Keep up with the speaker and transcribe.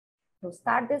To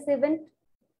start this event,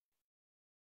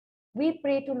 we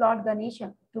pray to Lord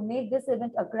Ganesha to make this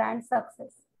event a grand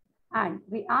success. And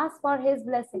we ask for his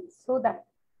blessings so that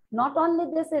not only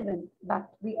this event, but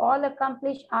we all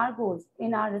accomplish our goals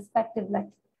in our respective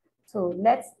lives. So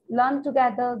let's learn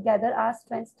together, gather our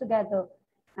strengths together,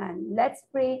 and let's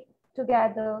pray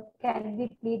together. Can we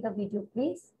play the video,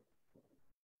 please?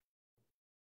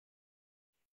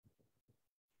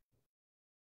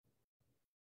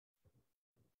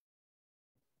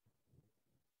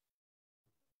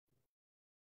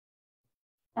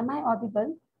 Am I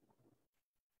audible?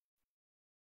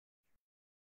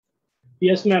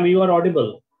 Yes, ma'am, you are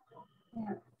audible.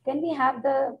 Yeah. Can we have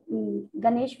the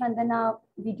Ganesh Vandana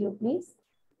video, please?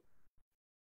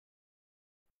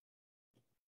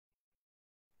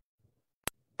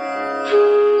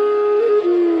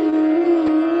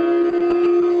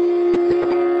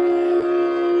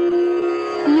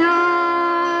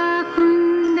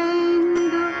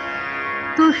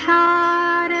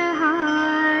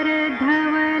 तुषारहार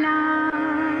धवला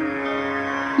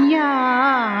या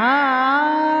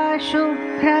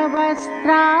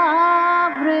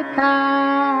शुभ्रवस्त्रावृता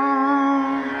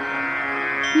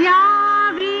या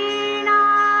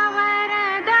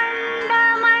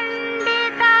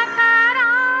वीणावरदण्डमण्डितकरा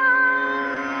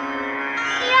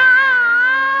या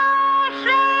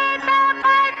श्वेतपद्मासना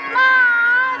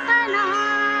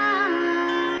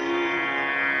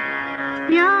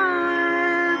या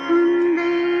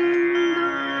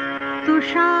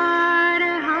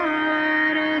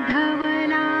तुषारहार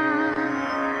धवला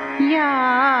या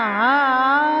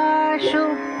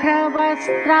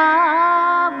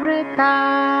शुभ्रवस्त्रावृता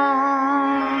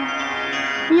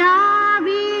या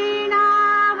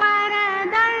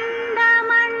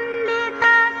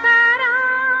वीणावरदण्डमण्डितकरा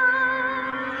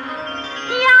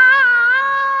या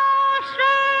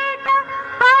श्वेतपद्मासना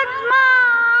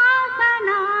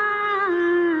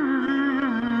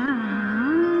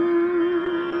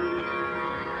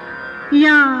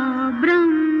या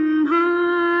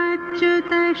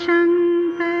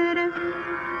ब्रह्माच्युतशङ्कर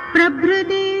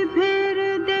प्रभृतिभिर्देवैः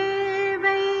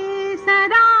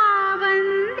सदा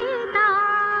वन्दिता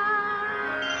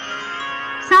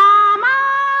सा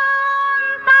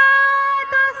मां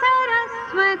पातु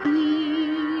Saraswati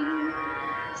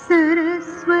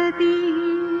Saraswati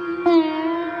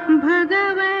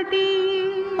Bhagwati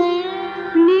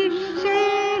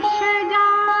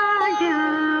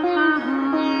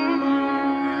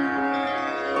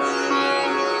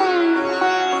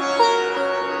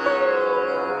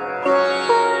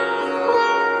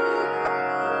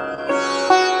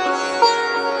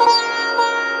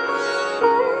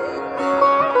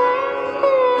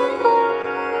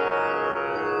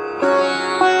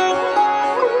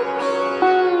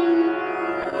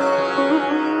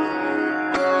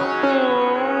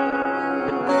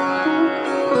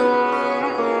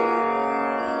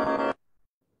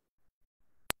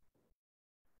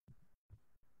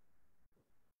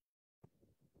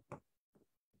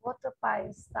What a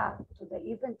pious start to the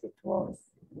event it was.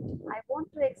 I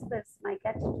want to express my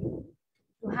gratitude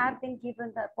to have been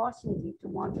given the opportunity to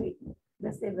moderate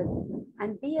this event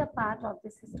and be a part of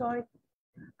this historic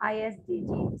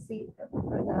Iiu-Isdgc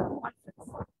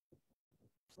conference.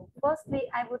 So firstly,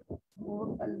 I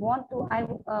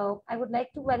would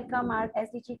like to welcome our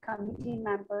SDG committee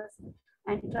members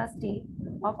and trustee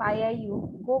of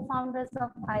IIU, co-founders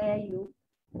of IIU,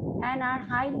 and our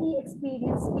highly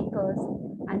experienced speakers,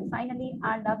 and finally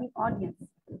our loving audience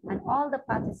and all the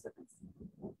participants.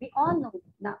 We all know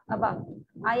now about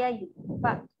IIU,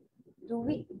 but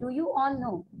do you all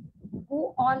know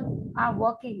who all are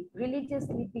working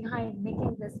religiously behind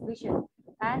making this vision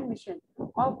and mission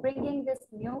of bringing this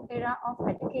new era of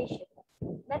education?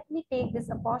 Let me take this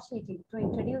opportunity to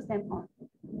introduce them all.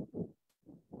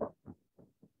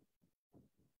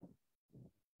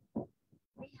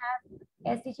 We have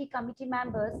SDG committee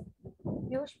members,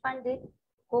 Piyush Pandit,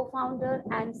 co-founder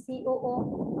and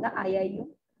COO, the IIU,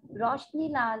 Roshni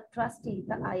Lal, trustee,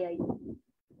 the IIU,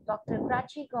 Dr.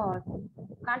 Prachi Gaur,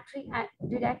 country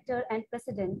director and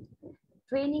president,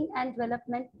 Training and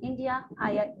Development India,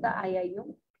 the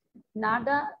IIU,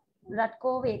 Nada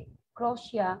Ratkovic,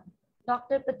 Croatia,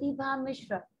 Dr. Pratibha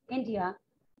Mishra, India,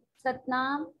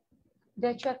 Satnam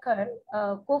Dechakar,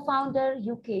 co-founder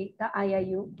UK, the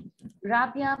IIU,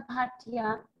 Rabia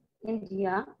Bhatia,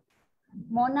 India,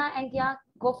 Mona India,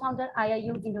 co-founder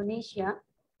IIU Indonesia.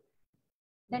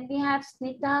 Then we have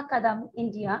Snita Kadam,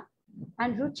 India,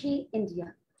 and Ruchi,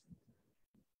 India.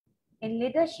 In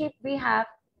leadership, we have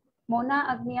Mona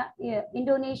Agnia,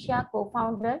 Indonesia,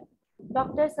 co-founder,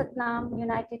 Dr. Satnam,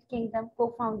 United Kingdom,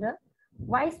 co-founder,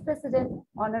 Vice President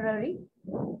Honorary,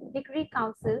 Degree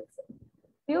Councils,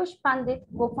 Piyush Pandit,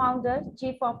 co-founder,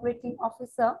 Chief Operating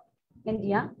Officer,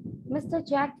 India. Mr.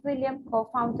 Jack William,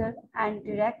 co-founder and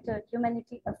Director,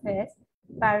 Humanity Affairs,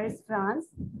 Paris, France.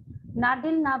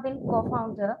 Nadil Nabil,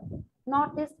 co-founder,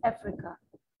 Northeast Africa.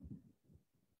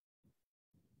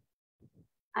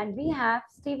 And we have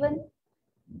Stephen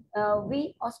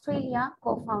V, Australia,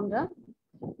 co-founder.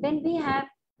 Then we have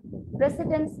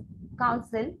President's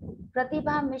Council,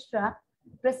 Pratibha Mishra,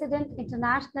 President,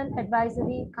 International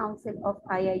Advisory Council of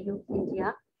IIU,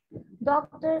 India.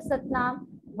 Dr. Satnam,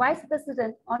 Vice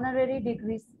President, Honorary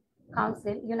Degrees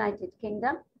Council, United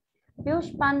Kingdom.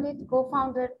 Piyush Pandit,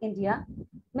 co-founder, India.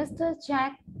 Mr.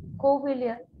 Jack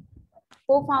Covillier,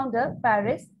 co-founder,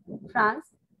 Paris, France.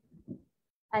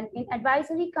 And in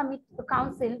Advisory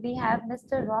Council, we have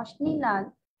Mr. Roshni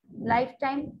Lal,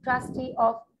 Lifetime Trustee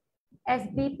of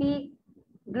SBP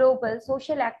Global,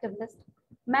 Social Activist,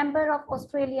 Member of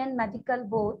Australian Medical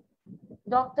Board.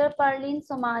 Dr. Parleen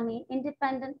Somani,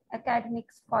 Independent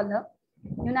Academic Scholar,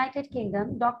 United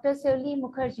Kingdom. Dr. Shirley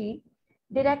Mukherjee,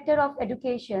 Director of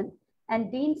Education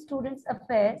and Dean Students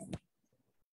Affairs,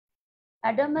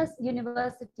 Adamas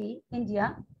University,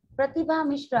 India. Pratibha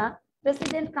Mishra,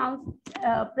 President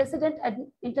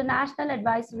International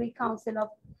Advisory Council of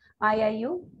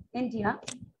IIU, India.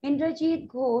 Indrajit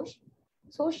Ghosh,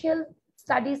 Social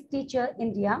Studies Teacher,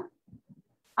 India.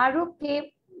 Arup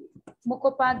K.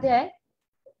 Mukhopadhyay,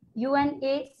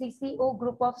 UNACCO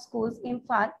Group of Schools,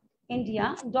 Imphal,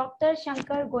 India. Dr.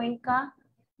 Shankar Goenka,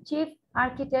 Chief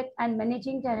Architect and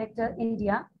Managing Director,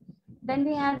 India. Then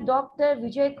we have Dr.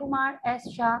 Vijay Kumar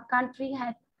S. Shah, Country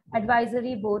Head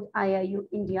Advisory Board, IIU,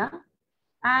 India.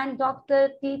 And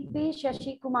Dr. T.P.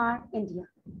 Shashi Kumar, India.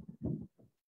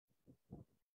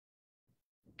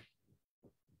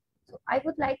 So I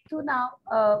would like to now,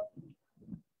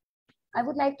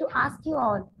 ask you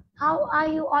all, how are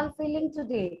you all feeling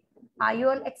today? Are you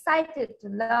all excited to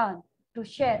learn, to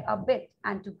share a bit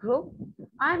and to grow?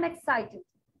 I'm excited,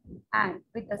 and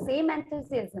with the same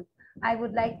enthusiasm, I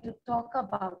would like to talk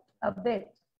about a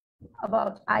bit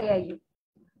about IIU.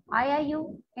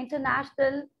 IIU,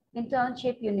 International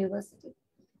Internship University,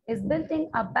 is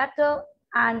building a better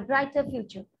and brighter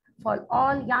future for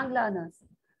all young learners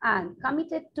and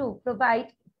committed to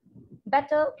provide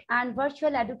better and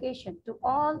virtual education to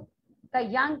all the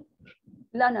young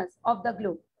learners of the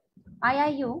globe.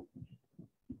 IIU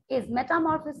is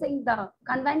metamorphosing the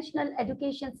conventional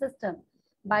education system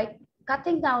by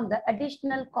cutting down the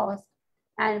additional cost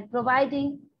and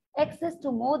providing access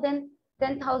to more than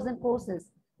 10,000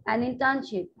 courses and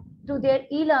internship to their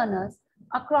e-learners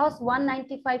across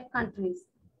 195 countries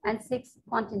and 6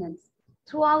 continents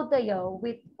throughout the year,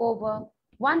 with over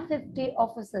 150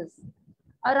 offices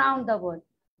around the world.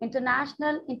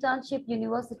 International Internship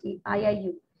University,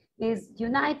 IIU, is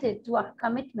united to our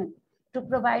commitment to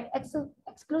provide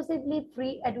exclusively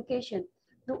free education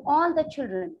to all the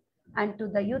children and to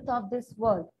the youth of this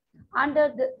world.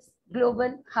 Under this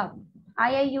global hub,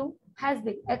 IIU has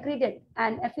been accredited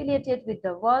and affiliated with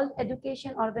the World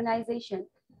Education Organization,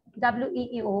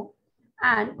 WEEO,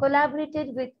 and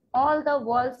collaborated with all the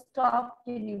world's top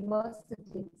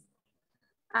universities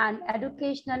and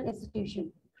educational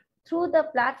institutions. Through the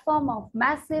platform of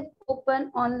massive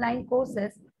open online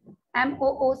courses,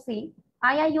 MOOC,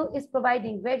 IIU is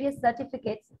providing various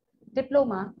certificates,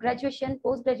 diploma, graduation,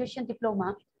 post-graduation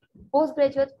diploma,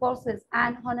 postgraduate courses,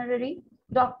 and honorary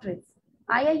doctorates.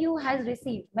 IIU has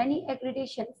received many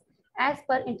accreditations as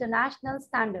per international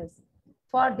standards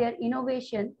for their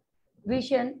innovation,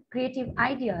 vision, creative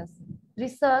ideas,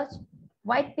 research,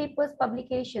 white papers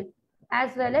publication,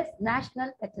 as well as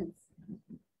national patents.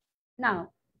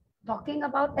 Now, talking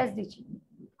about SDG,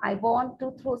 I want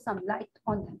to throw some light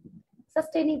on them.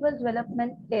 Sustainable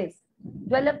development is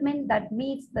development that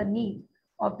meets the need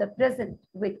of the present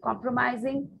with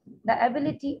compromising the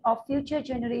ability of future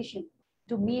generations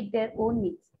to meet their own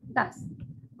needs. Thus,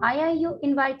 IIU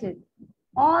invited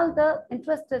all the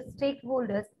interested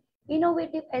stakeholders,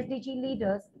 innovative SDG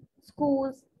leaders,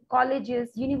 schools, colleges,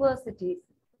 universities,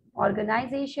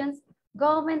 organizations,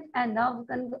 government and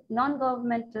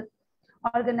non-governmental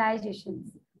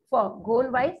organizations for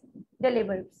goal-wise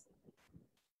deliverables.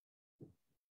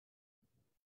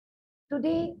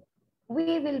 Today,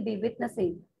 we will be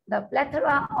witnessing the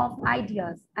plethora of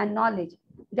ideas and knowledge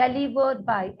delivered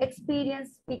by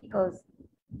experienced speakers,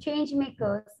 change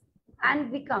makers, and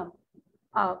become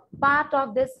a part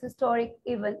of this historic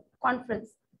event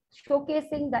conference,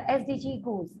 showcasing the SDG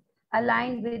goals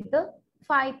aligned with the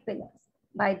 5 pillars.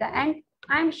 By the end,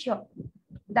 I'm sure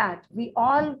that we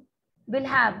all will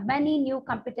have many new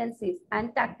competencies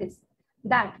and tactics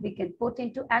that we can put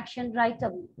into action right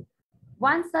away.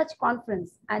 One such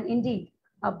conference, and indeed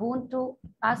a boon to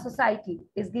our society,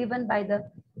 is given by the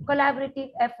collaborative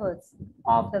efforts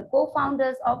of the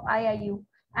co-founders of IIU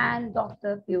and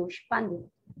Dr. Piyush Pandit.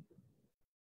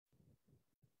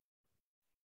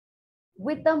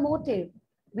 With the motive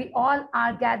we all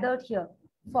are gathered here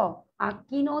for, our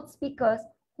keynote speakers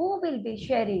who will be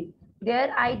sharing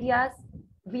their ideas,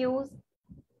 views,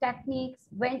 techniques,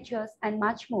 ventures, and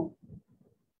much more.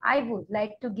 I would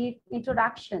like to give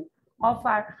introduction of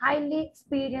our highly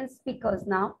experienced speakers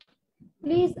now.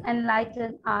 Please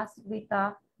enlighten us with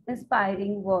our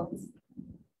inspiring words.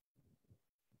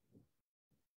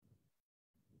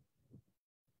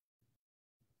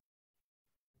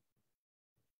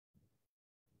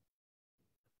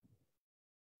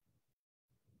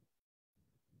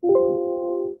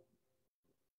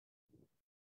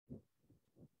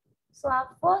 So our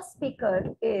first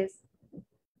speaker is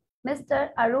Mr.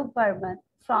 Arup Burman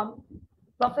from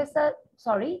Professor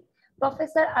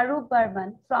Arup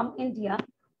Burman from India,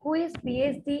 who is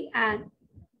PhD and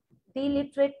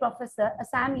D-Literate Professor,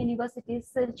 Assam University,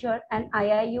 Silchar, and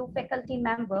IIU faculty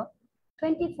member,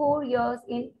 24 years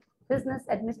in Business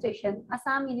Administration,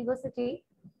 Assam University,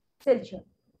 Silchar.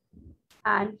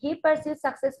 And he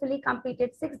successfully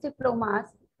completed 6 diplomas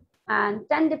and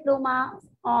 10 diplomas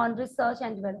on research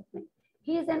and development.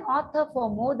 He is an author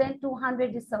for more than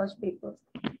 200 research papers,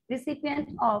 recipient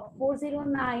of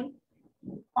 409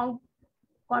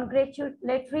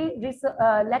 congratulatory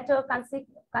letter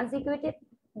consecutive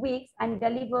weeks, and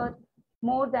delivered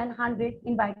more than 100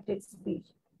 invited speech.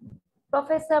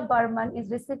 Professor Burman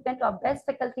is recipient of Best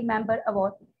Faculty Member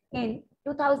Award in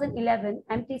 2011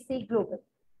 MTC Global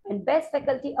and Best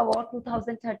Faculty Award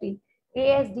 2013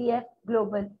 ASDF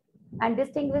Global and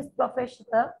Distinguished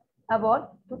Professor Award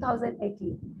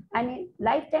 2018 and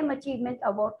Lifetime Achievement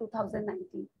Award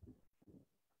 2019.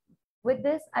 With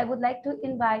this, I would like to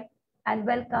invite and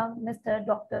welcome Mr.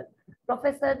 Dr.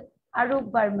 Professor Arup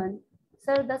Burman.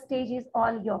 Sir, the stage is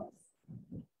all yours.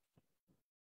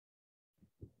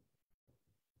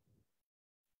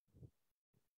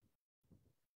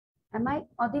 Am I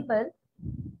audible?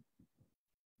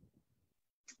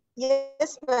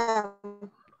 Yes, ma'am.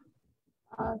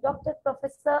 Dr.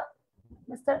 Professor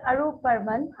Mr. Arup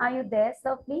Burman, are you there,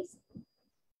 sir, please?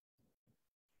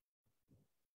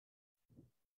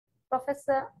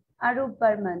 Professor Arup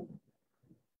Burman,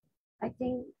 I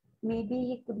think maybe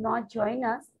he could not join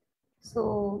us.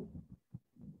 So,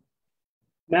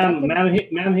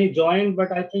 ma'am, he joined,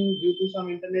 but I think due to some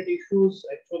internet issues,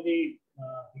 actually,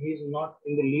 he's not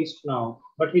in the list now,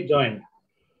 but he joined.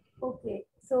 Okay,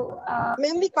 so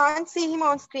ma'am, we can't see him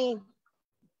on screen.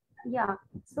 Yeah,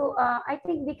 so I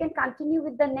think we can continue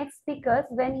with the next speakers.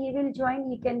 When he will join,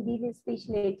 he can give his speech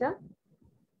later.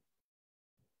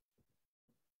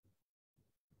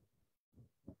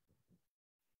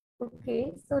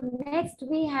 Okay, so next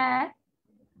we have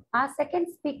our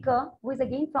second speaker, who is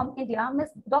again from India,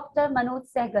 Ms. Dr. Manoj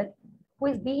Sehgal, who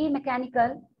is BE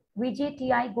Mechanical,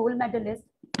 VJTI Gold Medalist,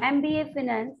 MBA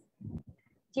Finance,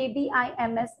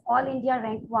 JBIMS All India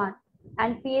Rank 1,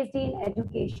 and PhD in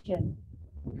Education.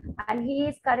 And he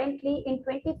is currently in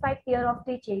 25th year of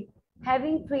teaching,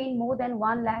 having trained more than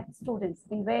 1 lakh students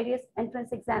in various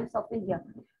entrance exams of India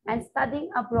and studying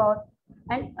abroad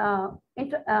and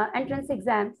entrance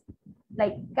exams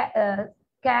like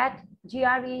CAT,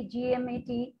 GRE,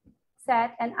 GMAT,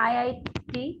 SAT, and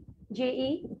IIT,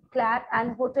 JE, CLAT,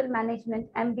 and Hotel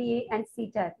Management, MBA, and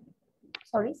CETAT.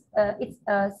 Sorry, it's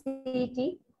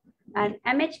CET, and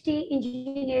MHT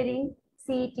Engineering,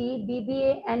 CET,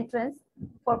 BBA entrance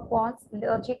for Quants,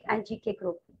 Logic, and GK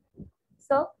group.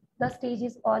 So the stage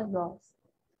is all yours.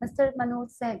 Mr. Manoj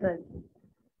Sehgal.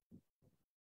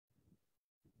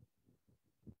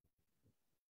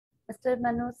 Mr.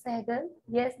 Manoj Sehgal.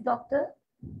 Yes, doctor.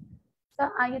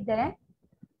 Sir, are you there?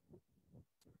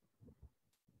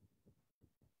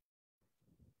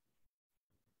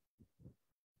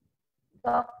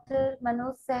 Dr.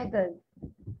 Manoj Sehgal.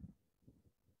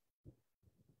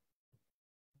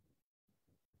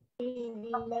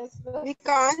 We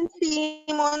can't see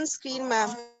him on screen,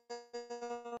 ma'am.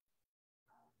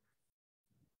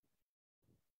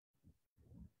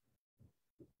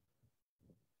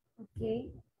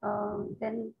 Okay,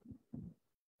 then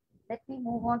let me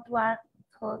move on to our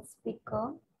third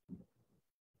speaker.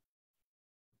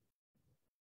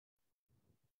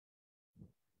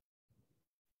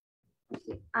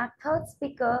 Okay. Our third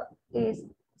speaker is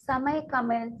Samay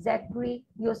Kamal Zachary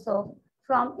Yusuf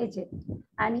from Egypt,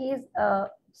 and he is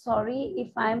sorry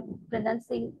if I'm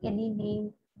pronouncing any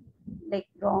name like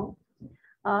wrong.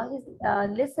 He's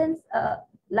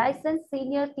licensed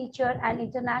senior teacher and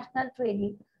international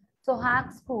trainee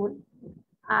Sohag School,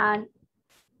 and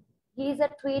he is a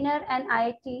trainer and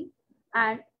IIT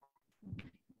and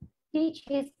teach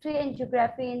history and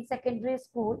geography in secondary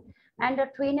school and a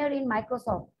trainer in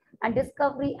Microsoft and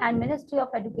Discovery and Ministry of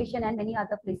Education and many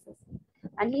other places.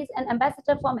 And he is an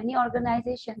ambassador for many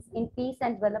organizations in peace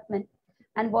and development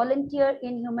and volunteer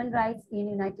in human rights in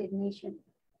United Nations.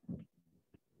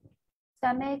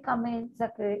 Sameh Kamil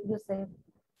Zakir Yusuf,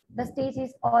 the stage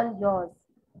is all yours.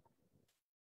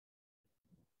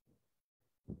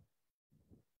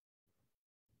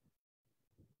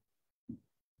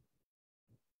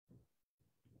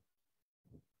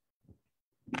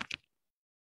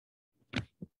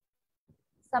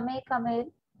 Sameh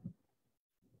Kamil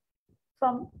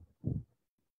from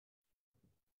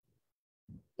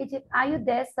Egypt. Are you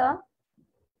there, sir?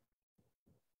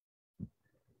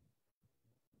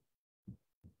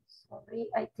 Sorry,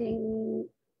 I think.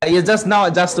 Yeah, just now,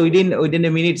 just within a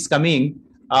minute, it's coming.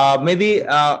 Maybe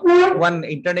one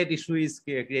internet issue is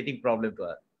creating problem to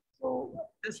us. So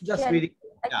Just reading.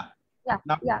 Yeah. Yeah.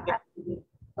 Now, Yeah.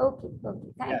 Okay.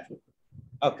 Thank you.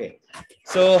 Okay.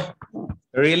 So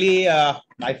really,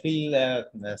 I feel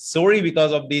sorry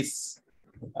because of this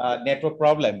network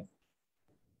problem.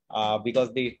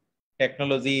 Because the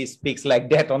technology speaks like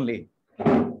that only.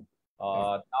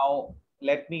 Now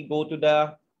let me go to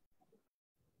the.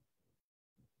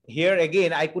 Here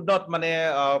again, I could not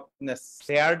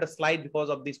share the slide because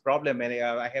of this problem, and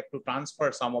I have to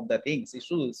transfer some of the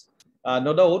issues.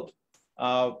 No doubt,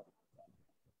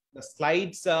 the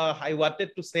slides I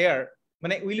wanted to share.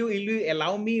 Will you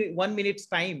allow me 1 minute's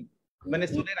time? So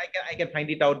that I can find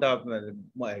it out.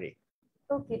 Okay,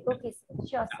 sure,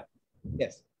 sir.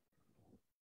 Yes.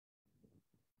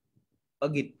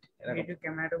 Agit.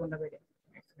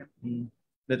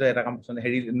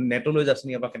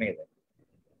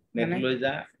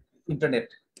 Internet.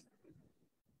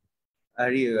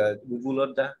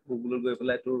 Google Google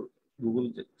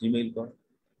Google Gmail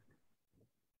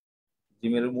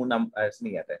Gmail more num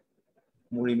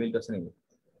more email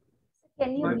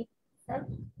Can you read, sir?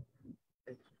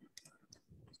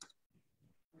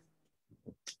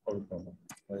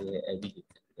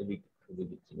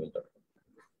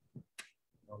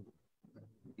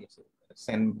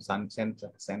 Send.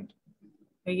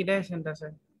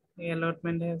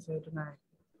 Allotment है sir tonight.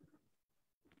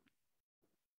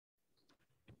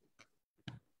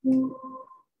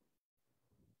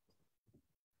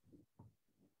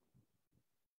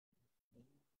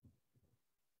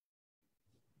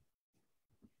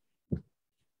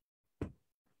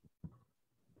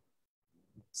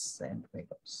 Send.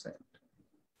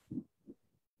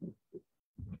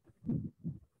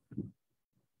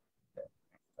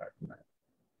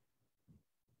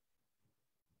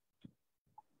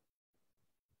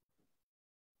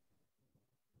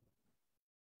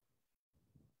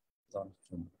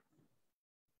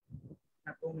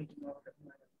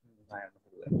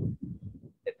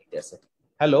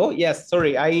 Hello. Yes.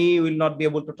 Sorry, I will not be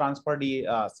able to transfer the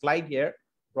slide here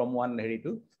from one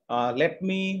to. Let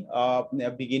me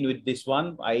begin with this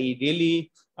one.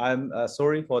 I'm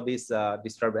sorry for this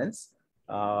disturbance.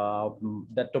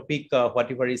 The topic,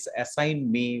 whatever is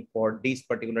assigned me for this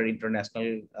particular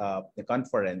international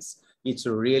conference, it's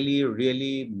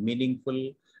really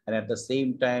meaningful, and at the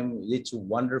same time, it's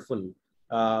wonderful.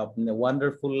 The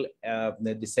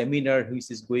seminar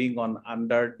which is going on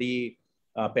under the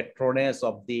patronage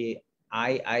of the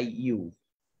IIU.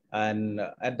 And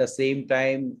at the same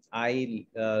time, I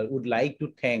would like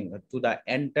to thank to the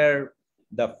entire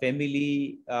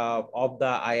family of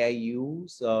the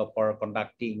IIUs for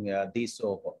conducting this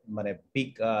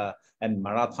big and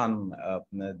marathon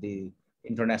the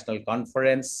international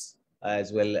conference,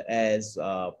 as well as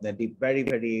the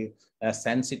very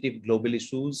sensitive global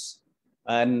issues.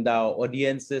 And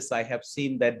audiences, I have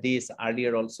seen that this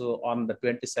earlier also on the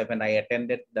 27th, I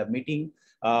attended the meeting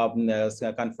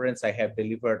conference. I have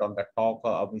delivered on the talk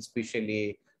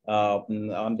especially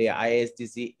on the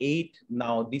Iiu-Isdgc 8.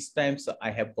 Now this time, so I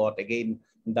have got again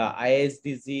the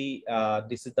Iiu-Isdgc.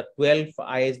 This is the 12th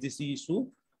Iiu-Isdgc issue.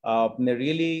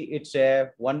 Really, it's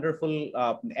a wonderful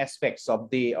aspects of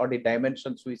the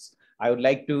dimensions which I would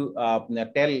like to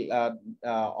tell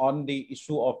on the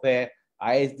issue of a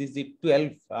Iiu-Isdgc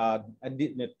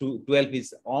 12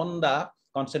 is on the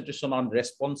concentration on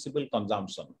responsible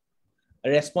consumption.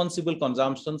 Responsible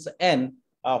consumptions, and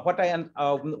what I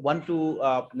want to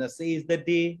say is that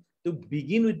to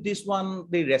begin with this one,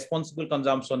 the responsible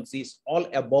consumptions is all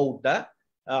about the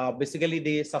basically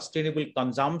the sustainable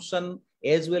consumption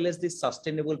as well as the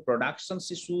sustainable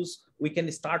productions issues. We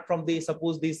can start from the,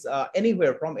 suppose this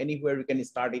anywhere, from anywhere we can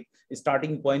start it.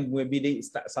 Starting point will be the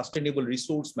sustainable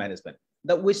resource management.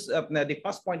 The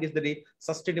first point is the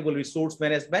sustainable resource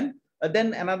management.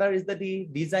 Then another is the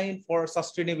design for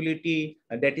sustainability.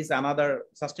 That is another.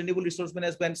 Sustainable resource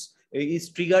management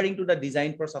is triggering to the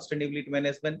design for sustainability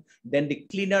management. Then the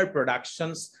cleaner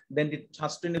productions, then the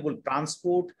sustainable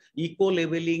transport,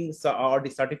 eco-labeling or the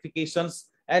certifications,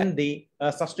 and the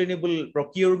sustainable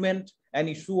procurement, an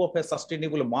issue of a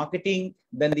sustainable marketing,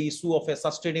 then the issue of a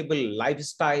sustainable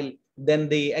lifestyle, then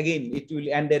it will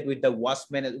end it with the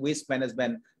waste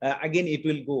management. Again, it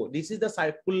will go. This is the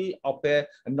cycle of a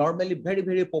normally very,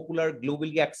 very popular,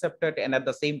 globally accepted, and at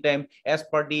the same time, as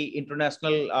per the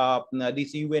international,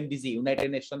 this UNDG,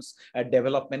 United Nations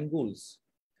Development Goals.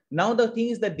 Now, the thing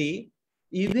is that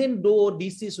even though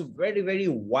this is very, very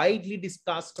widely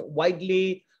discussed,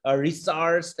 widely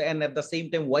researched, and at the same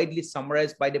time widely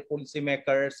summarized by the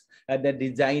policymakers, the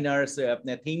designers,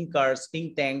 the thinkers,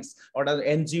 think tanks, or the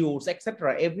NGOs,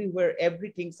 etc. Everywhere,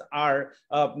 everything's are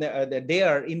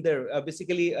there in their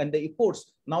basically in the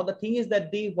efforts. Now the thing is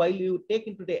that while you take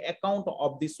into the account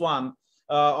of this one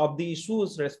of the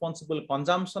issues, responsible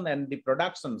consumption and the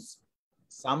productions,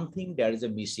 something there is a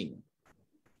missing.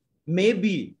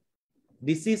 Maybe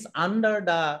this is under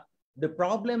the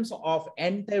problems of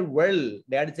entire world.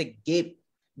 There is a gap.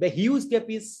 The huge gap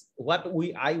is what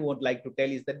I would like to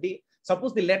tell is that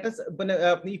suppose let us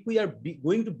if we are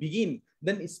going to begin,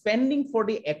 then spending for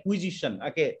the acquisition.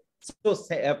 Okay, so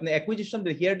acquisition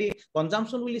here, the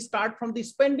consumption will start from the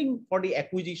spending for the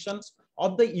acquisitions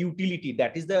of the utility.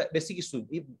 That is the basic issue.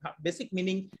 Basic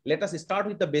meaning, let us start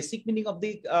with the basic meaning of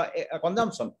the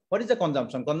consumption. What is the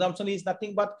consumption? Consumption is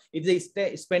nothing but it's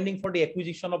a spending for the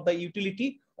acquisition of the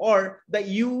utility, or the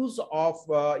use of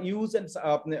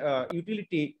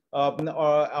utility or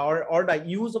the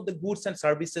use of the goods and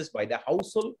services by the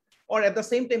household, or at the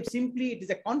same time simply it is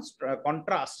a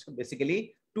contrast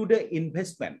basically to the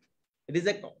investment. It is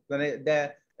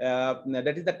that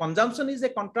is the consumption is a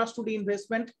contrast to the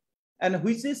investment, and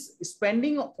which is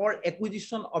spending for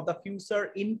acquisition of the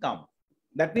future income.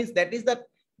 That means that is the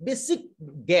basic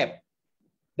gap.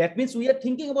 That means we are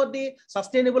thinking about the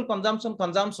sustainable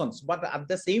consumptions, but at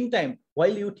the same time,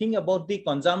 while you think about the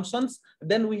consumptions,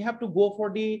 then we have to go for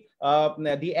the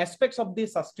aspects of the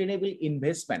sustainable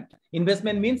investment.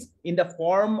 Investment means in the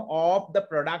form of the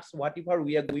products, whatever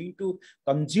we are going to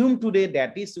consume today,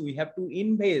 that is, we have to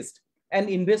invest. And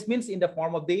investments in the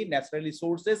form of the natural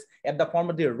resources, at the form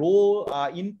of the raw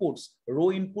inputs. Raw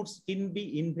inputs can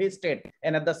be invested,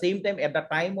 and at the same time, at the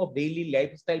time of daily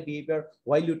lifestyle behavior,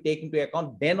 while you take into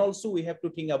account, then also we have to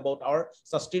think about our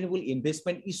sustainable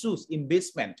investment issues.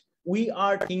 Investment, we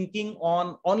are thinking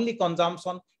on only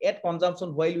consumption. At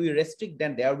consumption, while we restrict,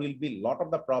 then there will be a lot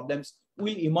of the problems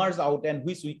will emerge out, and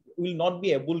which we will not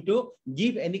be able to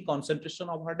give any concentration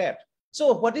of our debt.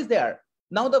 So what is there?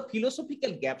 Now the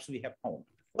philosophical gaps we have found.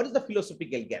 What is the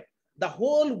philosophical gap? The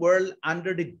whole world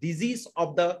under the disease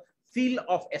of the field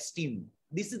of esteem.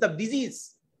 This is the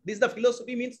disease. This is the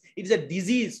philosophy means it is a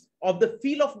disease of the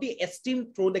feel of the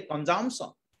esteem through the consumption.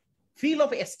 Feel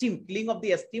of esteem, feeling of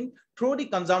the esteem through the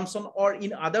consumption, or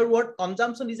in other words,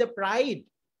 consumption is a pride.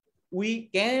 We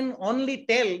can only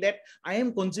tell that I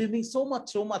am consuming so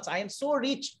much, I am so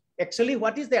rich. Actually,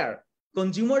 what is there?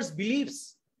 Consumers'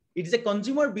 beliefs. It is a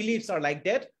consumer beliefs are like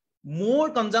that. More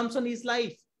consumption is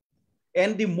life,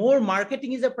 and the more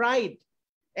marketing is a pride,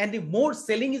 and the more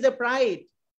selling is a pride,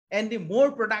 and the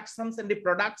more productions and the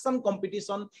production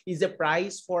competition is a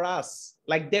prize for us.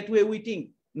 Like that way we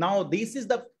think. Now this is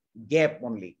the gap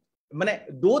only.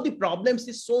 Though the problems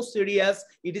is so serious,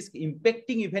 it is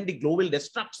impacting even the global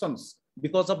destructions.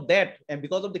 Because of that, and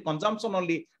because of the consumption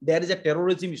only, there is a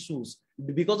terrorism issues.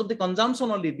 Because of the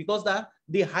consumption only, because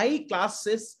the high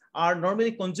classes are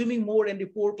normally consuming more, and the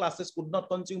poor classes could not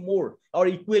consume more or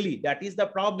equally. That is the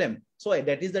problem. So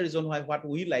that is the reason why what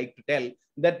we like to tell,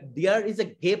 that there is a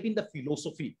gap in the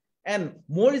philosophy, and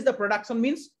more is the production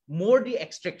means more the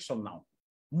extraction. Now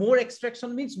more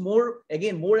extraction means more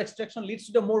extraction leads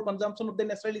to the more consumption of the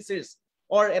natural resources,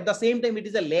 or at the same time it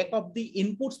is a lack of the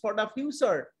inputs for the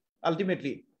future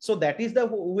ultimately. So that is the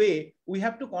way we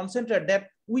have to concentrate. That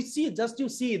we see, just you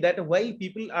see that while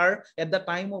people are at the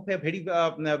time of a very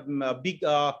big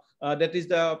that is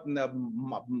the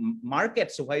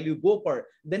markets, while you go for,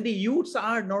 then the youths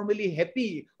are normally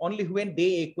happy only when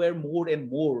they acquire more and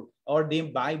more, or they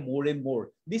buy more and more.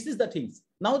 This is the things.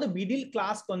 Now the middle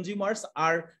class consumers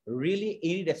are really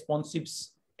irresponsive,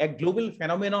 a global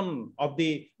phenomenon of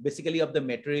the basically of the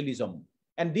materialism.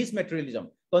 And this materialism,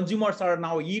 consumers are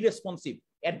now irresponsive.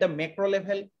 at the macro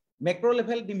level,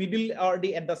 the middle, or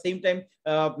the at the same time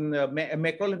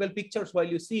macro level pictures. While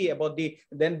you see about the,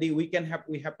 then the we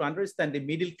have to understand the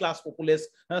middle class populace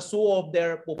show of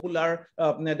their popular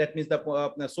that means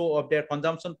the show of their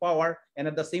consumption power, and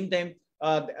at the same time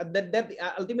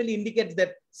that ultimately indicates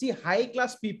that, see, high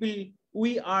class people,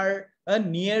 we are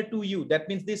near to you. That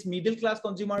means this middle class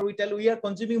consumer, we tell we are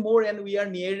consuming more and we are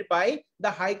nearby the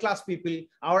high class people.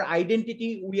 Our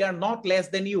identity, we are not less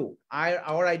than you.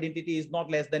 Our identity is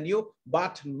not less than you,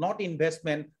 but not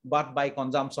investment, but by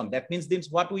consumption. That means this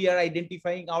what we are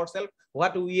identifying ourselves,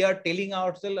 what we are telling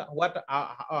ourselves, what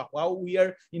how we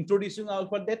are introducing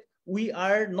ourselves, that we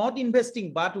are not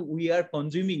investing, but we are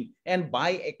consuming. And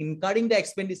by incurring the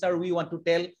expenditure, we want to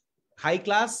tell high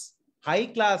class,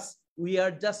 we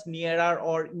are just nearer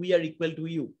or we are equal to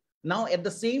you. Now, at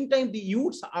the same time, the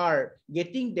youths are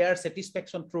getting their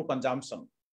satisfaction through consumption.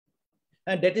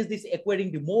 And that is this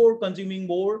acquiring the more, consuming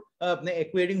more,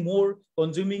 acquiring more,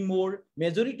 consuming more.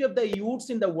 Majority of the youths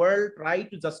in the world try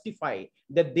to justify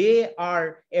that they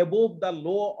are above the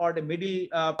low or the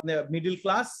middle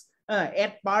class,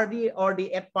 at party or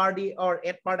at party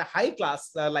high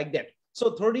class, like that.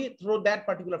 So through that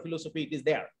particular philosophy, it is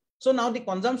there. So now the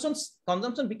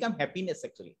consumption become happiness.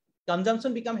 Actually,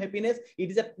 consumption become happiness. It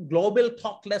is a global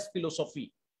thoughtless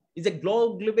philosophy. It's a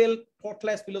global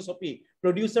thoughtless philosophy.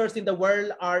 Producers in the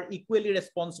world are equally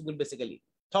responsible, basically.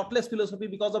 Thoughtless philosophy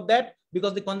because of that,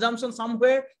 because the consumption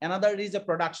somewhere, another is a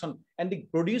production, and the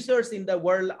producers in the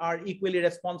world are equally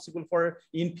responsible for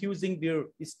infusing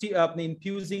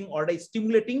or the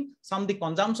stimulating some the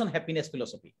consumption happiness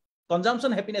philosophy.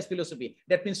 Consumption happiness philosophy.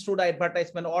 That means through the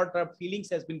advertisement or the feelings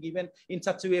has been given in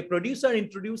such a way. Producer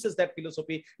introduces that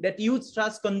philosophy that youth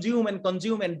just consume and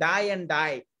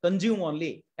die, consume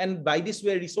only. And by this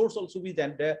way, resource also be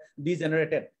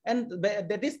degenerated. And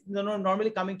that is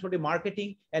normally coming through the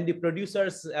marketing and the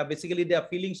producers, basically their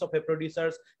feelings of a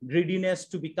producer's greediness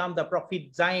to become the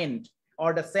profit giant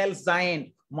or the sales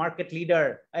giant, market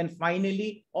leader. And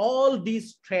finally, all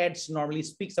these threads normally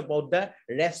speaks about the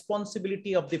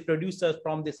responsibility of the producers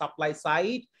from the supply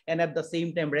side, and at the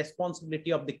same time,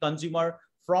 responsibility of the consumer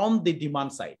from the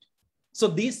demand side. So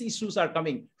these issues are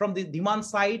coming from the demand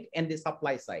side and the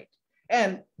supply side.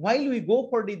 And while we go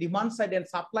for the demand side and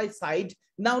supply side,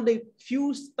 now the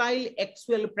few style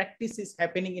actual practices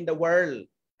happening in the world.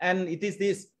 And it is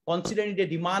this, considering the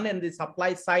demand and the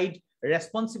supply side,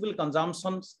 responsible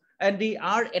consumptions, and they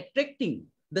are attracting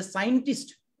the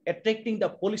scientists, attracting the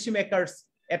policymakers,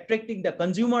 attracting the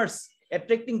consumers,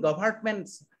 attracting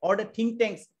governments or the think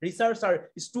tanks, researchers,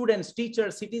 students,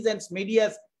 teachers, citizens,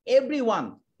 medias,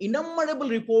 everyone. Innumerable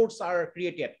reports are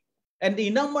created, and the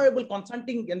innumerable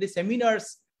consulting and the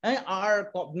seminars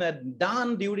are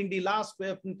done during the last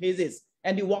phases,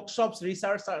 and the workshops,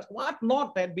 researchers, what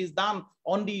not had been done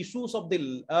on the issues of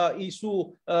the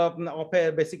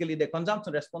basically the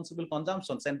consumption, responsible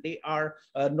consumptions. And they are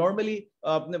normally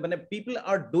when people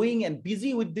are doing and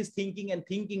busy with this thinking,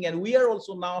 and we are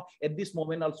also now at this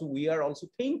moment also, we are also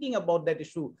thinking about that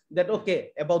issue, that okay,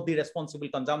 about the responsible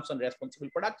consumption, responsible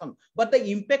production. But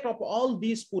the impact of all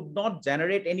these could not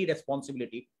generate any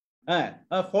responsibility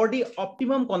for the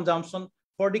optimum consumption,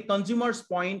 for the consumer's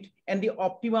point, and the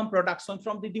optimum production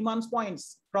from the demand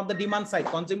points, from the demand side,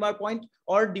 consumer point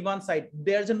or demand side.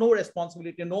 There's no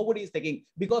responsibility, nobody is taking,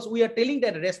 because we are telling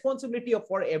that responsibility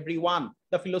for everyone.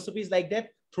 The philosophy is like that.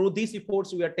 Through these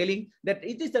reports, we are telling that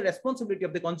it is the responsibility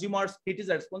of the consumers, it is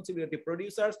the responsibility of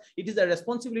producers, it is the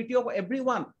responsibility of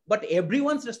everyone. But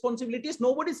everyone's responsibility is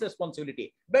nobody's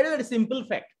responsibility. Very, very simple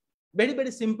fact. Very,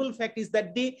 very simple fact is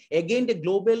that the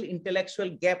global intellectual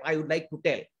gap I would like to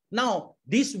tell. Now,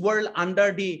 this world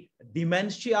under the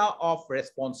dementia of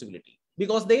responsibility,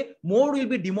 because more will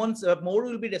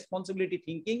be responsibility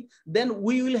thinking, then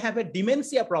we will have a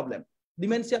dementia problem.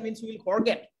 Dementia means we will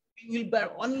forget. We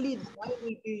will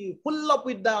be full up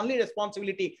with the only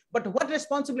responsibility. But what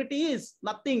responsibility is?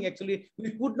 Nothing. Actually,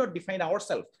 we could not define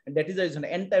ourselves. And that is an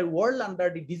entire world under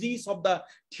the disease of the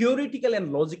theoretical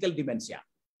and logical dementia.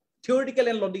 Theoretical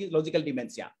and logical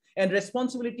dementia. And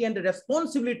responsibility and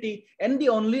the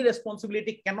only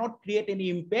responsibility cannot create any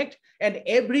impact, and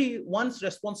everyone's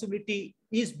responsibility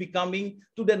is becoming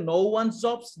to the no one's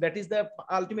jobs. That is the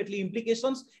ultimately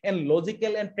implications, and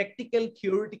logical and practical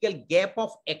theoretical gap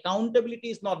of accountability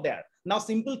is not there. Now,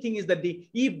 simple thing is that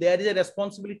if there is a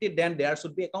responsibility, then there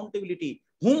should be accountability.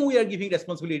 Whom we are giving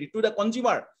responsibility? To the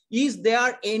consumer. Is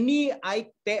there any,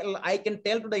 I can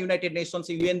tell to the United Nations,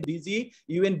 UNDG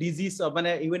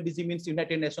means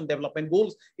United Nations Development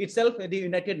Goals itself, the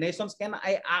United Nations, can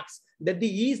I ask that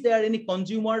is there any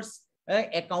consumers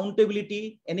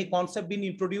accountability, any concept being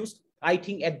introduced? I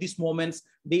think at this moment,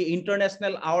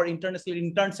 our international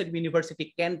internship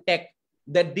university can take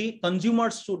that the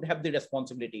consumers should have the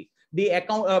responsibility, the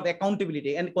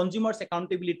accountability, and consumers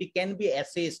accountability can be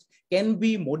assessed, can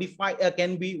be modified,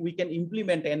 we can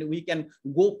implement, and we can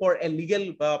go for a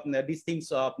legal these things,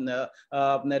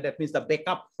 that means the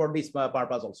backup for this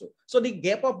purpose also. So the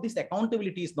gap of this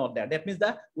accountability is not there. That means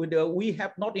that we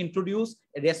have not introduced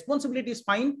responsibility is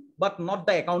fine, but not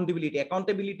the accountability.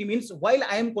 Accountability means while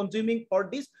I am consuming for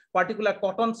this particular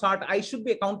cotton shirt, I should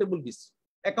be accountable this.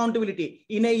 Accountability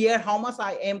in a year, how much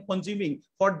I am consuming,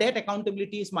 for that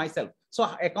accountability is myself. So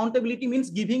accountability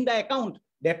means giving the account.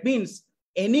 That means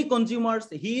any consumers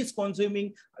he is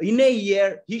consuming in a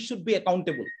year, he should be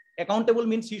accountable. Accountable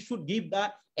means he should give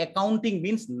the accounting,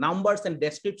 means numbers and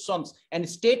descriptions and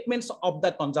statements of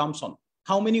the consumption.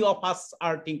 How many of us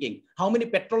are thinking, how many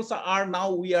petrols are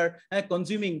now we are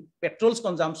consuming, petrols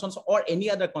consumptions or any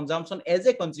other consumption as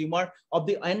a consumer of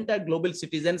the entire global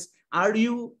citizens? Are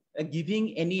you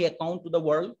giving any account to the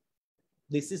world?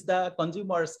 This is the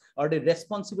consumers or the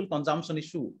responsible consumption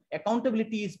issue.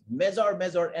 Accountability is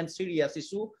major and serious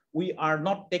issue. We are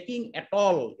not taking at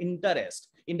all interest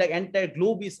in the entire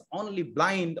globe, is only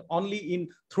blind, only in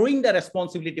throwing the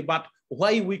responsibility. But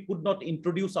why we could not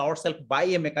introduce ourselves by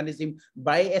a mechanism,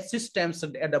 by a system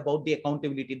about the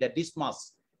accountability that this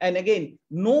must. And again,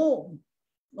 no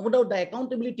doubt the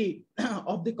accountability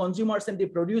of the consumers and the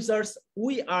producers,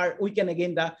 we can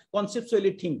again the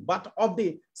conceptually think, but of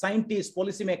the scientists,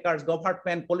 policymakers,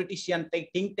 government, politicians,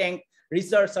 think tank,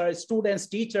 researchers, students,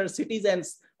 teachers,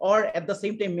 citizens, or at the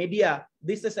same time media,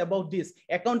 this is about this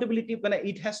accountability.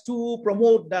 It has to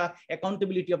promote the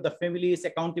accountability of the families,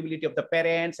 accountability of the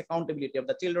parents, accountability of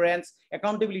the children,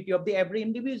 accountability of the every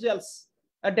individuals.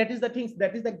 That is the things,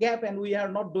 that is the gap, and we are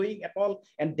not doing at all.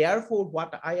 And therefore,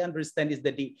 what I understand is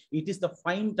that it is the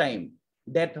fine time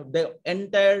that the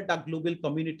entire global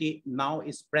community now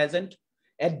is present.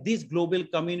 At this global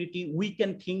community, we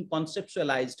can think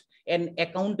conceptualized and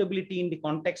accountability in the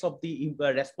context of the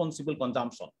responsible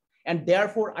consumption. And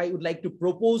therefore, I would like to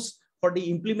propose for the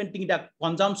implementing the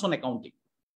consumption accounting,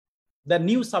 the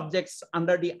new subjects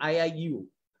under the IIU,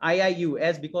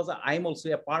 as because I'm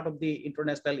also a part of the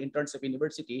International Internship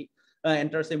University,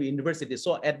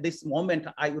 So at this moment,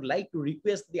 I would like to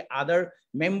request the other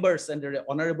members and the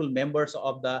honorable members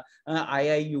of the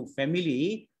IIU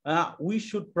family, we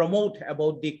should promote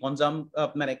about the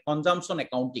consumption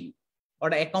accounting, or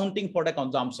the accounting for the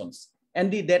consumptions.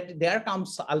 And that there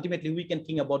comes ultimately we can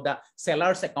think about the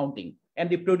sellers accounting and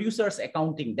the producers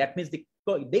accounting. That means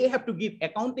they have to give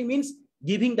accounting, means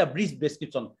giving the brief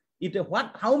description.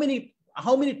 How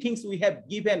many things we have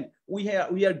given, we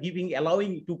are giving,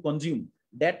 allowing to consume.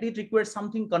 That it requires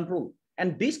something control,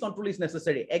 and this control is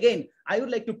necessary. Again, I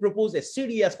would like to propose a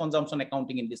serious consumption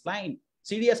accounting in this line,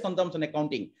 serious consumption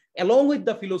accounting, along with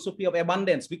the philosophy of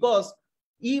abundance. Because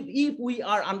if we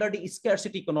are under the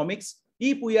scarcity economics,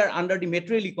 if we are under the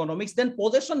material economics, then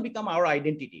possession become our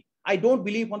identity. I don't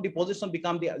believe on the possession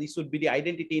this should be the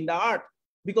identity in the art,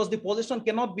 because the possession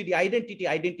cannot be the identity.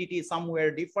 Identity is somewhere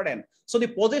different. So the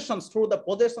possessions, through the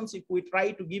possessions, if we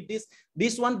try to give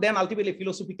this one, then ultimately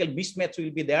philosophical mismatch will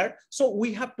be there. So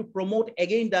we have to promote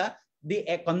again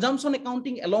the consumption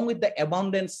accounting along with the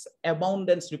abundance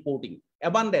reporting.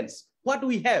 Abundance, what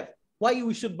we have, why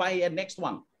we should buy a next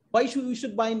one, why we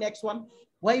should buy next one,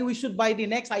 why we should buy the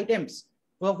next items.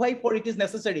 Well, why for it is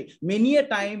necessary? Many a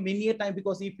time,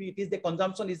 because if it is the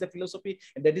consumption is the philosophy,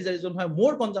 and that is the reason why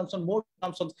more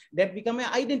consumptions, that become an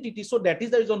identity. So that is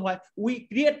the reason why we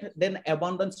create then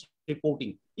abundance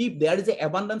reporting. If there is an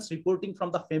abundance reporting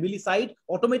from the family side,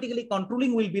 automatically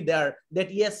controlling will be there.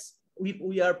 That yes, if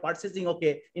we are purchasing,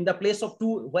 okay, in the place of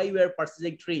 2, why we are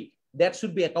purchasing 3? That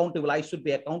should be accountable. I should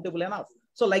be accountable enough.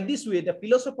 So like this way, the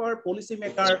philosopher,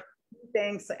 policymaker,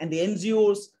 tanks, and the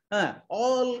NGOs,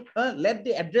 all let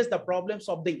they address the problems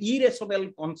of the irrational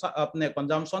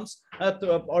consumptions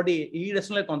or the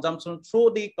irrational consumption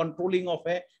through the controlling of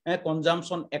a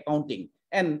consumption accounting.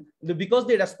 And because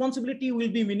the responsibility will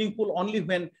be meaningful only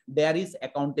when there is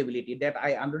accountability. That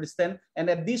I understand. And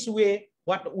at this way,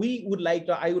 what we would like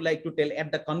to, I would like to tell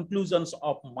at the conclusions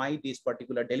of these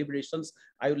particular deliberations,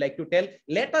 I would like to tell,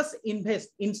 let us invest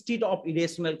instead of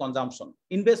irrational consumption.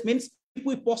 Invest means if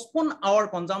we postpone our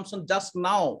consumption just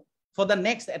now for the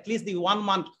next at least the 1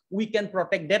 month, we can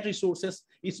protect that resources.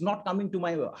 It's not coming to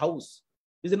my house.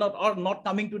 Is it not, or not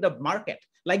coming to the market?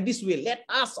 Like this way, let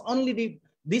us only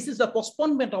this is the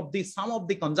postponement of the sum of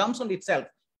the consumption itself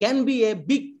can be a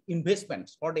big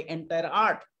investment for the entire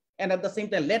art. And at the same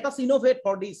time, let us innovate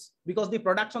for this, because the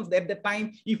productions at the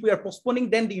time, if we are postponing,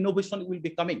 then the innovation will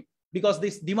be coming, because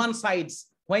this demand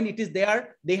sides When it is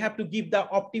there, they have to give the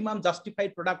optimum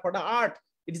justified product for the art.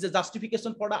 It is a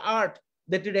justification for the art,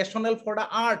 that is rational for the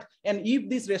art. And if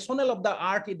this rational of the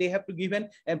art, they have to give,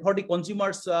 and for the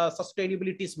consumers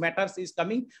sustainability matters is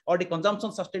coming, or the consumption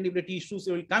sustainability issues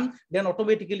will come, then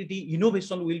automatically the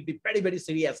innovation will be very, very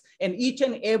serious. And each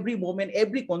and every moment,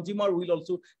 every consumer will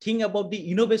also think about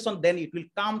the innovation, then it will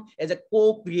come as a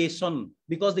co-creation,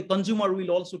 because the consumer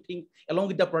will also think along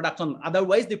with the production.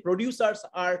 Otherwise, the producers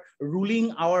are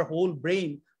ruling our whole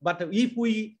brain. But if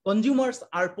we consumers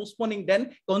are postponing,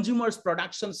 then consumers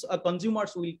productions,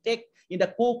 consumers will take in the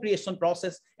co-creation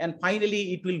process, and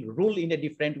finally it will rule in a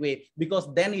different way,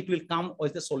 because then it will come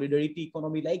as the solidarity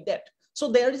economy like that.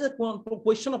 So there is a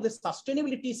question of the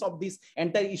sustainability of these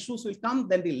entire issues will come.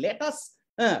 Then let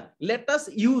us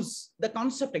use the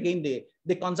concept again,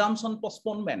 the consumption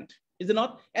postponement, is it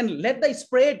not? And let us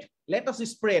spread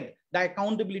the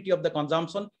accountability of the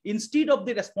consumption instead of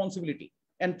the responsibility.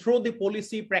 And through the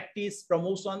policy, practice,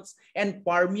 promotions, and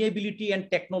permeability and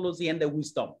technology and the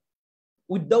wisdom.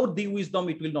 Without the wisdom,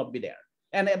 it will not be there.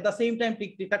 And at the same time,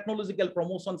 the technological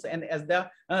promotions and as the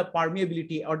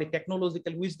permeability or the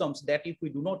technological wisdoms that if we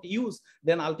do not use,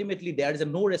 then ultimately there is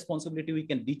no responsibility we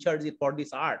can discharge it for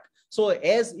this art. So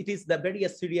as it is the very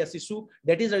serious issue,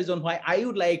 that is the reason why I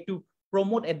would like to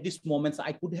promote at this moment. So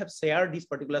I could have shared this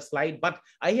particular slide, but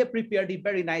I have prepared it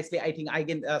very nicely. I think I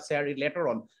can share it later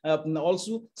on.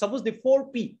 Also, suppose the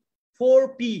 4P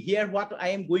here, what I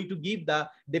am going to give the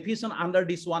definition under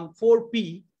this one,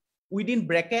 4P within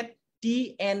bracket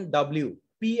T and W.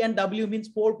 P and W means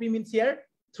 4P means here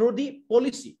through the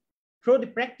policy, through the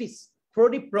practice, through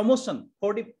the promotion,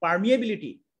 for the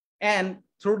permeability, and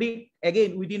through the,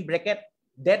 again, within bracket,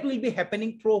 that will be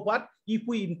happening through what? If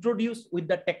we introduce with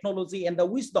the technology and the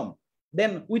wisdom,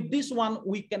 then with this one,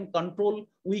 we can control,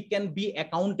 we can be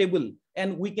accountable,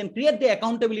 and we can create the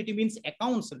accountability means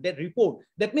accounts, that report.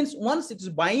 That means once it is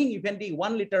buying even the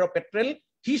 1 liter of petrol,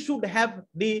 he should have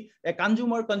the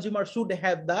consumer should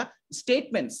have the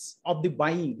statements of the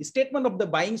buying. Statement of the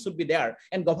buying should be there,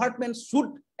 and government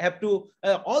should have to,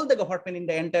 all the government in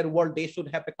the entire world, they should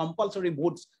have a compulsory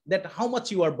modes that how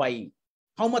much you are buying,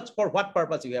 how much for what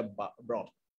purpose you have brought,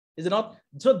 is it not?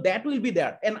 So that will be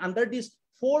there. And under this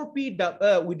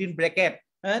 4P within bracket,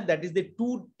 that is the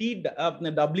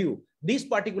 2TW, this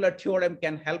particular theorem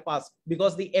can help us,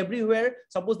 because the everywhere,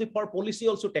 suppose the for policy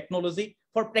also technology,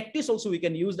 for practice also we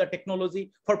can use the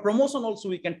technology, for promotion also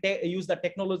we can use the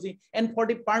technology, and for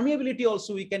the permeability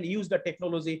also we can use the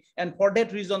technology. And for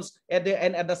that reasons, at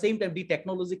the same time, the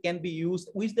technology can be used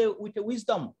with the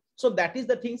wisdom. So that is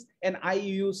the things. And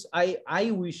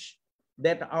I wish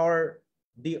that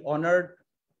the honored,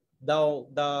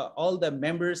 all the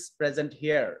members present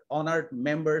here, honored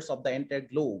members of the entire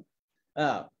globe,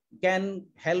 can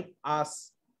help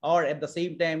us, or at the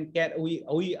same time we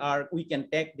can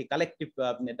take the collective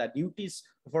the duties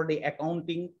for the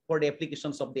accounting, for the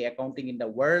applications of the accounting in the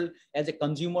world as a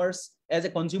consumers. As a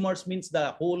consumers means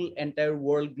the whole entire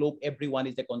world globe, everyone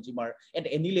is a consumer at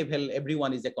any level,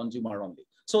 everyone is a consumer only.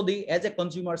 So as a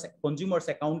consumers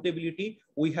accountability,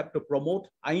 we have to promote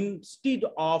instead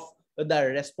of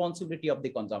the responsibility of the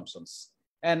consumptions.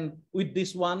 And with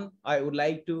this one, I would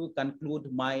like to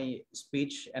conclude my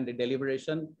speech and the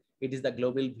deliberation. It is the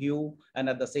global view, and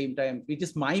at the same time, it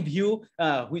is my view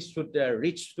which should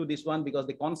reach to this one, because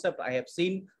the concept I have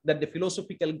seen that the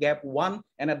philosophical gap one,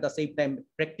 and at the same time,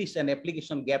 practice and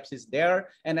application gaps is there,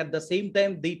 and at the same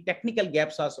time, the technical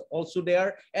gaps are also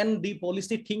there, and the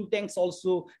policy think tanks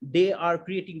also, they are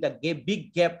creating the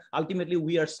big gap. Ultimately,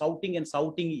 we are shouting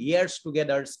years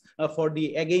together for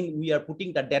the, again, we are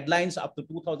putting the deadlines up to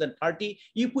 2030.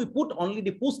 If we put only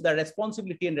the push the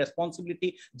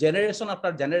responsibility, generation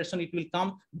after generation, it will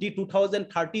come. The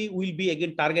 2030 will be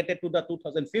again targeted to the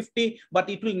 2050, but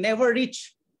it will never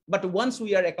reach. But once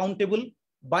we are accountable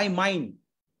by mind,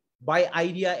 by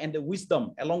idea and the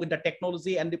wisdom, along with the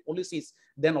technology and the policies,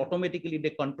 then automatically the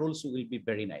controls will be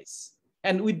very nice.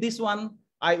 And with this one,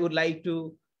 I would like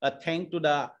to thank to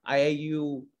the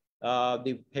IIU,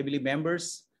 the family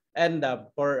members, and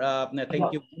for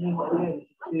thank you.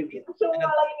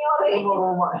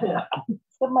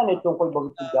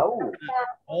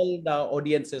 All the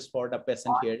audiences for the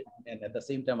present here, and at the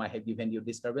same time I have given you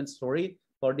disturbance. Sorry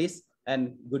for this,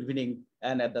 and good evening,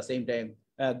 and at the same time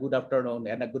good afternoon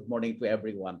and a good morning to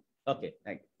everyone. Okay,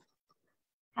 thank you.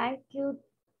 Thank you,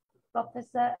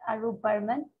 Professor Arup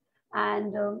Burman.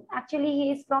 And actually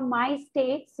he is from my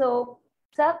state, so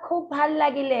sir khub bhal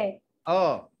lagile.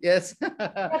 Oh yes.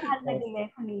 Bhal lagile,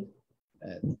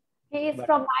 He is But-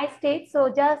 from my state, so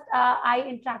just I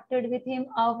interacted with him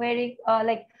very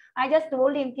like I just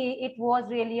told him it was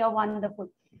really a wonderful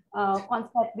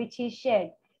concept which he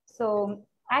shared. So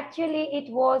actually, it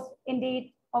was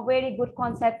indeed a very good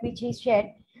concept which he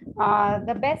shared.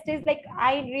 The best is like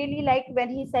I really like when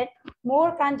he said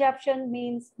more consumption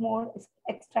means more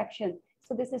extraction.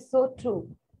 So this is so true.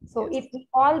 So Yes. if we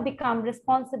all become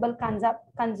responsible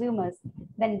consumers,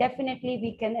 then definitely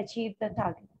we can achieve the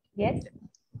target. Yes.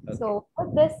 Okay. So for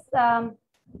this,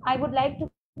 I would like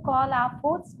to call our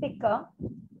fourth speaker,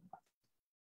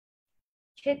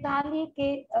 Chaitali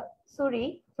K.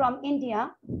 Suri from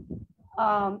India,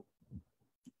 um,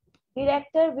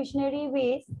 Director Visionary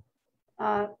Ways.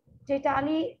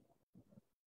 Chaitali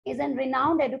is a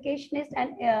renowned educationist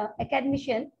and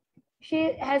academician.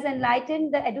 She has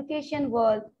enlightened the education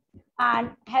world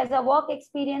and has a work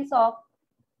experience of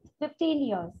 15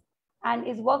 years and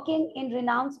is working in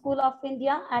renowned School of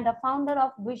India and a founder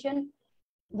of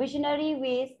Visionary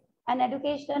Ways, an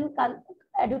educational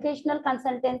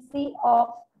consultancy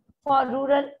for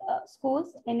rural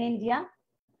schools in India.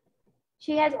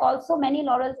 She has also many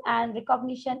laurels and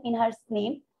recognition in her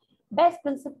name. Best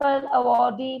Principal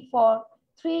Awardee for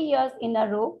 3 years in a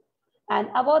row and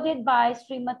awarded by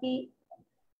Smriti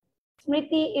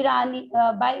Irani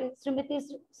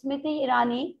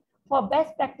for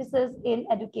best practices in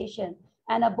education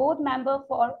and a board member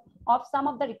of some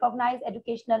of the recognized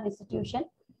educational institutions,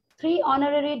 3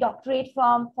 honorary doctorate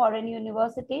from foreign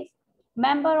universities,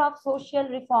 member of Social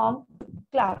Reform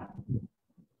Club.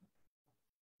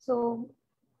 So,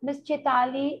 Ms.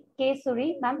 Chaitali K.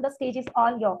 Suri, ma'am, the stage is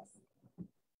all yours.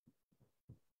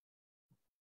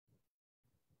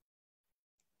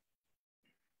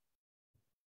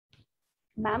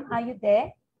 Ma'am, are you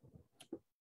there?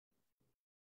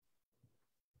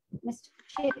 Ms.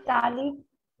 Chaitali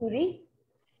Suri.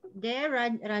 There,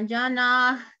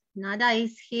 Ranjana, Nada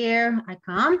is here. I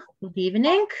come. Good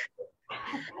evening.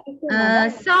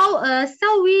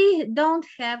 So we don't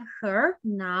have her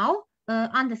now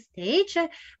on the stage,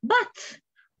 but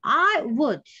I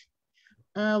would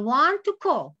want to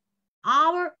call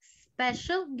our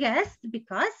special guest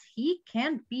because he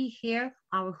can't be here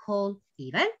our whole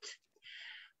event.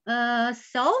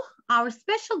 So our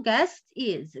special guest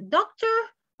is Dr.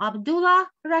 Abdullah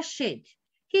Rashid.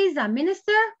 He is a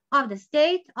Minister of the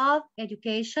State of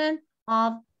Education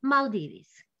of Maldives.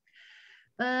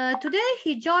 Today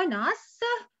he joined us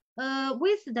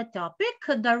with the topic,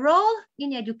 the role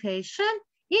in education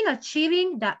in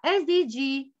achieving the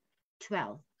SDG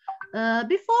 12.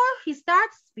 Before he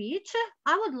starts speech,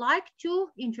 I would like to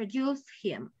introduce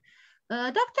him.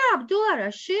 Dr. Abdullah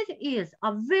Rashid is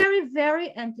a very,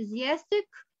 very enthusiastic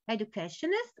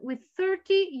educationist with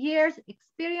 30 years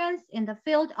experience in the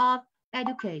field of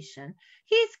education.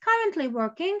 He is currently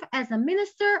working as a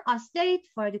Minister of State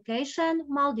for Education,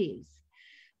 Maldives.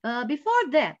 Before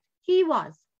that, he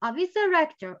was a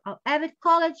vice-rector of Avid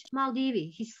College,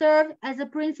 Maldives. He served as a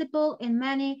principal in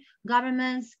many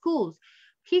government schools.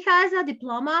 He has a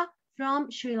diploma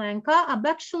from Sri Lanka, a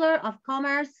Bachelor of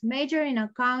Commerce, major in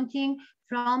accounting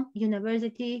from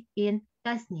University in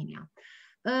Tasmania.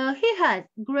 He has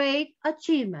great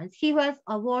achievements. He was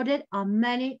awarded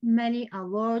many, many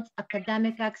awards,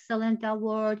 Academic Excellence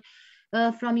Award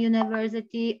from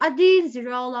University, a Dean's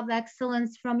Role of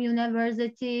Excellence from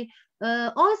University.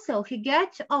 Also, he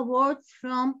gets awards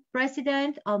from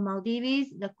President of Maldives,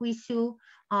 the Kwisu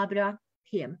Abraham.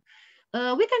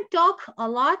 We can talk a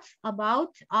lot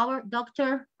about our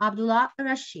Dr. Abdullah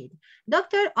Rashid.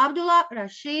 Dr. Abdullah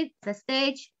Rashid, the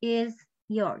stage is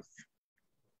yours.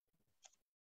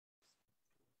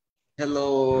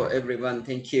 Hello, everyone.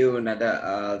 Thank you,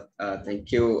 Nada.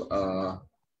 Thank you,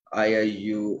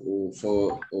 IIU,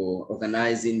 for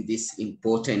organizing this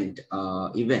important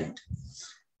event.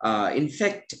 In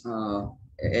fact,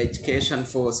 Education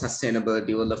for Sustainable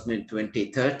Development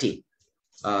 2030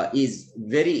 is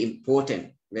very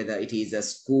important, whether it is a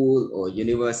school or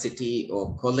university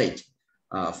or college.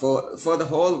 For the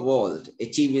whole world,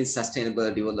 achieving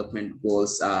sustainable development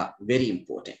goals are very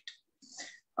important.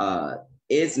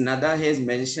 As Nada has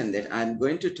mentioned, that I'm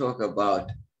going to talk about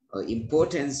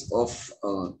importance of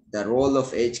the role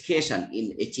of education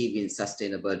in achieving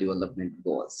sustainable development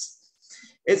goals.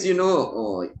 As you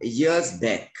know, years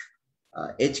back,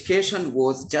 education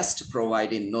was just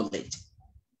providing knowledge.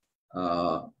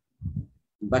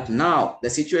 But now the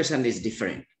situation is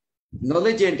different.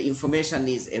 Knowledge and information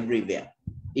is everywhere.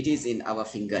 It is in our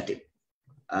fingertip.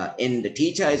 And the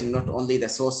teacher is not only the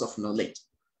source of knowledge.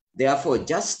 Therefore,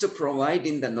 just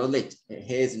providing the knowledge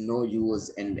has no use,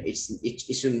 and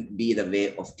it shouldn't be the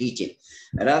way of teaching.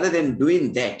 Rather than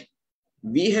doing that,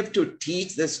 we have to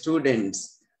teach the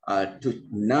students to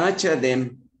nurture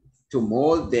them, to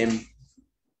mold them,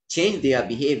 change their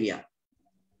behavior.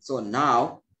 So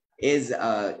now, as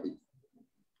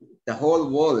the whole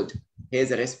world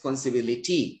has a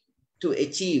responsibility to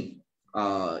achieve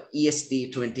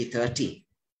ESD 2030.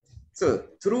 So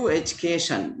through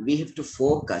education, we have to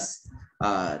focus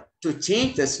to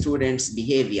change the students'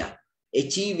 behavior,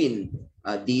 achieving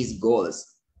these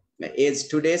goals. As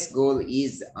today's goal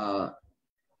is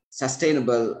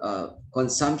sustainable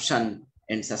consumption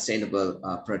and sustainable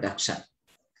production.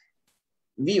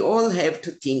 We all have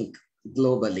to think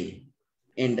globally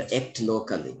and act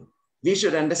locally. We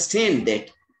should understand that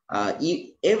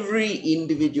every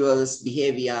individual's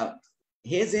behavior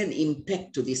has an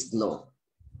impact to this globe.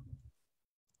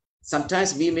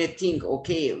 Sometimes we may think,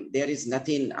 okay, there is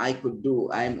nothing I could do.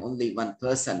 I'm only one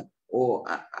person, or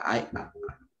I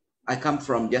come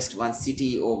from just one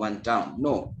city or one town.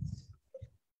 No,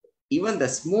 even the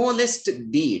smallest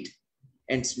deed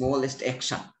and smallest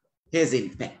action has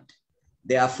impact.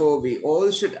 Therefore, we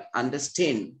all should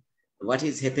understand what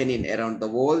is happening around the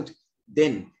world.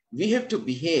 Then we have to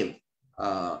behave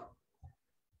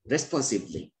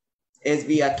responsibly. As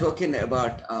we are talking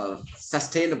about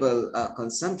sustainable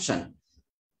consumption,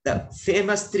 the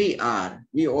famous 3R,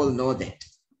 we all know that.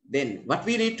 Then what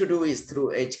we need to do is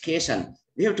through education,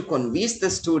 we have to convince the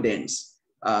students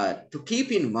to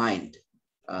keep in mind,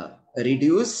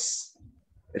 reduce,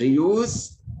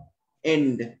 reuse,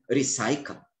 and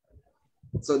recycle.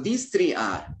 So these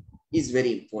 3R is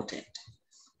very important.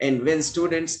 And when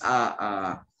students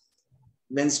are,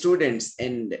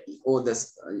 and or the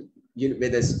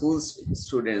whether school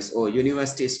students or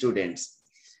university students,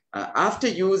 after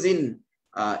using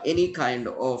any kind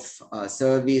of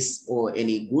service or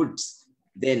any goods,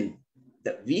 then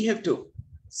we have to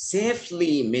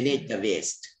safely manage the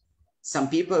waste. Some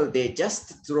people, they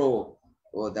just throw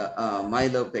the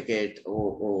Milo packet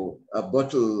or a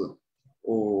bottle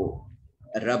or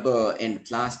rubber and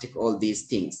plastic, all these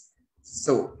things.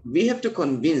 So we have to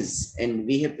convince, and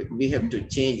we have to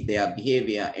change their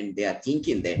behavior and their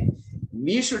thinking that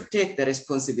we should take the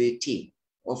responsibility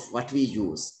of what we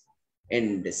use,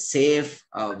 and safe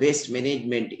waste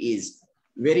management is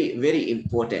very, very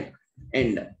important.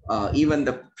 And even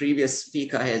the previous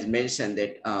speaker has mentioned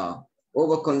that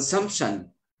overconsumption,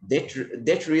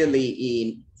 that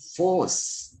really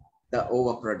enforce the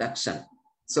overproduction.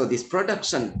 So this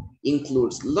production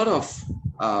includes a lot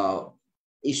of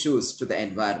issues to the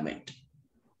environment,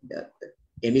 the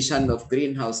emission of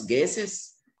greenhouse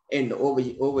gases and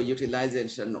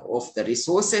overutilization of the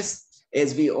resources.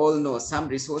 As we all know, some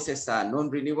resources are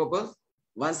non-renewable.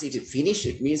 Once it is finished,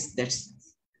 it means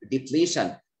that's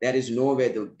depletion. There is no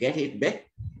way to get it back.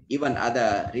 Even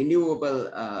other renewable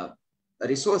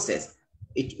resources,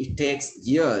 it takes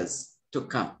years to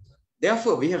come.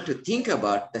 Therefore, we have to think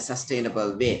about the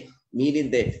sustainable way, meaning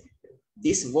that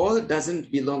this world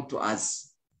doesn't belong to us.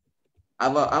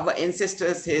 Our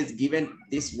ancestors has given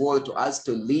this world to us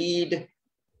to lead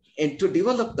and to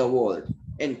develop the world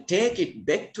and take it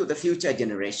back to the future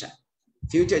generation.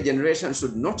 Future generation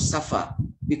should not suffer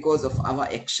because of our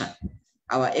action.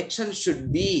 Our action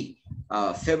should be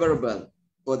favorable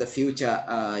for the future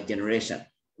generation.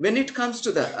 When it comes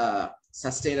to the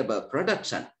sustainable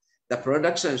production, the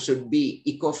production should be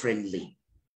eco-friendly.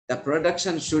 The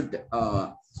production should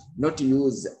not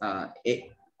use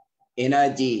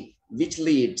energy which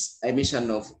leads emission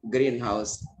of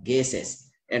greenhouse gases,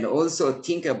 and also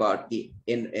think about the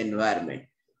environment.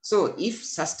 So if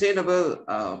sustainable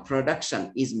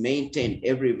production is maintained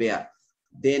everywhere,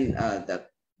 then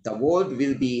the world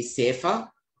will be safer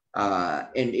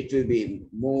and it will be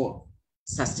more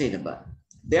sustainable.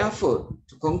 Therefore,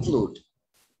 to conclude,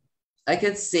 I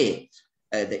can say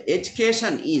the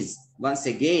education is, once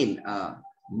again,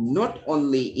 not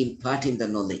knowledge, imparting the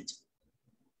knowledge.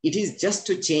 It is just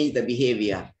to change the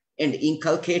behavior and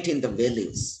inculcating the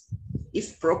values.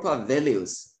 If proper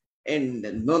values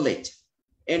and knowledge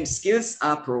and skills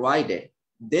are provided,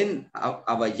 then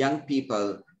our young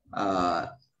people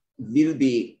will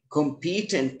be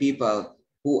competent people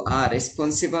who are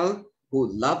responsible,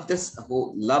 who love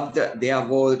their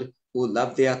world, who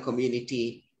love their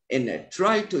community, and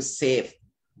try to save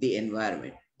the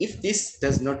environment. If this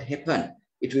does not happen,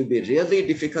 it will be really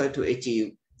difficult to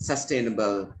achieve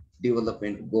sustainable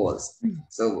development goals.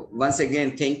 So once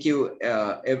again, thank you,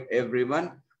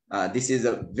 everyone. This is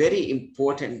a very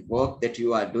important work that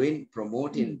you are doing,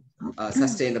 promoting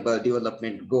sustainable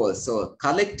development goals. So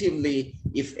collectively,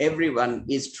 if everyone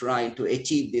is trying to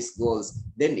achieve these goals,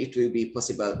 then it will be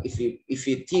possible. If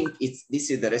you think this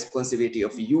is the responsibility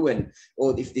of UN,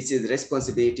 or if this is the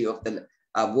responsibility of the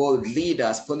world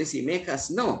leaders, policy makers,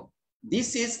 no.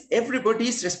 This is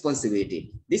everybody's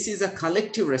responsibility. This is a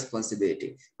collective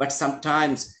responsibility. But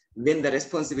sometimes when the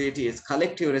responsibility is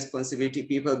collective responsibility,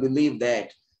 people believe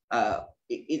that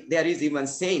there is even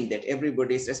saying that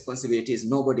everybody's responsibility is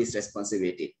nobody's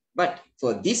responsibility. But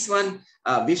for this one,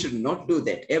 we should not do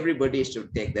that. Everybody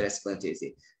should take the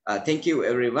responsibility. Thank you,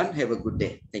 everyone. Have a good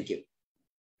day. Thank you.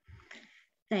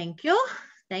 Thank you.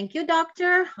 Thank you,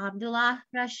 Dr. Abdullah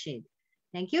Rashid.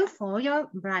 Thank you for your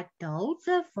bright thoughts,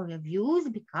 for your views,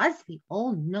 because we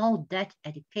all know that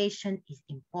education is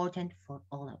important for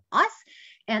all of us.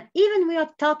 And even we are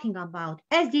talking about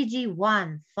SDG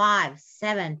 1, 5,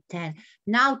 7, 10.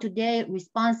 Now today,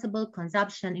 responsible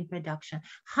consumption in production.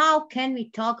 How can we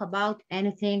talk about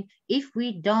anything if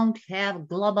we don't have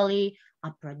globally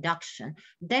a production?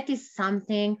 That is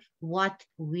something what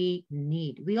we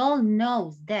need. We all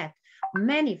know that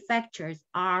many factories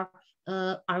are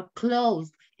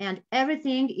closed and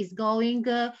everything is going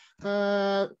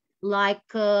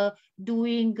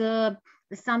doing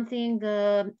something.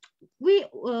 The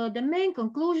main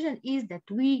conclusion is that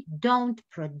we don't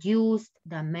produce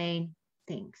the main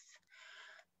things.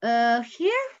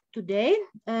 Here today,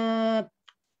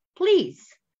 please,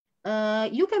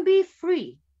 you can be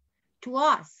free to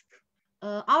ask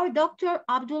our Dr.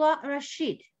 Abdullah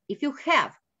Rashid if you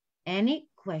have any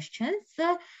questions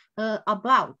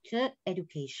about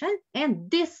education and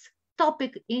this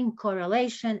topic in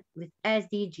correlation with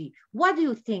SDG. What do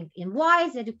you think? And why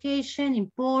is education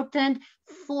important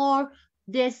for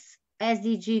this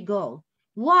SDG goal?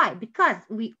 Why? Because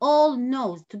we all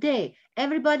know today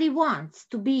everybody wants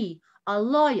to be a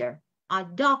lawyer, a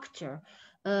doctor,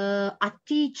 a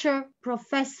teacher,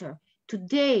 professor.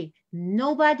 Today,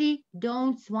 nobody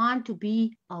don't want to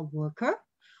be a worker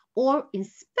or in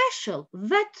special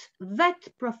vet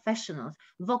professionals.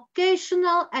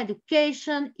 Vocational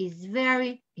education is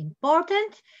very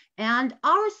important, and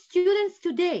our students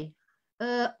today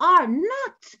are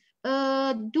not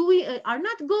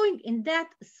going in that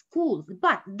schools,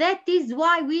 but that is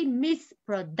why we miss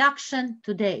production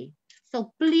today.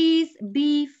 So please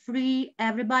be free,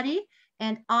 everybody,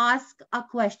 and ask a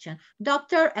question.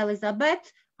 Dr.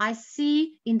 Elizabeth, I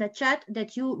see in the chat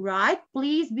that you write,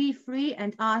 please be free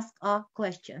and ask a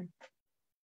question.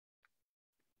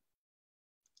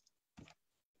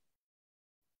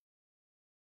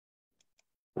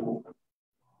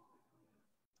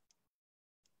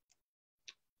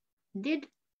 Did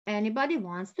anybody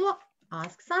wants to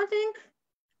ask something?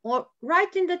 Or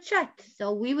write in the chat,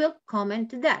 so we will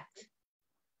comment that.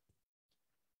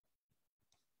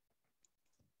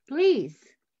 Please.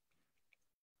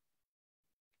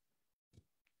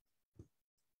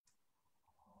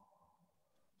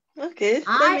 Okay,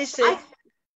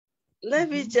 let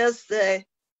me just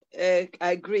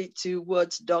agree to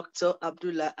what Dr.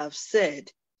 Abdullah have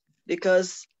said,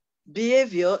 because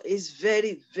behavior is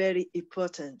very, very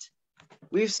important.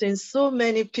 We've seen so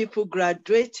many people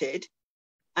graduated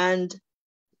and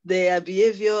their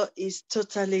behavior is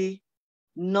totally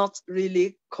not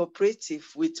really cooperative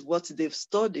with what they've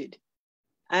studied.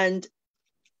 And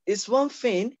it's one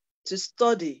thing to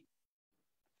study,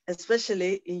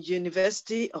 especially in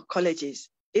university or colleges.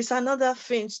 It's another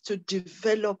thing to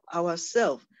develop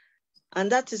ourselves.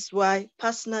 And that is why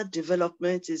personal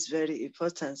development is very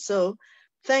important. So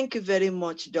thank you very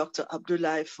much, Dr.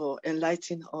 Abdullah, for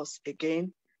enlightening us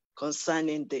again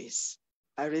concerning this.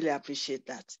 I really appreciate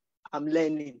that. I'm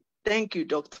learning. Thank you,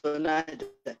 Dr. Nada.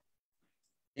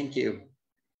 Thank you.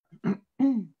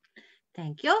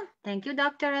 Thank you. Thank you,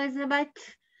 Dr.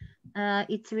 Elizabeth.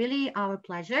 It's really our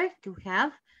pleasure to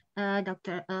have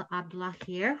Dr. Abdullah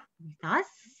here with us.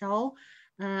 So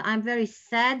I'm very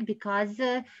sad because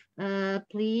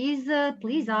please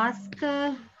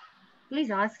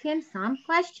ask him some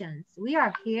questions. We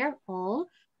are here all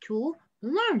to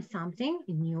learn something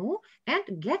new and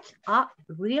get a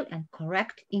real and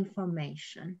correct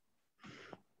information.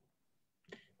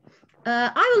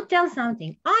 I will tell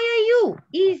something. IIU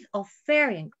is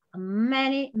offering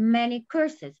many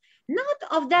courses. Not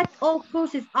of that all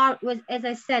courses are, as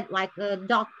I said, like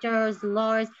doctors,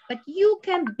 lawyers, but you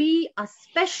can be a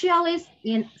specialist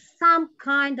in some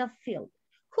kind of field.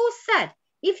 Who said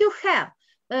if you have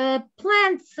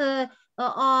plants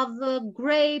of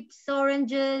grapes,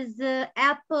 oranges,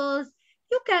 apples,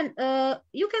 you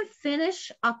can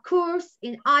finish a course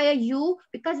in IIU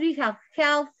because we have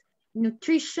health,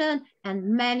 nutrition, and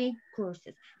many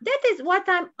courses. That is what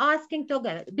I'm asking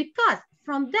together, because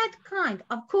from that kind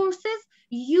of courses,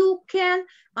 you can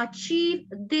achieve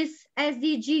this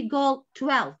SDG goal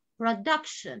 12,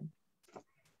 production.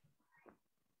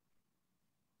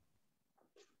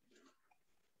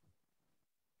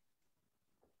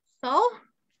 So,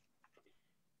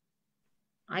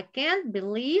 I can't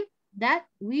believe that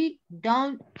we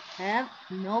don't have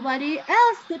nobody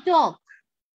else to talk.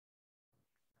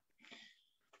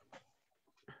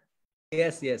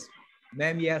 Yes, yes.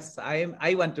 Ma'am, yes,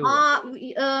 I want to.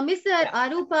 Mr.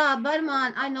 Arupa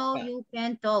Barman, I know you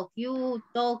can talk. You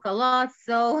talk a lot,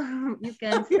 so you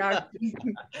can start.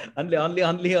 only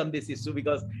on this issue,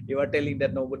 because you are telling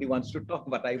that nobody wants to talk,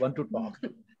 but I want to talk.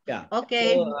 Yeah.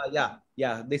 Okay. So,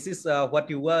 yeah. This is what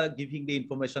you were giving the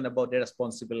information about the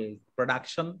responsible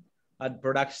production and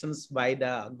productions by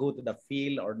the go to the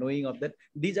field or knowing of that.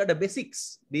 These are the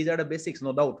basics. These are the basics,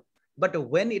 no doubt. But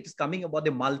when it's coming about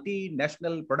the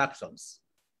multinational productions,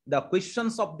 the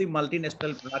questions of the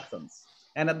multinational productions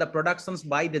and at the productions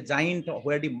by the giant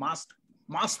where the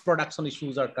mass production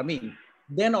issues are coming,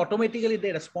 then automatically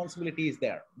the responsibility is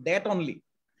there. That only.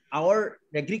 Our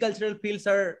agricultural fields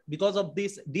are, because of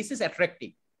this is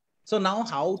attractive. So now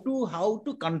how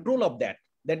to control of that?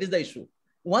 That is the issue.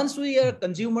 Once we are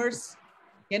consumers,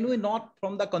 can we not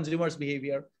from the consumers'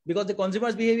 behavior? Because the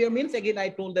consumers' behavior means, again, I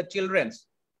told the children's.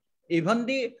 Even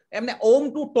the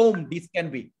home to tom, this can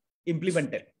be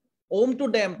implemented. Home to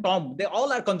them, tom, they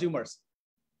all are consumers.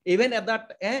 Even at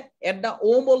that, at the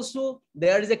home also,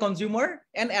 there is a consumer,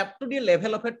 and up to the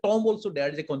level of a tom also, there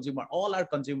is a consumer. All are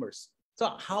consumers.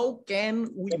 So how can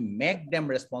we make them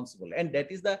responsible? And that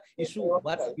is the issue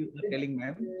what you are telling,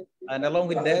 ma'am. And along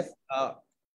with that,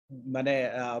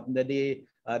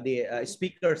 the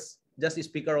speakers, just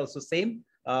speaker also same.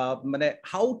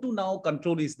 How to now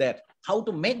control is that, how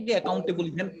to make the accountable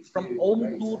even from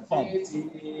home to tom.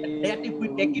 And that if we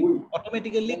take it,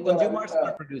 automatically consumers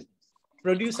are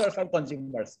producers are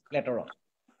consumers later on.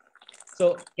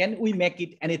 So can we make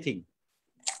it anything?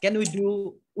 Can we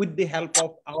do with the help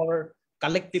of our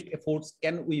collective efforts?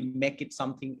 Can we make it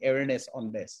something awareness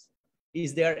on this?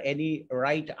 Is there any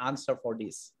right answer for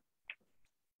this?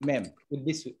 Ma'am, with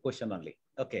this question only.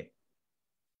 Okay.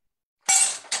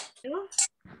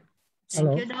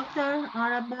 Thank you, Dr.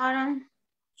 Arabaran.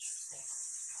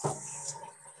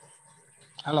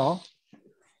 Hello.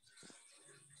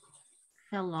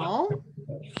 Hello.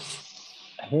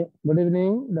 Hey, good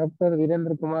evening, Dr.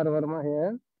 Virendra Kumar Verma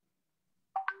here.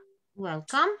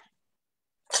 Welcome.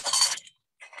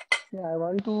 Yeah, I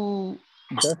want to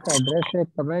just address a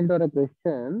comment or a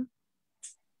question.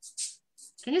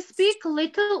 Can you speak a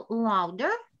little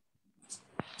louder?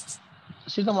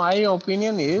 See, my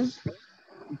opinion is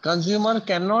consumer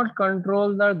cannot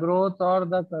control the growth or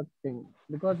the thing,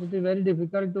 because it is very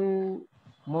difficult to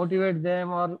motivate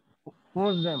them or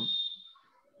force them.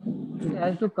 It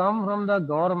has to come from the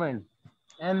government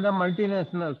and the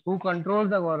multinationals who control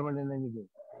the government in any way.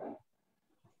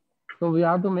 So we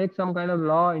have to make some kind of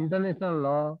law, international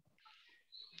law,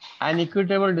 and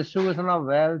equitable distribution of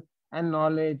wealth and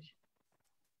knowledge.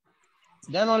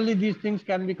 Then only these things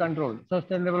can be controlled.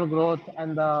 Sustainable growth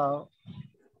and the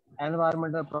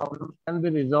environmental problems can be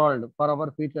resolved for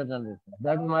our future generations.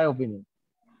 That is my opinion.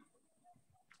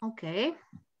 Okay,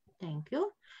 thank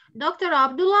you. Dr.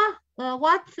 Abdullah,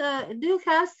 do you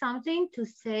have something to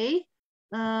say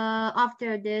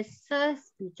after this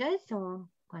speeches or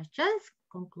questions,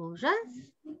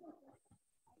 conclusions?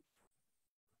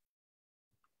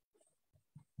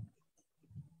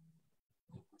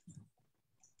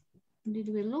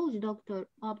 Did we lose Dr.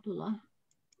 Abdullah?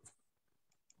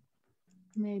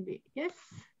 Maybe, yes,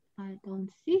 I don't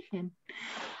see him.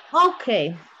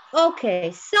 Okay,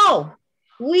 so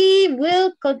we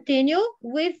will continue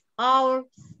with our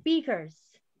speakers.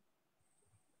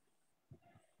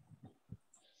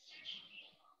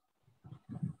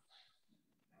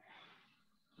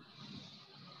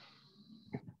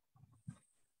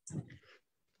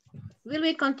 Will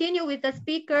we continue with the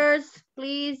speakers,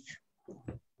 please?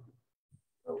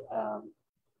 So,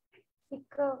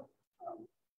 speaker,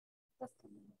 just a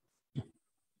minute.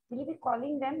 Will you be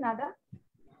calling them, Nada?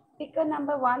 Speaker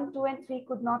number 1, 2, and 3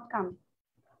 could not come.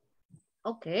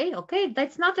 Okay,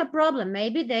 that's not a problem.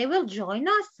 Maybe they will join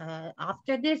us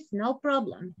after this, no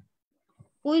problem.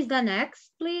 Who is the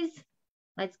next, please?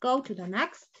 Let's go to the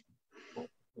next.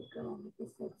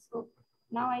 So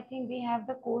now I think we have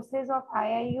the courses of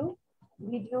IIU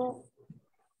video.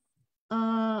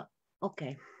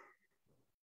 Okay.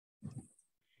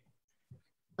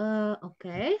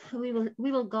 Okay, we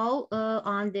will go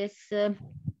on this.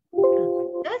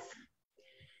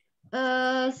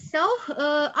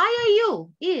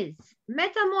 IIU is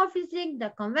metamorphosing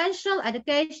the conventional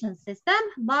education system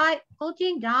by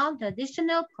cutting down the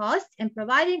additional costs and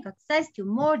providing access to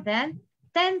more than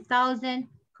 10,000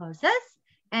 courses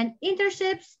and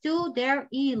internships to their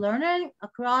e-learning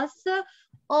across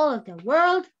all of the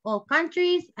world, all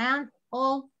countries, and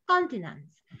all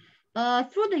continents.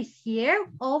 Through this year,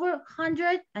 over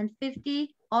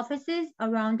 150 offices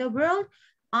around the world,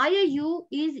 IIU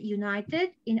is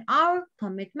united in our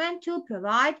commitment to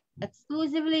provide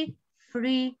exclusively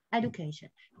free education.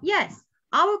 Yes,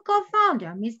 our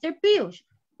co-founder, Mr. Piyush,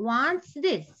 wants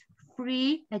this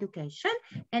free education,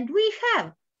 and we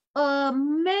have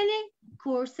many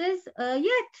courses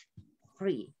yet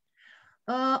free.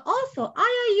 Also,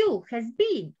 IIU has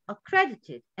been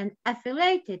accredited and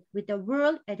affiliated with the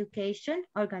World Education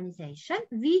Organization,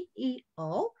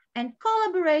 WEO, and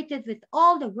collaborated with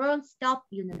all the world's top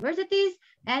universities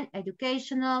and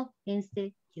educational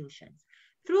institutions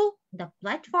through the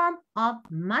platform of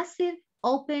massive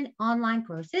open online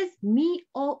courses,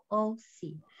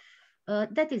 MeOOC.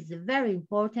 That is very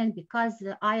important because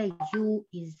IIU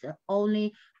is the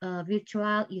only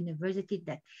virtual university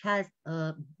that has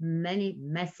many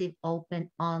massive open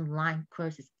online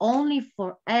courses. Only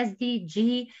for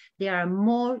SDG, there are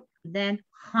more than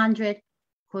 100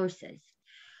 courses.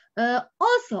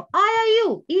 Also,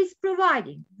 IIU is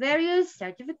providing various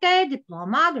certificate,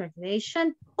 diploma,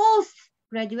 graduation,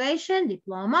 post-graduation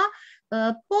diploma,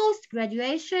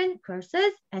 post-graduation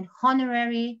courses, and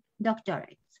honorary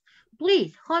doctorates.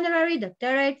 Please, honorary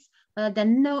doctorates, the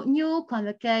new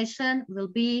convocation will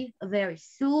be very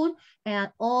soon,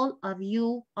 and all of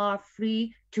you are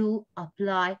free to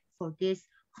apply for this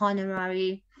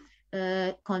honorary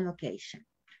convocation,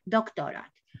 doctorate.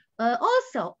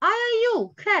 Also,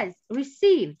 IIU has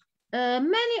received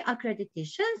many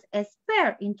accreditations as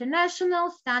per international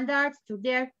standards to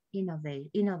their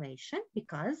innovation,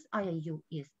 because IIU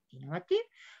is innovative,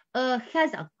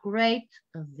 has a great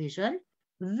vision.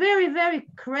 Very, very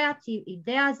creative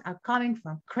ideas are coming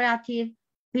from creative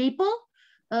people.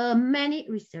 Many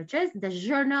researchers, the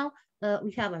journal,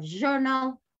 we have a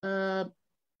journal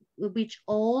which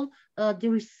all the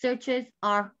researchers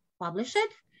are published.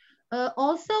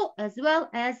 Also, as well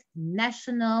as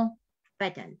national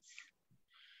patents.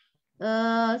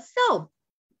 I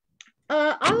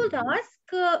would ask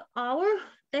our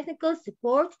technical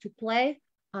support to play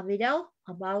a video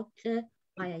about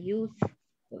IIU's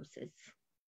courses.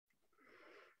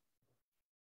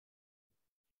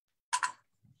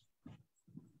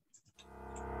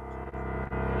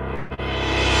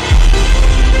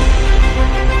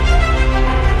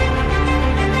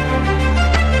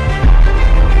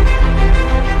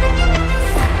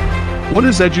 What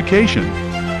is education?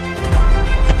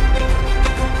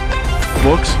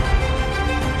 Books?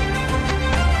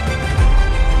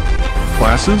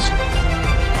 Classes?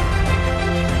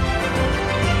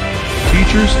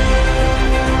 Teachers?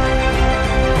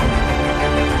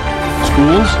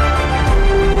 Schools?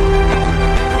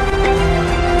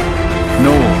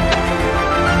 No.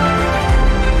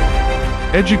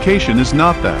 Education is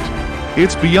not that.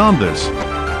 It's beyond this.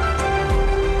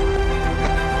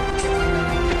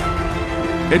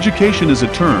 Education is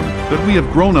a term that we have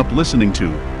grown up listening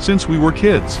to since we were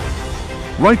kids.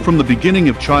 Right from the beginning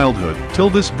of childhood till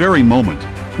this very moment,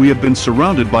 we have been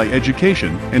surrounded by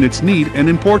education and its need and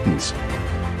importance.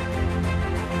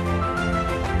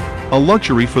 A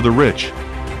luxury for the rich,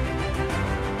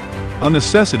 a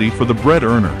necessity for the bread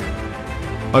earner,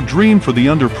 a dream for the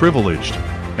underprivileged,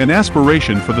 an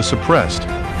aspiration for the suppressed,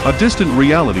 a distant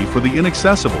reality for the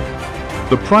inaccessible.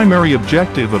 The primary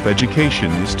objective of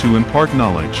education is to impart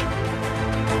knowledge.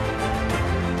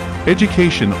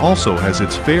 Education also has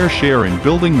its fair share in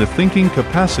building the thinking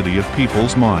capacity of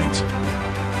people's minds.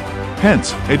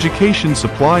 Hence, education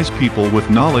supplies people with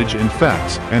knowledge and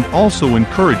facts and also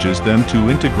encourages them to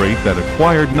integrate that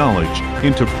acquired knowledge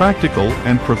into practical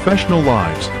and professional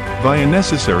lives via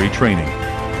necessary training.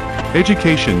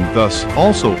 Education thus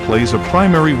also plays a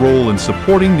primary role in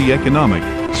supporting the economic,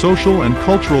 social and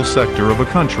cultural sector of a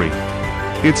country.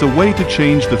 It's a way to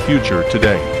change the future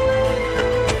today.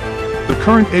 The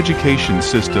current education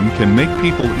system can make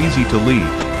people easy to lead,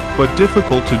 but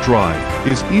difficult to drive,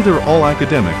 is either all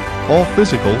academic, all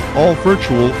physical, all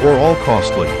virtual, or all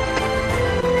costly.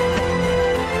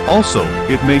 Also,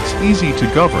 it makes easy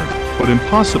to govern, but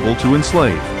impossible to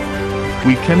enslave.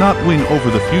 We cannot win over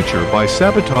the future by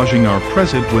sabotaging our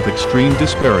present with extreme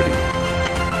disparity.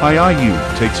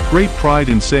 IIU takes great pride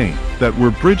in saying that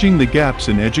we're bridging the gaps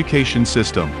in education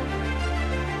system.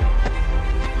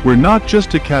 We're not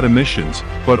just academicians,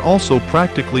 but also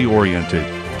practically oriented.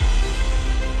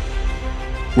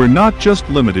 We're not just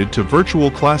limited to virtual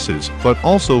classes, but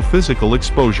also physical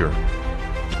exposure.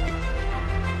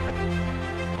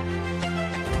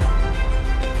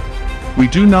 We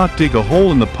do not dig a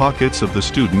hole in the pockets of the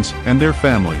students and their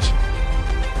families.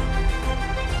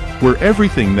 We're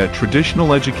everything that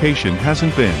traditional education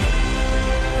hasn't been.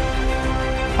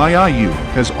 Iiu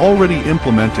has already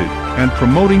implemented and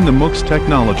promoting the MOOCs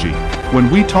technology.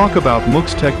 When we talk about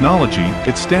MOOCs technology,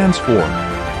 it stands for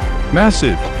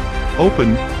Massive,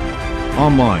 Open,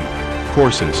 Online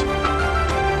Courses.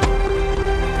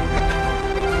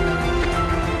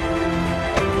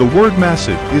 The word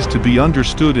massive is to be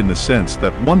understood in the sense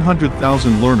that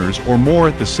 100,000 learners or more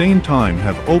at the same time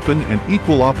have open and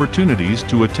equal opportunities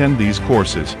to attend these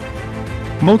courses.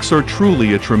 MOOCs are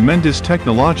truly a tremendous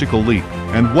technological leap,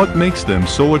 and what makes them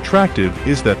so attractive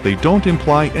is that they don't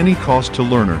imply any cost to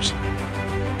learners.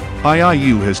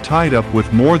 Iiu has tied up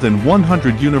with more than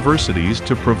 100 universities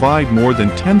to provide more than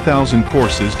 10,000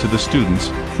 courses to the students,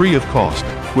 free of cost,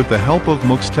 with the help of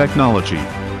MOOCs technology.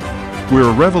 We're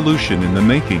a revolution in the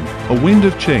making, a wind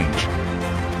of change.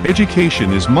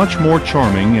 Education is much more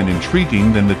charming and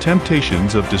intriguing than the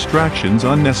temptations of distractions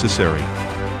unnecessary.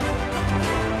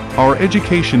 Our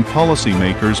education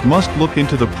policymakers must look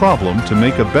into the problem to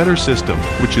make a better system,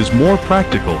 which is more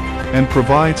practical, and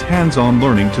provides hands-on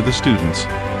learning to the students.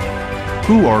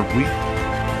 Who are we?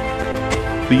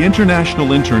 The International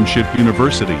Internship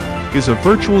University is a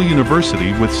virtual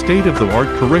university with state-of-the-art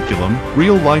curriculum,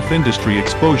 real-life industry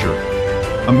exposure,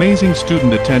 amazing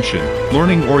student attention,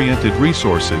 learning-oriented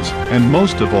resources, and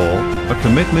most of all, a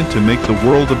commitment to make the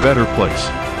world a better place.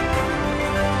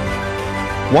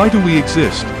 Why do we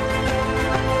exist?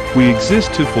 We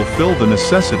exist to fulfill the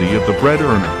necessity of the bread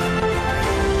earner.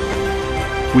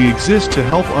 We exist to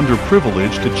help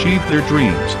underprivileged achieve their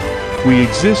dreams. We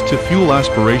exist to fuel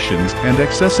aspirations and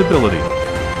accessibility.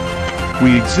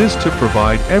 We exist to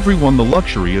provide everyone the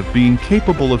luxury of being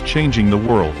capable of changing the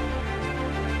world.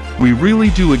 We really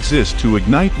do exist to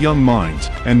ignite young minds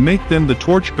and make them the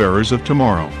torchbearers of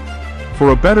tomorrow. For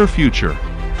a better future.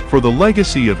 For the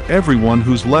legacy of everyone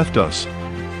who's left us.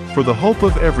 For the hope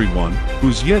of everyone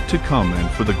who's yet to come, and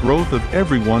for the growth of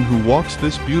everyone who walks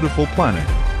this beautiful planet.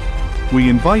 We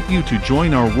invite you to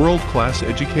join our world-class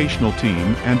educational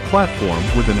team and platform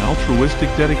with an altruistic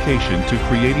dedication to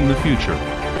creating the future.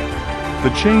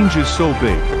 The change is so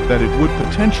big that it would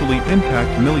potentially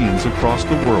impact millions across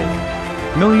the world.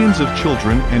 Millions of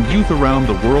children and youth around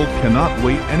the world cannot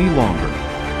wait any longer.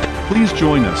 Please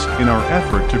join us in our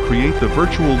effort to create the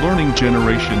virtual learning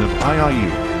generation of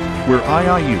Iiu. We're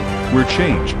Iiu, we're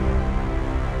change.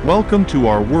 Welcome to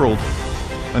our world,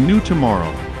 a new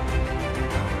tomorrow.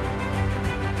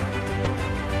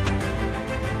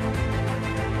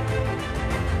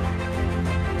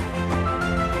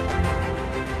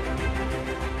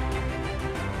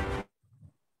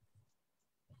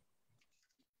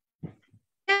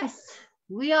 Yes,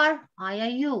 we are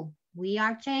Iiu. We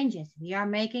are changes. We are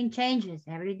making changes.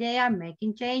 Every day are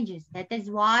making changes. That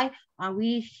is why are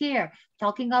we here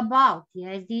talking about the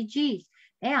SDGs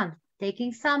and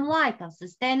taking some light of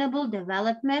sustainable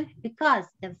development, because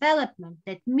development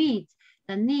that meets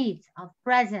the needs of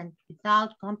present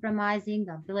without compromising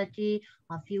the ability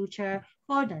of future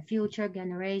for the future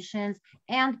generations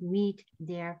and meet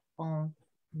their own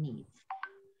needs.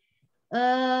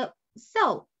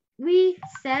 So we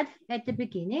said at the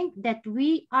beginning that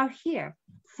we are here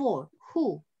for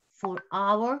who? For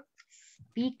our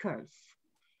speakers.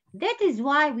 That is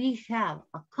why we have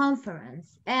a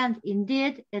conference and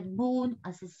indeed it boon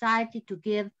a society to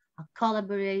give a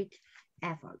collaborate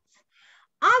efforts.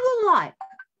 I would like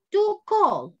to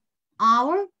call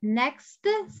our next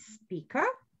speaker.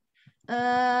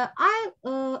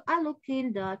 I look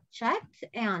in the chat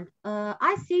and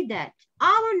I see that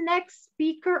our next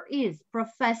speaker is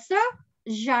Professor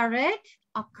Jared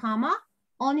Akama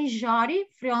Onijari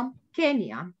from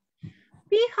Kenya.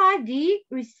 PhD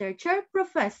researcher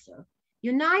professor,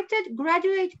 United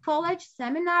Graduate College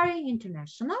Seminary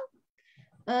International.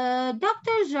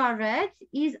 Dr. Jared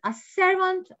is a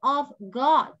servant of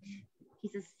God.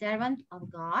 He's a servant of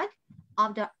God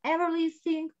of the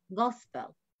ever-living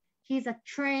gospel. He's a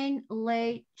trained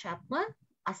lay chaplain,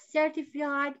 a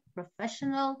certified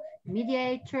professional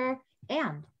mediator,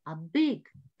 and a big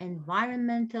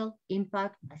environmental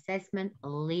impact assessment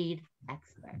lead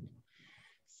expert.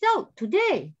 So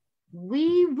today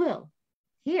we will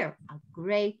hear a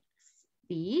great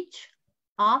speech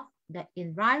of the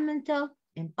environmental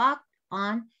impact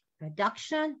on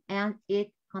production and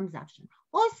its consumption.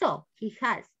 Also, he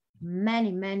has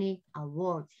many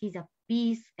awards. He's a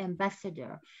Peace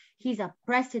Ambassador. He's a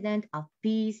president of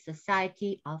Peace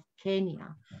Society of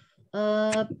Kenya,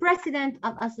 president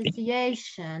of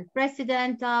association,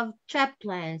 president of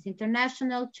chaplains,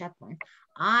 international chaplains.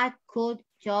 I could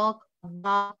talk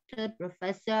about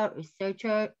Professor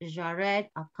Researcher Jared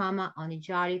Akama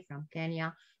Onijari from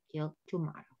Kenya till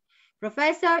tomorrow.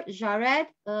 Professor Jared,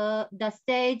 the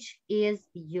stage is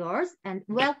yours, and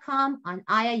welcome on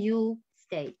IIU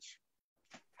stage.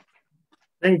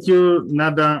 Thank you,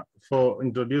 Nada, for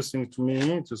introducing to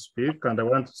me to speak. And I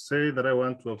want to say that I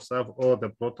want to observe all the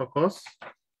protocols.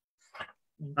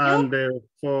 And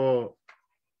for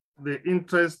the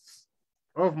interests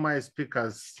of my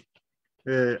speakers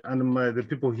and the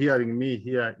people hearing me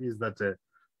here is that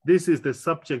this is the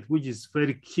subject which is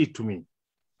very key to me,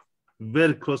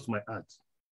 very close to my heart.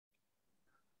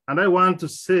 And I want to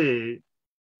say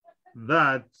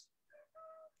that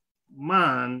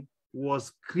man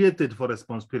was created for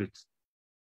responsibility.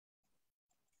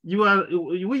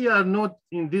 We are not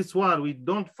in this world. We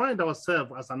don't find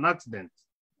ourselves as an accident.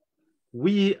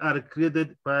 We are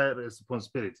created by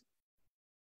responsibility.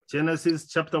 Genesis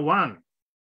chapter 1,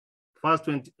 verse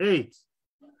 28.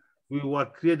 We were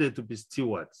created to be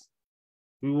stewards.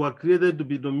 We were created to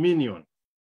be dominion.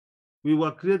 We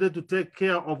were created to take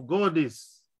care of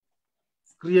God's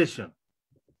creation.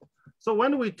 So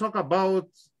when we talk about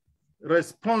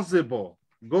responsible,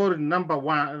 goal number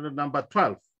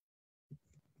 12,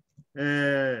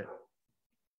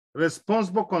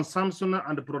 responsible consumption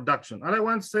and production. And I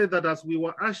want to say that as we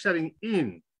were ushering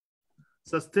in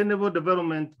sustainable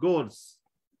development goals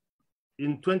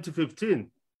in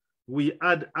 2015, we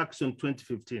had action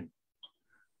 2015.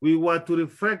 We were to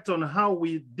reflect on how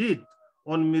we did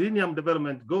on Millennium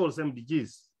Development Goals,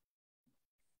 MDGs.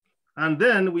 And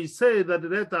then we say that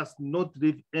let us not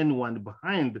leave anyone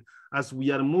behind as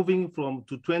we are moving to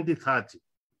 2030.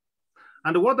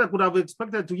 And what I could have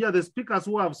expected to hear the speakers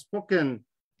who have spoken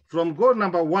from goal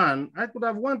number 1, I could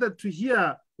have wanted to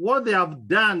hear what they have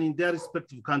done in their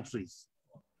respective countries.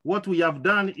 What we have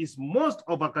done is most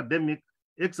of academic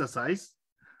exercise.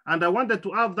 And I wanted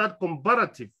to have that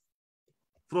comparative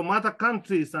from other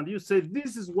countries. And you say,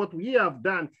 this is what we have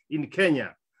done in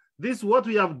Kenya. This is what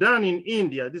we have done in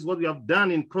India. This is what we have done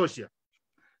in Croatia.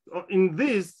 In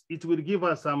this, it will give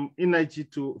us some energy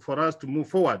for us to move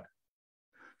forward.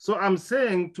 So I'm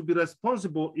saying to be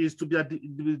responsible is to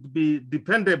be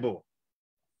dependable,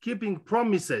 keeping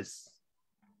promises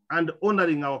and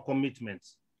honoring our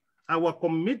commitments. Our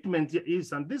commitment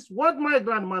is, and this is what my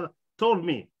grandmother told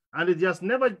me, and it just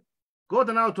never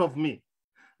gotten out of me,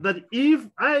 that if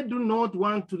I do not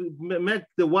want to make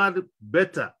the world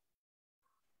better,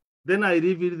 then I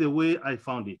leave it the way I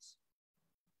found it.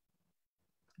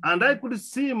 And I could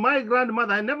see my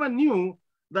grandmother, I never knew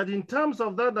that in terms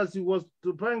of that, as she was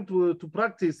trying to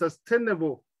practice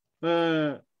sustainable,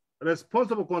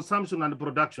 responsible consumption and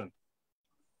production.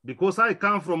 Because I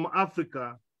come from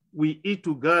Africa, we eat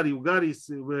ugari. Ugari is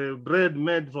bread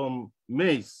made from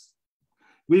maize.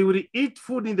 We will eat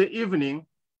food in the evening.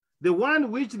 The one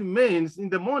which remains in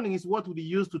the morning is what we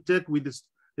use to take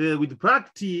with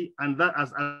black tea and that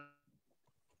as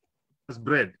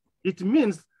bread. It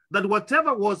means that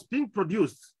whatever was being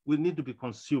produced will need to be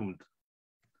consumed.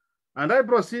 And I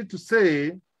proceed to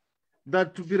say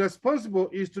that to be responsible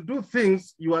is to do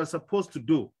things you are supposed to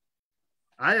do.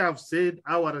 I have said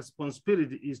our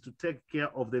responsibility is to take care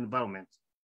of the environment.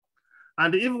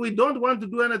 And if we don't want to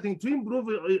do anything to improve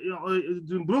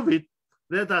it,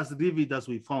 let us leave it as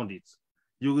we found it.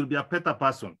 You will be a better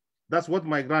person. That's what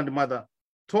my grandmother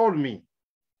told me.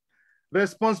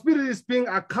 Responsibility is being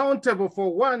accountable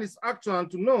for one's action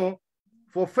and to know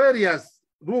for various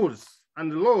rules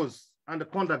and laws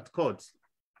and conduct codes.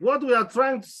 What we are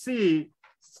trying to say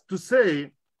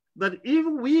that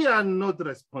if we are not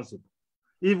responsible,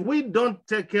 if we don't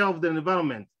take care of the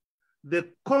environment, the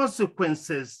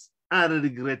consequences are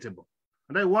regrettable.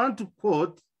 And I want to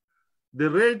quote the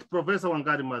late Professor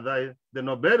Wangari Maathai, the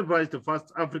Nobel Prize, the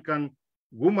first African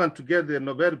woman to get the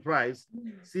Nobel Prize.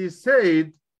 She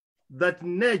said that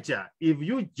nature, if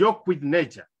you joke with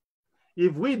nature,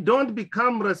 if we don't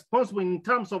become responsible in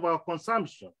terms of our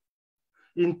consumption,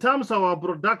 in terms of our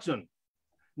production,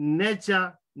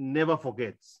 nature never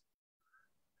forgets.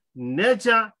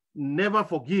 Nature never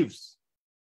forgives.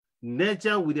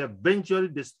 Nature will eventually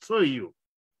destroy you.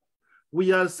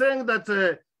 We are saying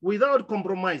that without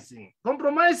compromising.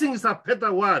 Compromising is a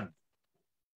better word.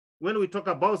 When we talk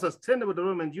about sustainable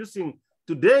development using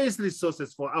today's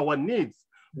resources for our needs,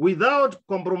 without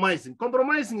compromising.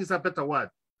 Compromising is a better word.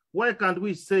 Why can't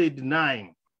we say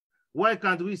denying? Why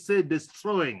can't we say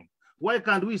destroying? Why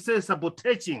can't we say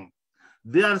sabotaging?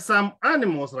 There are some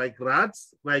animals like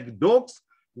rats, like dogs,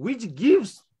 which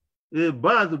gives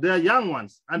birth to their young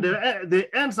ones, and they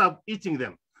end up eating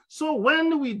them. So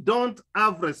when we don't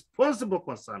have responsible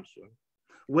consumption,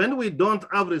 when we don't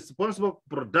have responsible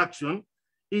production,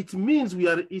 it means we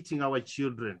are eating our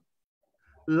children.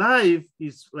 Life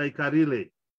is like a relay.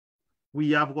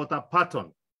 We have got a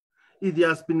pattern. It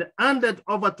has been handed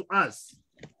over to us.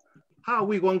 How are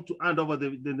we going to hand over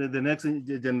the next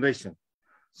generation?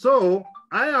 So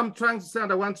I am trying to say,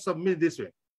 and I want to submit this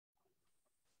way,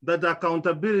 that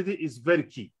accountability is very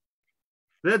key.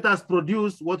 Let us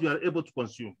produce what we are able to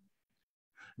consume.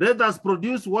 Let us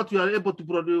produce what we are able to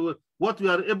produce, what we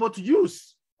are able to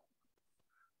use.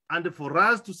 And for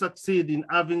us to succeed in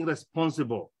having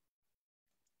responsible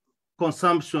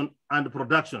consumption and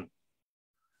production,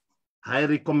 I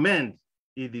recommend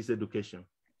it is education.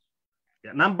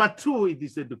 Yeah, number 2, it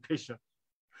is education.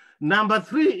 Number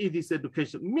 3, it is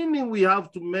education, meaning we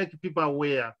have to make people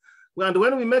aware. And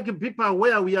when we make people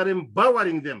aware, we are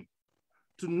empowering them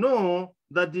to know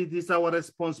that it is our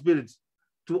responsibility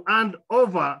to hand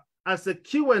over a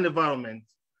secure environment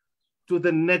to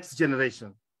the next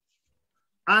generation.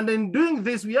 And in doing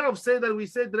this, we have said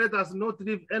that let us not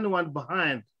leave anyone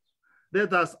behind.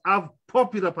 Let us have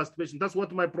popular participation. That's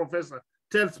what my professor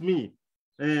tells me.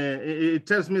 It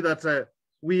tells me that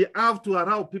we have to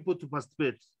allow people to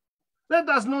participate. Let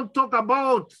us not talk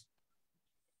about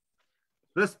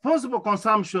responsible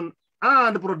consumption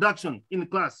and production in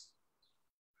class.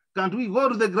 Can't we go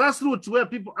to the grassroots where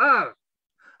people are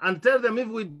and tell them if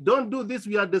we don't do this,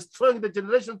 we are destroying the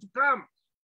generation to come?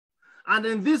 And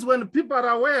in this, when people are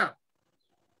aware,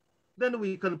 then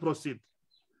we can proceed.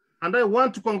 And I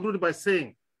want to conclude by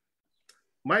saying,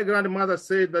 my grandmother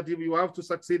said that if you have to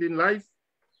succeed in life,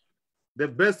 the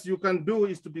best you can do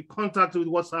is to be in contact with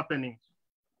what's happening.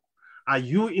 Are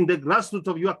you in the grassroots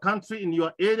of your country, in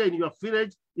your area, in your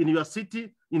village, in your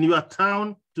city, in your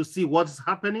town to see what's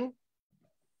happening?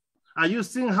 Are you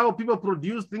seeing how people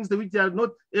produce things which they are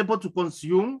not able to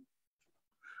consume?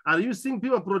 Are you seeing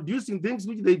people producing things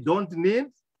which they don't need?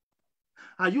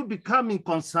 Are you becoming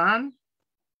concerned?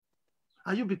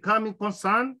 Are you becoming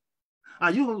concerned?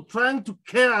 Are you trying to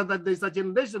care that there's a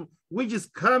generation which is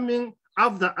coming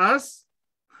after us?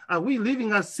 Are we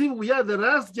living as if we are the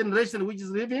last generation which is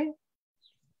living?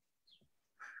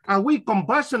 Are we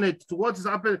compassionate to what is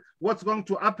happening, what's going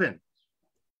to happen?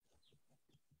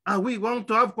 Are we going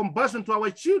to have compassion to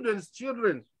our children's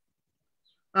children?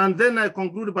 And then I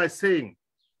conclude by saying,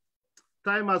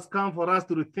 time has come for us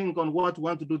to rethink on what we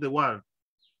want to do the world.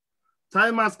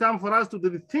 Time has come for us to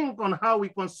rethink on how we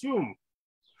consume.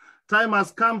 Time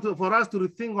has come for us to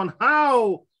rethink on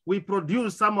how we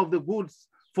produce some of the goods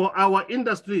for our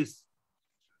industries,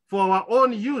 for our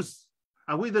own use.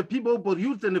 Are we the people who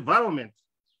produce the environment?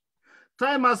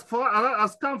 Time has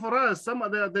come for us.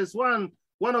 There's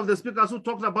one of the speakers who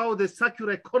talked about the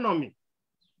circular economy.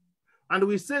 And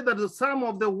we say that some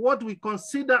of what we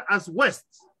consider as waste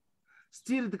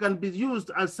still can be used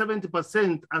as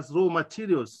 70% as raw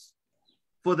materials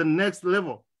for the next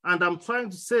level. And I'm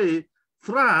trying to say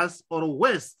trash or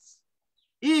waste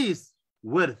is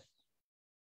wealth.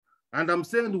 And I'm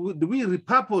saying, do we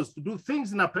repurpose to do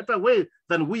things in a better way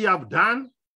than we have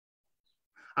done?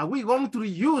 Are we going to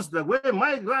reuse the way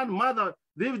my grandmother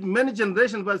lived many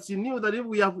generations, but she knew that if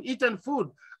we have eaten food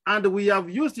and we have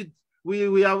used it,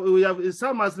 we have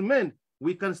some has remained,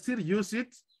 we can still use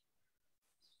it?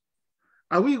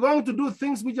 Are we going to do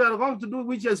things which are going to do,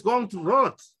 which is going to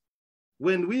rot?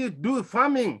 When we do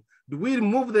farming, do we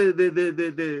remove the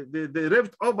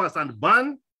leftovers and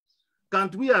burn?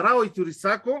 Can't we allow it to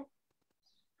recycle?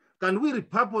 Can we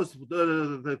repurpose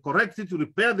correctly to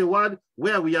repair the world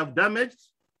where we have damaged?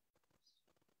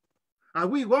 Are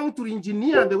we going to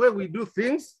engineer the way we do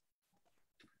things?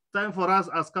 Time for us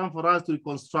has come for us to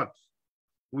reconstruct.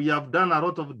 We have done a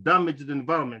lot of damage to the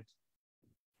environment.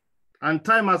 And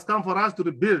time has come for us to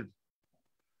rebuild.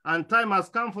 And time has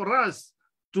come for us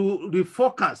to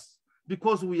refocus,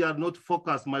 because we are not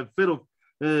focused, my fellow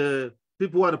people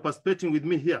who are participating with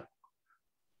me here.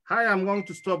 I am going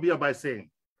to stop here by saying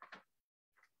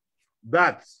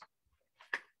that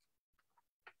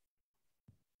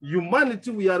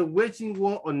humanity, we are waging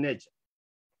war on nature.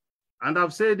 And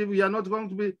I've said if we are not going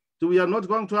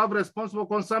to have responsible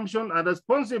consumption and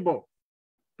responsible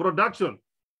production,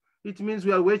 it means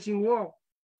we are waging war.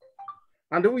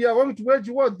 And we are going to wage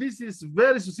war. This is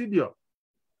very suicidal.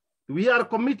 We are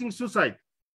committing suicide.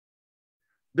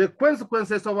 The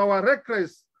consequences of our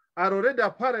reckless are already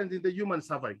apparent in the human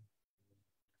suffering.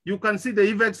 You can see the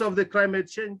effects of the climate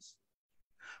change.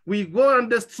 We go and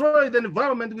destroy the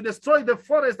environment, we destroy the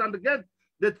forest and get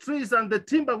the trees and the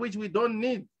timber which we don't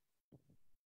need.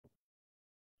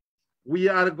 We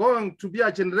are going to be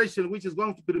a generation which is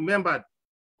going to be remembered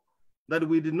that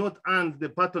we did not earn the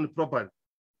pattern properly.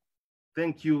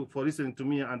 Thank you for listening to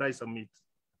me, and I submit.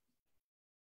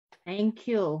 Thank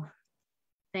you.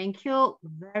 Thank you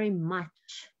very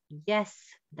much. Yes,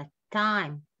 the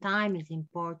time is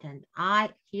important. I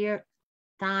hear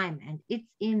time and it's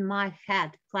in my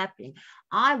head clapping.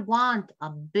 I want a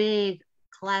big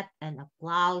clap and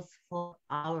applause for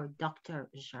our Dr.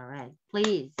 Jared.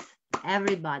 Please,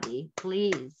 everybody,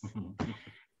 please.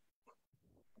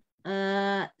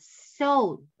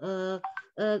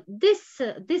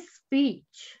 This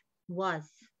speech was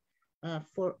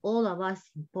for all of us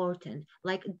important.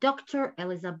 Like Dr.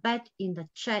 Elizabeth in the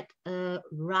chat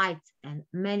writes, and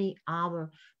many our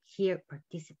here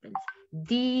participants.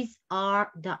 These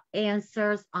are the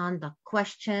answers on the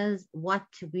questions what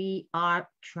we are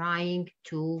trying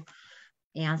to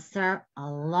answer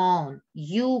alone.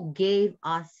 You gave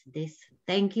us this.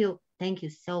 Thank you. Thank you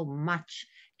so much.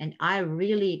 And I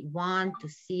really want to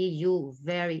see you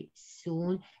very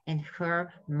soon and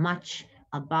hear much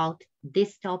about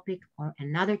this topic or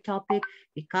another topic,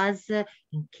 because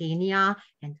in Kenya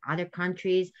and other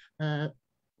countries,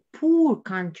 poor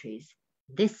countries,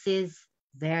 this is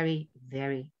very,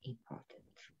 very important.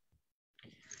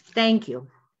 Thank you.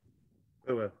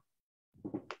 Thank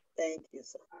you,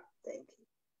 sir. Thank you.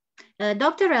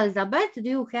 Dr. Elizabeth, do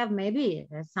you have maybe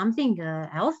something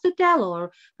else to tell,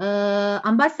 or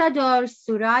Ambassador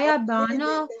Suraya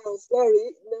Bano?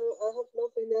 Sorry, no, I have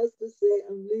nothing else to say.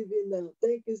 I'm leaving now.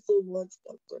 Thank you so much,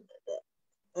 Dr. Nada.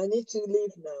 I need to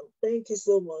leave now. Thank you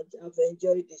so much. I've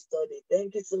enjoyed the study.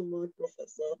 Thank you so much,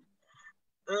 Professor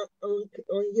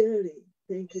Onyeri.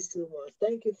 Thank you so much.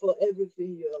 Thank you for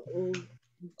everything you are all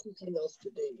teaching us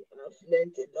today. I've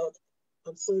learned a lot.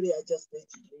 I'm sorry, I just need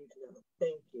to leave now.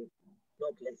 Thank you.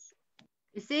 God bless you.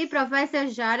 You see, Professor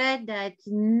Jared, that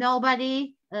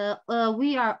nobody,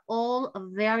 we are all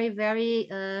very, very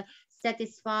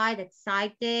satisfied,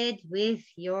 excited with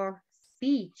your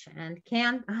speech and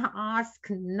can't ask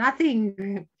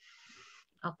nothing.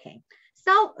 Okay,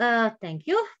 so thank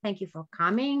you. Thank you for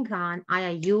coming on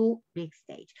IIU Big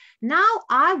Stage. Now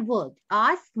I would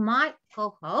ask my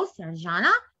co-host,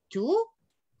 Rajana, to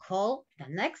call the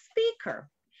next speaker.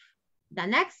 The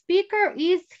next speaker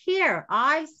is here.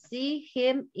 I see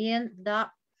him in the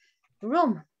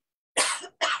room. Next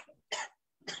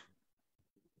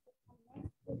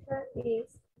speaker is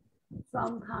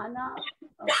from Ghana,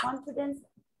 Confidence,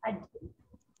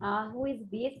 who is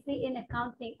BSc in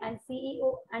Accounting and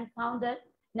CEO and founder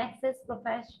Nexus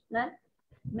Professional.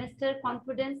 Mr.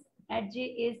 Confidence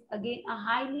Adji is again a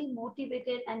highly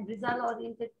motivated and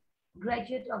result-oriented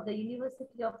graduate of the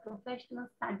University of Professional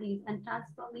Studies and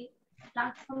Transformation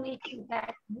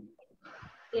Academy,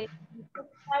 a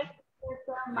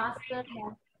master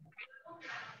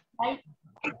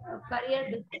career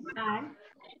business and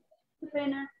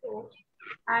entrepreneur coach,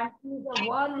 and he is a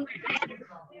world leader.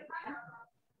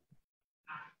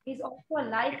 He is also a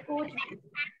life coach,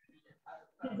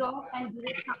 resolve and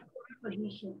direct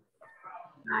position,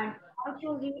 and also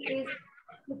he is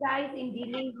specialized in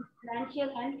dealing with financial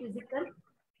and physical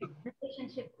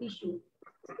relationship issues.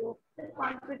 So the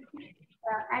confidence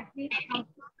at least on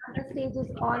the stage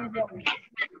is all yours.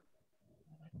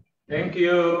 Thank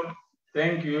you.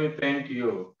 Thank you. Thank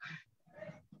you.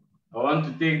 I want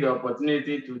to take the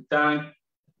opportunity to thank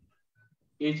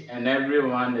each and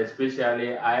everyone,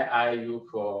 especially IIU,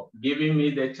 for giving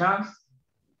me the chance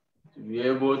to be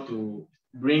able to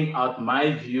bring out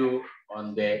my view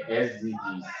on the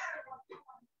SDGs.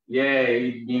 Yeah,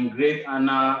 it's been great. And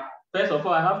first of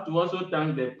all, I have to also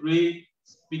thank the three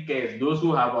speakers, those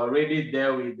who have already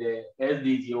dealt with the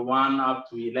SDG 1 up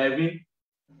to 11,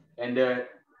 and the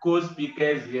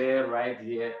co-speakers here, right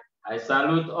here. I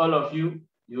salute all of you.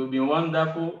 You've been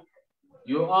wonderful.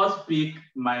 You all speak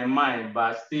my mind,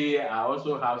 but still, I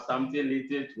also have something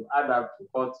little to add up to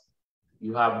what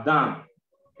you have done,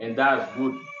 and that's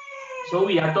good. So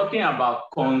we are talking about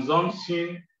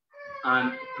consumption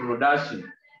and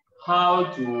production, how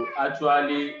to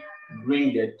actually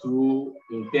bring the two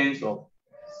in terms of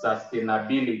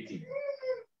sustainability.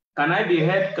 Can I be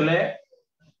heard clear?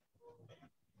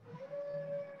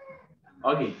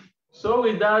 Okay, so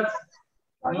with that,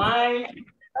 my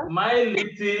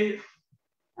little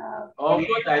or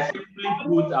what I simply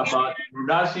put about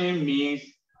production means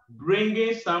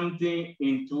bringing something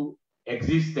into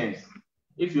existence.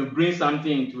 If you bring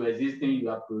something into existence, you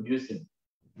are producing.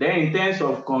 Then in terms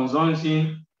of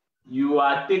consumption, you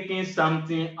are taking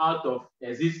something out of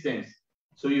existence.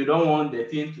 So you don't want the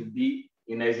thing to be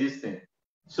in existence.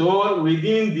 So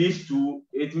within these two,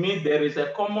 it means there is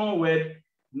a common word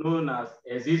known as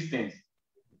existence.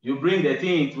 You bring the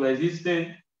thing into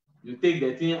existence, you take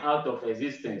the thing out of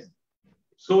existence.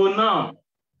 So now,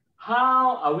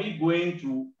 how are we going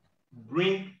to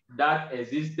bring that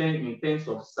existence in terms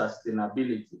of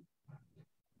sustainability?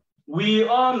 We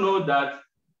all know that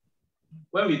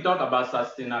when we talk about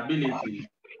sustainability,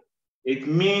 it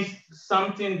means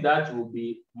something that will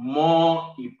be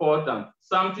more important,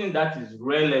 something that is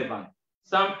relevant,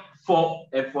 for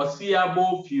a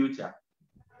foreseeable future.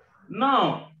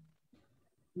 Now,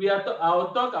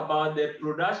 I'll talk about the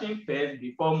production first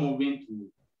before moving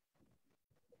to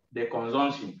the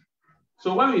consumption.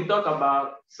 So when we talk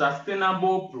about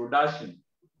sustainable production,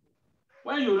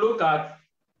 when you look at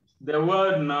the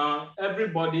world now,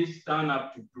 everybody stand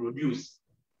up to produce.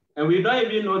 And we don't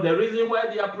even know the reason why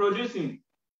they are producing.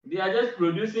 They are just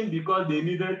producing because they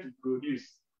needed to produce.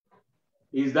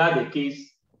 Is that the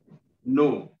case?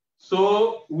 No.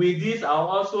 So with this, I'll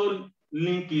also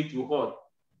link it to what?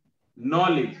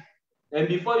 Knowledge. And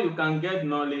before you can get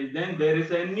knowledge, then there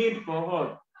is a need for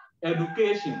what?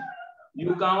 Education.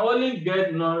 You can only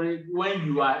get knowledge when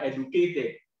you are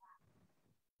educated.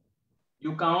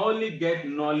 You can only get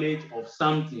knowledge of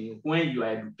something when you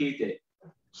are educated.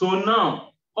 So now,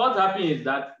 what happens is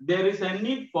that there is a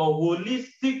need for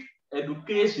holistic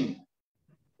education.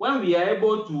 When we are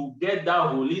able to get that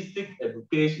holistic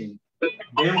education,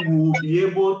 then we will be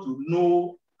able to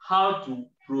know how to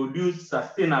produce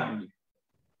sustainably.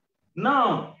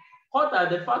 Now, what are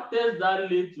the factors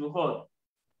that lead to what?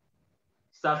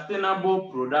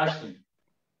 Sustainable production.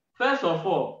 First of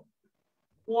all,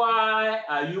 why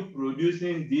are you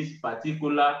producing this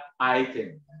particular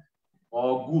item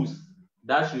or goods?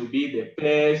 That should be the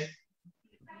first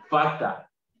factor.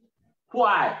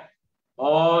 Why?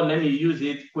 Or let me use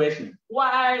it question.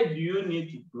 Why do you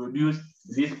need to produce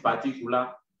this particular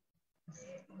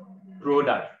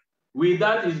product? With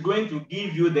that is going to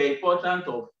give you the importance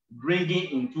of bringing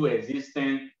into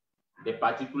existence the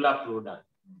particular product.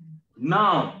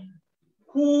 Now,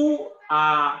 who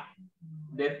are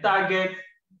the targeted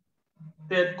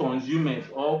consumers,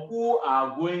 or who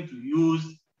are going to use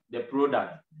the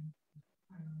product?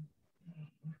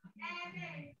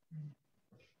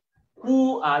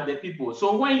 Who are the people?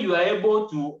 So when you are able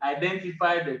to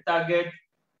identify the target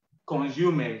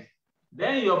consumers,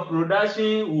 then your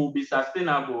production will be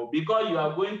sustainable because you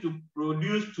are going to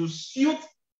produce to suit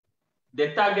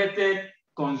the targeted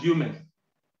consumers.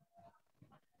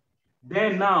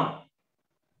 Then now,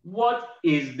 what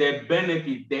is the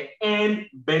benefit, the end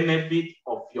benefit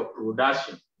of your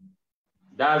production?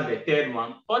 That's the third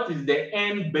one. What is the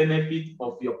end benefit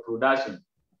of your production?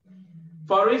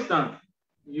 For instance,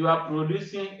 you are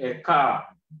producing a car.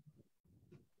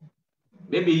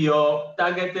 Maybe your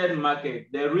targeted market,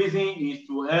 the reason is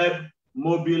to help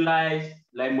mobilize,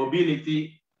 like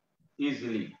mobility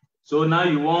easily. So now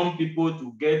you want people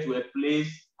to get to a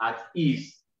place at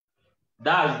ease.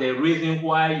 That's the reason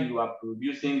why you are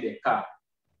producing the car.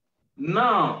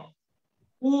 Now,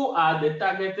 who are the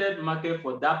targeted market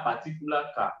for that particular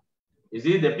car? Is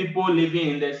it the people living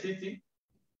in the city?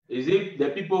 Is it the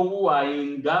people who are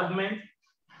in government?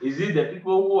 Is it the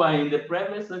people who are in the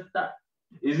private sector?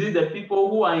 Is it the people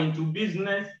who are into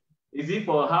business? Is it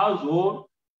for household?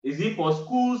 Is it for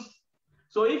schools?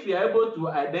 So if you're able to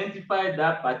identify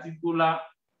that particular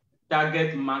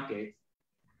target market,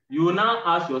 you will now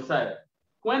ask yourself,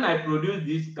 when I produce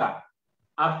this car,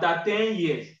 after 10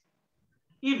 years,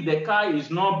 if the car is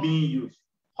not being used,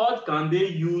 what can they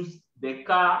use the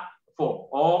car for?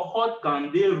 Or what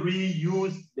can they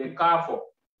reuse the car for?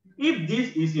 If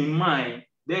this is in mind,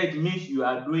 then it means you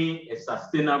are doing a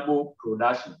sustainable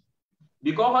production.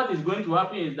 Because what is going to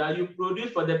happen is that you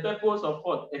produce for the purpose of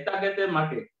what? A targeted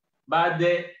market. But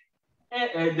the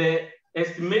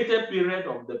estimated period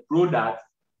of the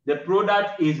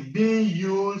product is being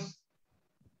used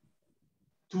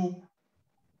to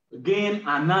gain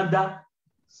another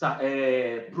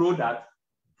product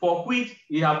for which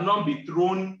it have not been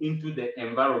thrown into the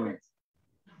environment.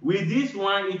 With this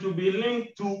one, it will be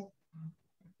linked to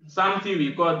something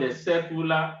we call the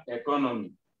circular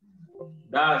economy.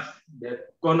 That's the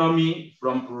economy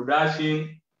from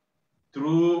production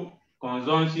through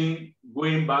consumption,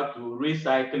 going back to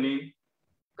recycling,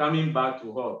 coming back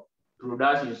to what?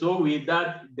 Production. So with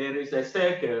that, there is a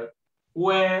circle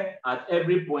where at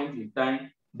every point in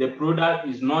time, the product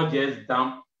is not just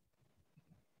dumped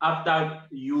after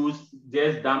use,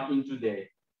 just dumped into the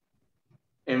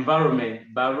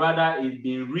environment, but rather it's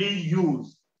being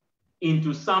reused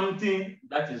into something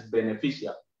that is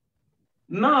beneficial.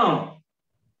 Now,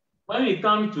 when we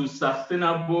come to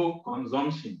sustainable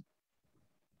consumption,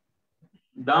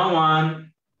 that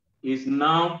one is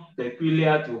now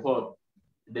peculiar to what?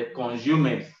 The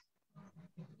consumers.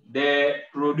 The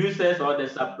producers or the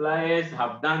suppliers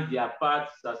have done their part,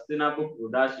 sustainable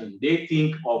production. They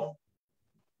think of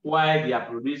why they are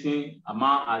producing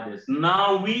among others.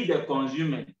 Now we, the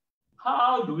consumer,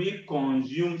 how do we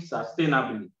consume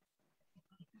sustainably?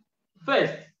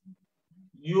 First,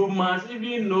 you must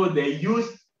even know the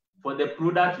use for the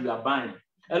product you are buying.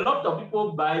 A lot of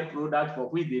people buy products for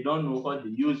which they don't know what they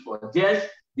use for. Just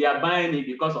they are buying it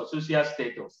because of social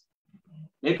status.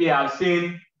 Maybe I've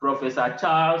seen Professor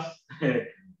Charles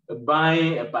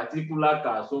buying a particular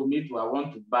car, so me too, I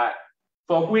want to buy.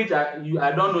 For which I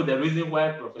don't know the reason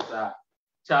why Professor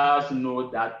Charles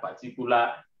knows that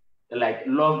particular, like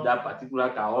love that particular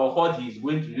car or what he's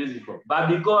going to use it for. But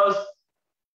because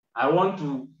I want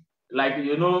to, like,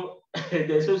 you know,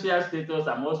 the social status,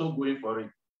 I'm also going for it.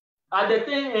 At the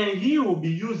time, and he will be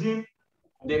using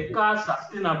the car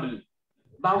sustainably.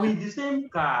 But with the same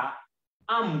car,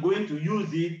 I'm going to use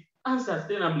it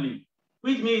unsustainably,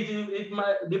 which means it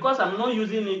might, because I'm not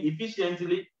using it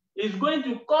efficiently, it's going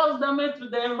to cause damage to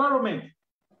the environment.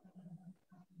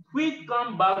 We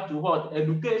come back to what?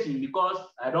 Education, because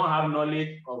I don't have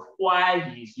knowledge of why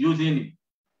he's using it.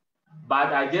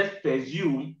 But I just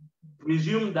presume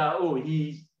that, oh,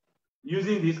 he's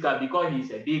using this car because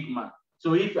he's a big man.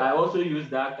 So if I also use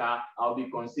that car, I'll be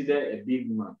considered a big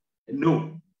man.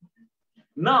 No.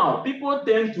 Now, people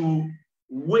tend to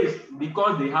waste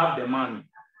because they have the money.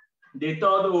 They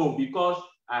thought, oh, because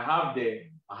I have the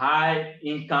high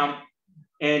income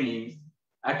earnings,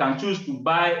 I can choose to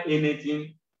buy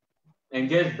anything and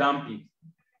just dump it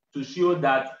to show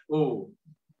that, oh,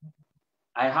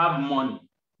 I have money.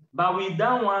 But with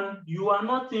that one, you are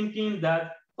not thinking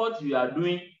that what you are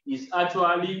doing is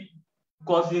actually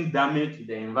causing damage to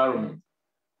the environment.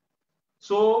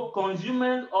 So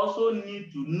consumers also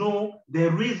need to know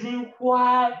the reason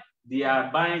why they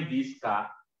are buying this car.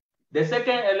 The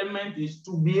second element is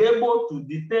to be able to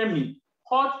determine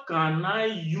what can I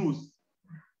use,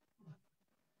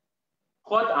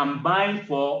 what I'm buying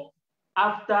for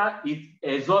after it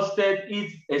exhausted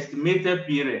its estimated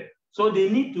period. So they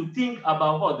need to think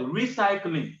about what? The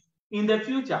recycling in the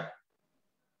future.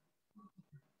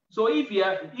 So if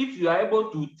you are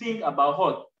able to think about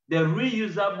what? The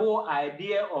reusable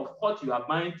idea of what you are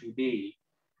buying today,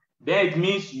 then it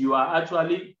means you are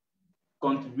actually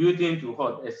contributing to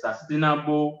what? A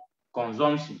sustainable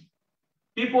consumption.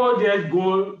 People just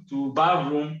go to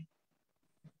bathroom,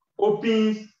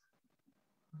 opens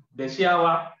the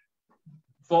shower,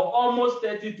 for almost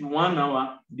 30 to 1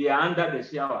 hour, they are under the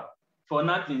shower for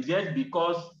nothing, just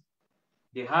because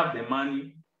they have the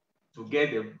money to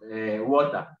get the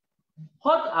water.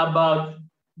 What about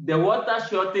the water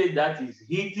shortage that is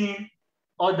hitting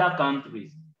other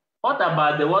countries? What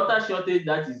about the water shortage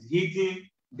that is hitting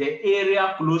the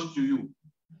area close to you?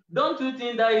 Don't you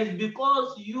think that is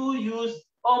because you use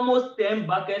almost 10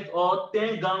 buckets or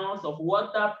 10 gallons of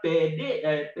water per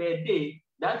day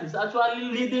that is actually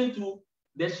leading to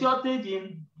the shortage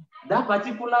in that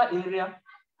particular area?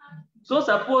 So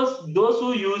suppose those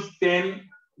who use 10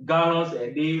 gallons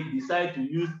a day decide to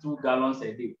use 2 gallons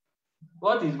a day.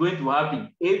 What is going to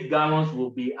happen? 8 gallons will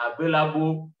be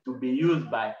available to be used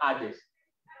by others.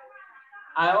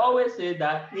 I always say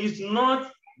that it's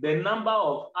not the number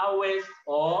of hours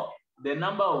or the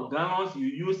number of gallons you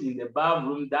use in the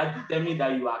bathroom that determines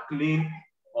that you are clean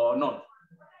or not.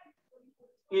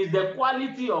 It's the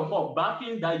quality of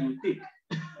bathing that you take.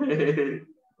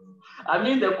 I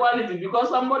mean the quality, because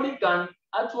somebody can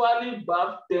actually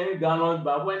bath 10 gallons,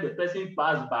 but when the person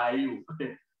passes by you,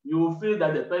 you will feel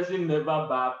that the person never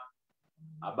bathed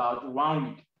about 1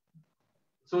 week.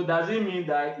 So does it mean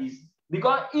that is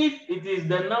because if it is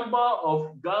the number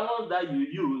of gallons that you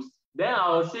use, then I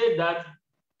will say that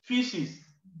fishes,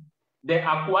 the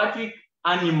aquatic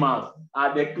animals,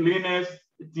 are the cleanest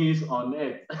things on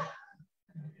earth.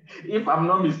 If I'm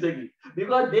not mistaken,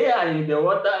 because they are in the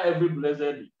water every blessed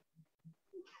day.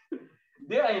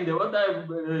 They are in the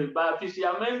water, but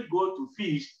fishermen go to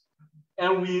fish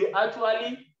and we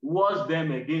actually wash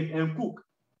them again and cook.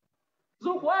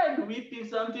 So why do we pick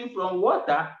something from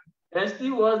water and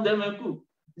still wash them and cook?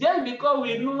 Just because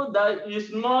we know that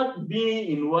it's not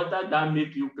being in water that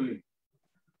makes you clean,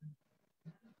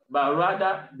 but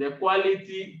rather the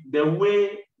quality, the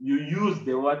way you use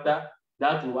the water,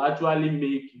 that will actually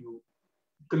make you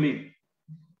clean.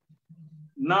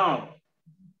 Now,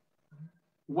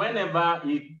 whenever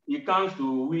it comes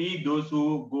to those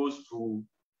who goes to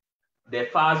the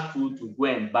fast food to go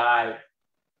and buy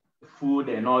food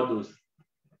and all those,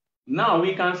 Now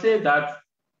we can say that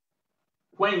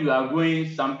when you are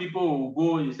going, some people will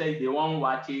go, you say they want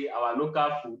wache, our local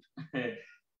food.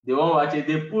 They want wache,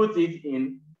 they put it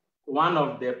in one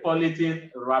of the polythene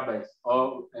rubbers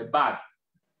or a bag.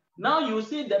 Now you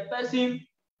see the person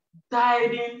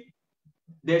tidying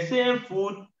the same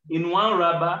food in one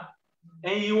rubber,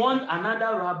 and you want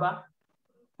another rubber,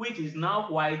 which is now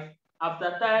white.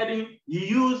 After tidying, he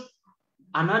used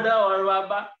another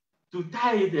rubber to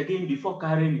tie it again before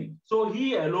carrying it. So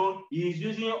he alone, he is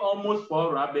using almost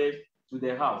 4 rubbers to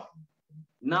the house.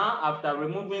 Now, after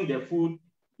removing the food,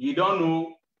 he don't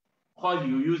know what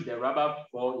you use the rubber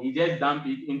for. He just dump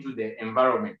it into the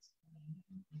environment.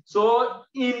 So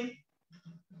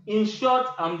in short,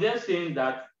 I'm just saying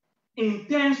that in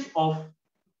terms of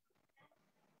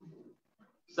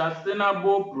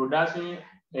sustainable production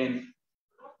and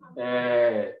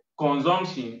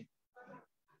consumption,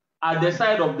 at the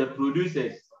side of the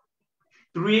producers,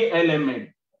 3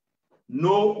 elements: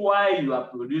 know why you are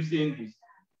producing this,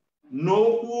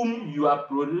 know whom you are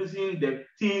producing the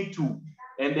thing to,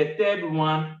 and the third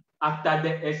one, after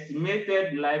the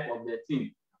estimated life of the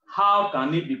thing, how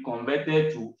can it be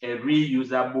converted to a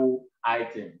reusable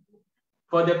item?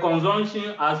 For the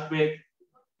consumption aspect,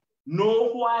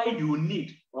 know why you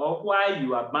need or why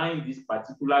you are buying this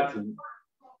particular thing.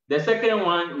 The second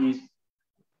one is,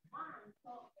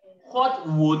 what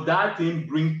would that thing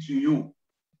bring to you?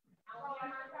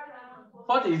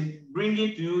 What is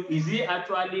bringing to you? Is it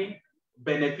actually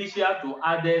beneficial to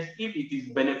others? If it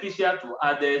is beneficial to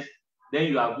others, then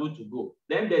you are good to go.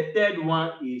 Then the third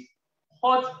one is,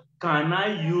 what can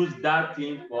I use that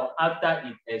thing for after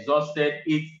it exhausted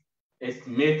its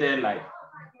estimated life?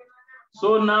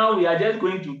 So now we are just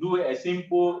going to do a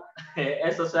simple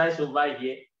exercise over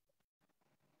here.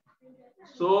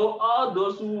 So all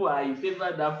those who are in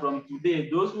favor that from today,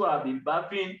 those who have been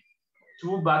bathing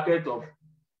 2 buckets of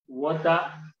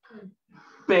water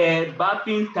per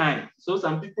bathing time. So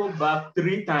some people bath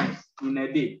 3 times in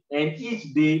a day, and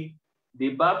each day they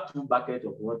bath 2 buckets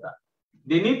of water.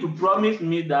 They need to promise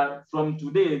me that from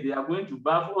today they are going to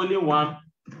bath only 1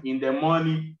 in the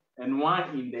morning and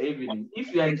 1 in the evening.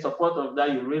 If you are in support of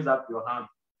that, you raise up your hand.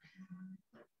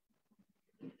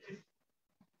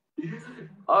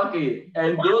 Okay,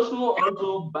 and those who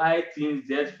also buy things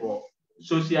just for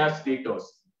social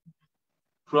status,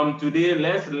 from today,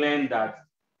 let's learn that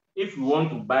if we want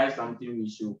to buy something, we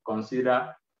should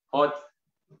consider what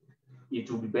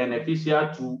it will be beneficial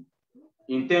to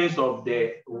in terms of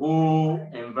the whole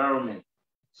environment,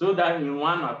 so that in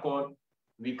one accord,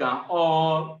 we can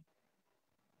all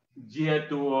gear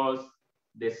towards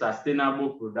the sustainable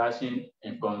production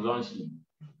and consumption.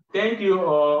 Thank you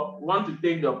all. I want to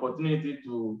take the opportunity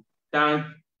to thank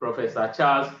Professor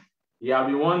Charles. He has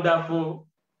been wonderful.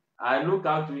 I look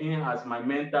up to him as my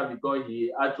mentor because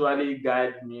he actually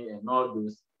guides me and all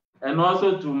those. And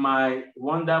also to my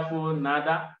wonderful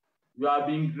Nada, you have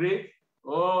been great.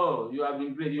 Oh, you have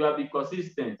been great. You have been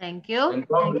consistent. Thank you.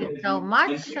 Thank you so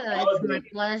much. It's my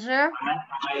pleasure.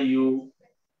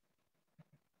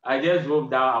 I just hope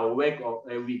that I'll work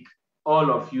with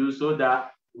all of you so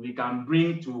that we can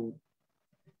bring to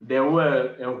the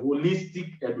world a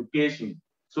holistic education,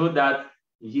 so that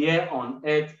here on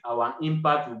earth our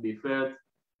impact will be felt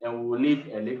and we will leave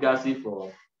a legacy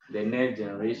for the next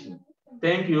generation.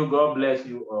 Thank you. God bless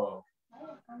you all.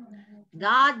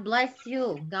 God bless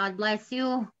you. God bless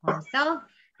you also.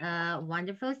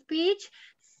 Wonderful speech.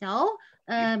 So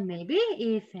maybe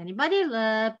if anybody,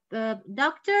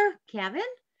 Dr. Kevin,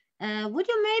 would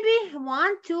you maybe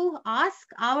want to ask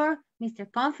our Mr.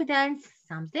 Confidence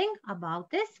something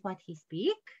about this, what he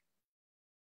speak?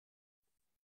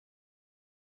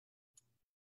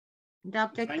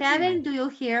 Dr. Kevin, do you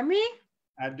hear me?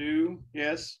 I do,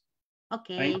 yes.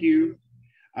 Okay. Thank you.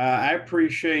 I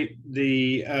appreciate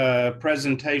the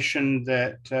presentation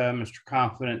that Mr.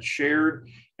 Confidence shared,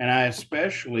 and I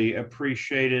especially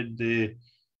appreciated the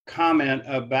comment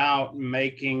about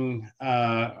making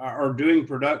or doing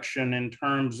production in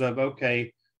terms of,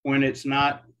 okay, when it's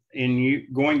not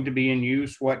going to be in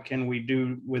use, what can we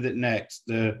do with it next?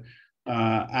 The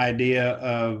idea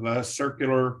of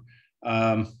circular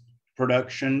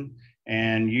production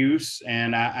and use,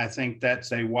 and I think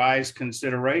that's a wise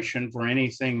consideration for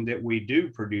anything that we do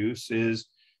produce, is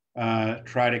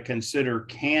try to consider,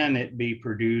 can it be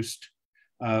produced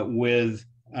with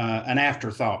an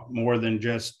afterthought more than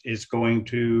just it's going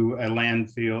to a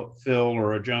landfill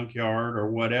or a junkyard or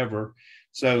whatever.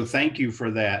 So thank you for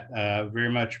that.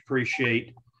 Very much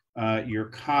appreciate your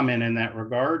comment in that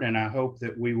regard, and I hope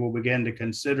that we will begin to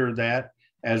consider that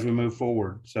as we move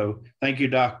forward. So thank you,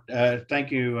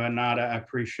 thank you, Nada. I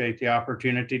appreciate the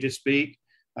opportunity to speak.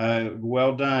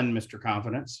 Well done, Mr.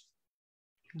 Confidence.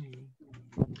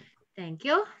 Thank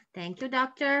you. Thank you,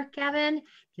 Dr. Kevin.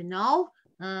 You know,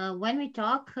 when we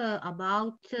talk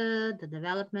about the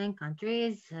development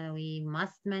countries, we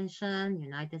must mention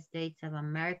United States of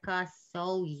America.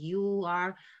 So you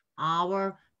are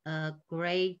our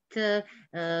great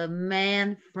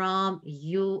man from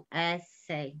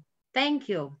USA. Thank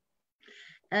you.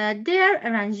 Dear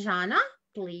Ranjana,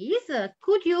 please,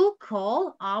 could you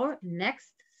call our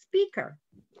next speaker?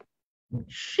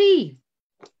 She.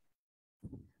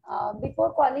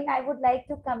 Before calling, I would like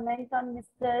to comment on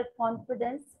Mr.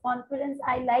 Confidence. Confidence,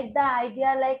 I like the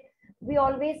idea, like we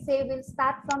always say, we'll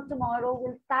start from tomorrow,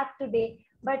 we'll start today.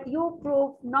 But you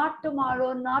prove not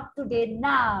tomorrow, not today,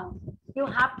 now. You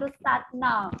have to start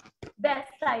now.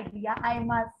 Best idea, I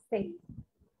must say.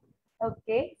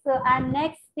 Okay, so our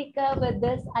next speaker with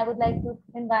this, I would like to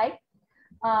invite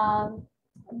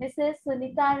Mrs.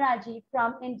 Sunita Raji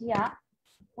from India.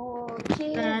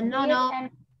 She is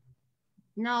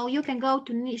No, you can go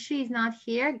to, she is not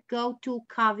here. Go to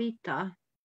Kavita.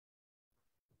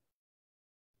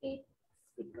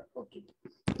 Okay.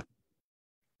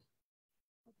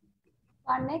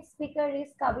 Our next speaker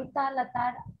is Kavita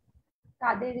Lata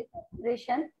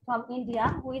Kadereshan from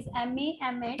India, who is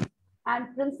MA, MEd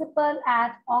and principal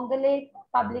at Ongale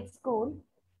Public School,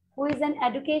 who is an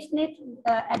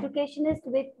educationist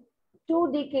with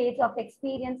 2 decades of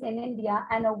experience in India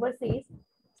and overseas,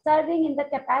 serving in the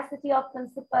capacity of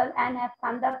principal, and have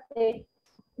conducted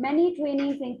many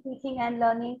trainings in teaching and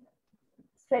learning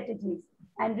strategies,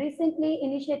 and recently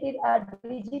initiated a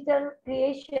digital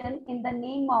creation in the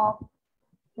name of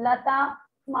Lata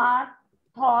Smart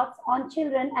Thoughts on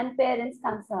Children and Parents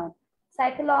Concerned.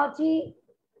 Psychological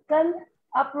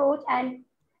approach and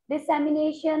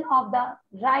dissemination of the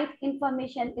right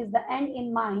information is the end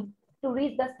in mind to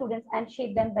reach the students and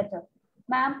shape them better.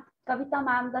 Ma'am, Kavita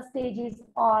ma'am, the stage is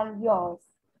all yours.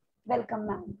 Welcome,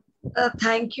 ma'am.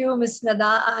 Thank you, Ms.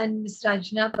 Nada and Ms.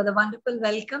 Rajna, for the wonderful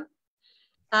welcome.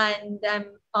 And I'm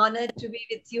honored to be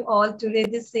with you all today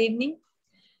this evening.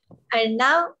 And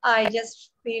now I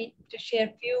just feel to share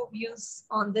a few views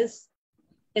on this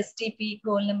STP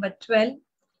goal number 12.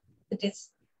 It is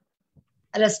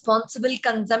responsible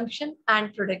consumption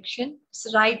and production.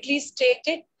 It's rightly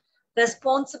stated,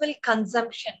 responsible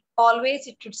consumption. Always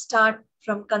it should start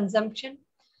from consumption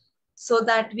so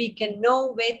that we can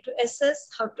know where to assess,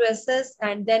 how to assess,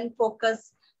 and then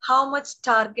focus how much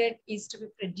target is to be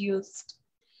produced.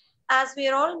 As we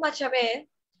are all much aware,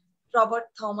 Robert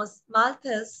Thomas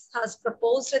Malthus has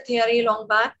proposed a theory long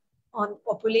back on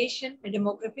population and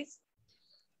demographics.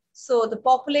 So the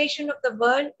population of the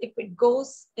world, if it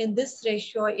goes in this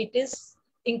ratio, it is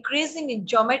increasing in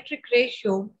geometric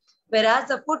ratio, whereas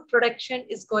the food production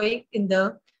is going in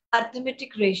the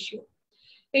arithmetic ratio.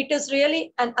 It is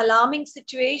really an alarming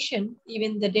situation.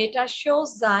 Even the data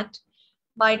shows that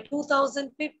by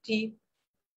 2050,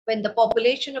 when the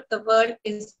population of the world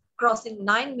is crossing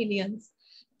 9 million,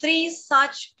 3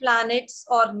 such planets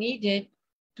are needed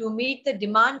to meet the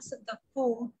demands of the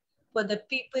food for the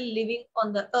people living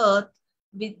on the earth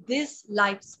with this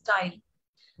lifestyle.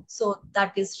 So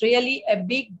that is really a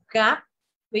big gap,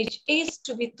 which is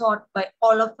to be thought by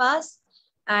all of us.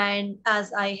 And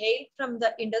as I hail from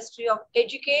the industry of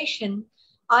education,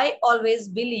 I always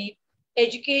believe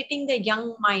educating the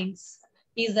young minds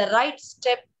is the right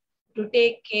step to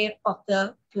take care of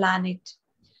the planet.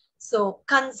 So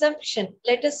consumption,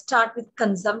 let us start with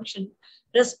consumption,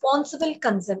 responsible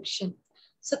consumption.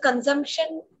 So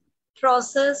consumption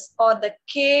process or the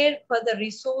care for the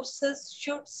resources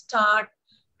should start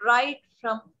right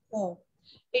from home.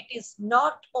 It is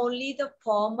not only the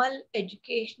formal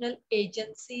educational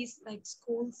agencies like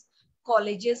schools,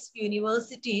 colleges,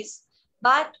 universities,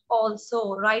 but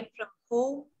also right from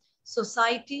home,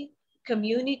 society,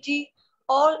 community.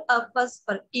 All of us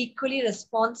are equally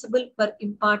responsible for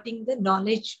imparting the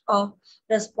knowledge of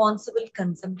responsible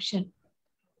consumption.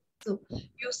 So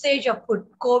usage of food,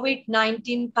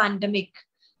 COVID-19 pandemic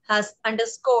has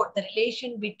underscored the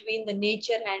relation between the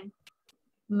nature and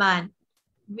man.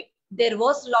 There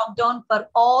was lockdown for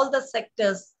all the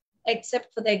sectors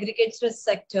except for the agricultural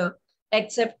sector,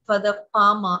 except for the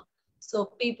farmer. So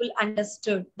people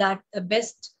understood that the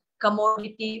best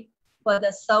commodity for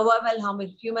the survival of a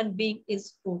human being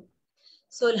is food.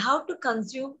 So how to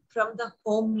consume from the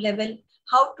home level,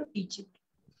 how to teach it.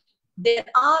 There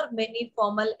are many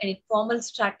formal and informal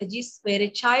strategies where a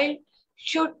child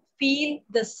should feel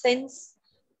the sense,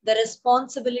 the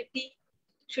responsibility,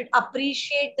 should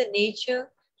appreciate the nature,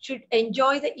 should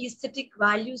enjoy the aesthetic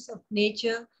values of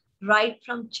nature right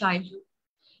from childhood.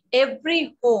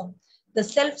 Every home, the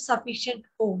self-sufficient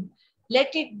home,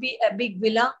 let it be a big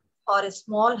villa or a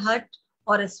small hut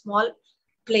or a small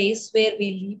place where we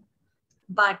live,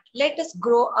 but let us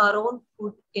grow our own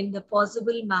food in the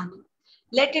possible manner.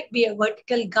 Let it be a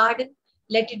vertical garden,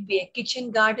 let it be a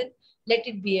kitchen garden, let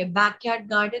it be a backyard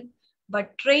garden,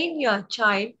 but train your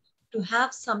child to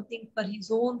have something for his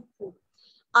own food.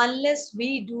 Unless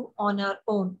we do on our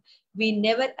own, we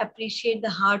never appreciate the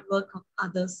hard work of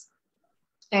others.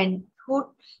 And food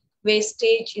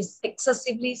wastage is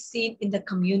excessively seen in the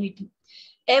community.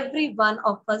 Every one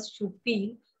of us should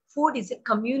feel food is a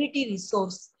community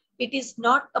resource. It is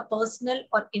not a personal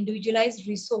or individualized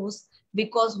resource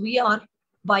because we are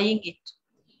buying it,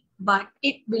 but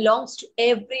it belongs to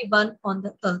everyone on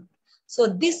the earth. So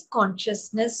this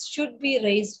consciousness should be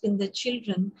raised in the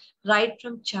children right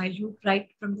from childhood, right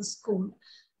from the school.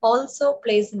 Also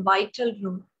plays a vital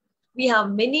role. We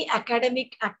have many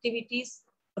academic activities,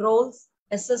 roles,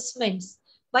 assessments.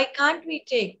 Why can't we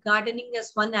take gardening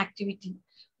as one activity?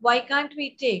 Why can't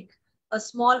we take a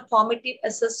small formative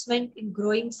assessment in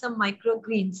growing some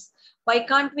microgreens? Why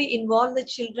can't we involve the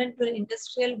children to an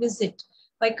industrial visit?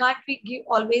 Why can't we give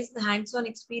always the hands-on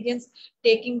experience,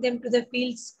 taking them to the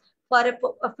fields for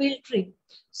a field trip?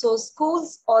 So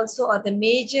schools also are the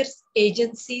major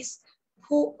agencies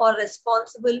who are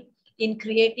responsible in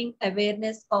creating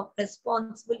awareness of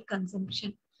responsible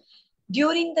consumption.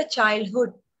 During the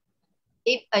childhood,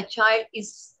 if a child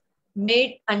is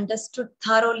made understood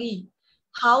thoroughly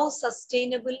how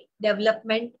sustainable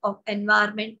development of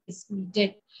environment is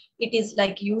needed, it is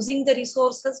like using the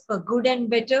resources for good and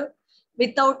better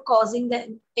without causing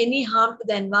any harm to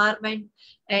the environment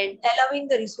and allowing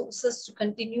the resources to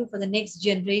continue for the next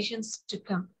generations to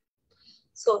come.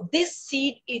 So this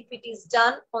seed, if it is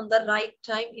done on the right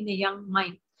time in a young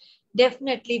mind,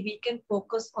 definitely we can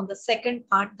focus on the second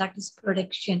part, that is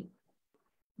production.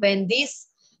 When these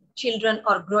children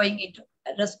are growing into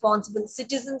responsible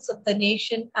citizens of the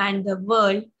nation and the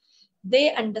world,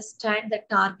 they understand the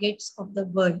targets of the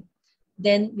world.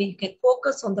 Then we can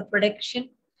focus on the production.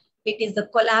 It is the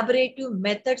collaborative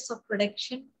methods of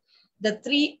production, the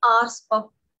 3 R's of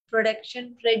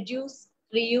production: reduce,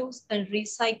 reuse, and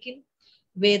recycle,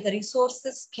 where the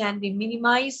resources can be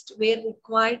minimized where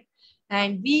required,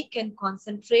 and we can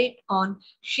concentrate on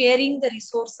sharing the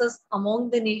resources among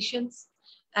the nations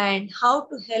and how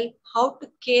to help, how to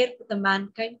care for the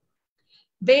mankind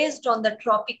based on the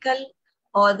tropical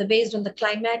or based on the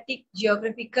climatic,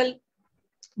 geographical,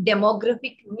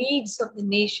 demographic needs of the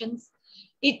nations.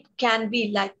 It can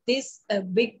be like this, a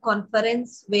big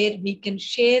conference where we can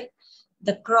share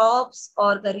the crops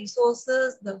or the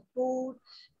resources, the food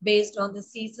based on the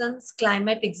seasons,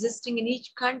 climate existing in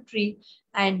each country,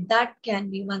 and that can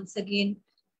be once again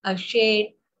shared,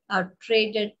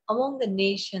 traded among the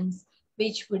nations,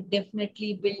 which would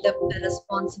definitely build up a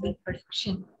responsible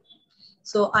production.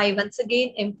 So I once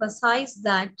again emphasize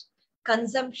that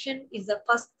consumption is the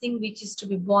first thing which is to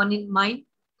be borne in mind.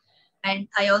 And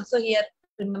I also here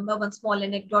remember one small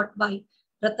anecdote by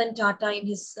Ratan Tata in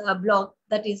his blog,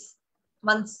 that is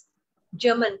once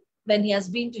German, when he has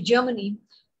been to Germany,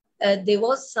 there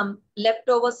was some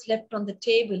leftovers left on the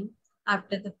table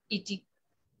after the eating.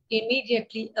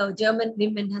 Immediately, a German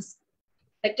woman has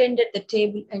attended the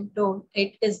table and told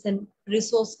it is a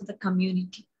resource for the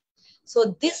community.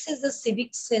 So this is the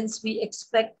civic sense we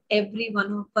expect every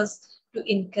one of us to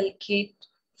inculcate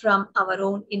from our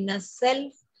own inner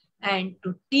self and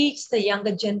to teach the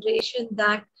younger generation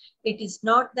that it is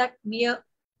not that mere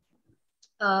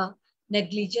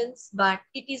negligence, but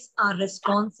it is our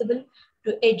responsibility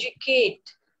to educate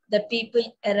the people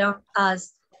around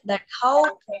us that how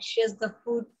precious the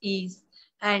food is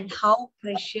and how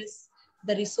precious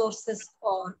the resources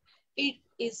are. It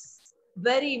is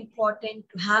very important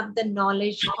to have the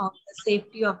knowledge of the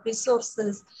safety of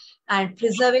resources and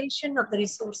preservation of the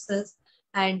resources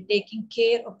and taking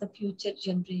care of the future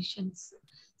generations.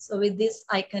 So with this,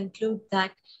 I conclude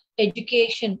that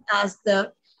education, as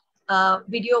the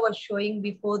video was showing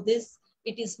before this,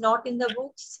 it is not in the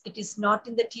books, it is not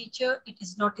in the teacher, it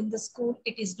is not in the school,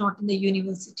 it is not in the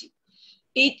university.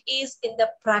 It is in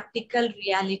the practical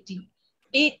reality.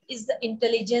 It is the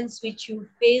intelligence which you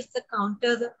face the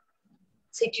counter the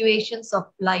situations of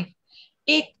life.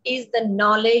 It is the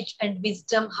knowledge and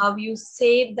wisdom how you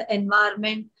save the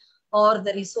environment or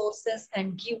the resources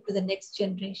and give to the next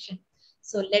generation.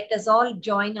 So let us all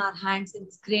join our hands in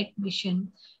this great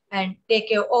mission and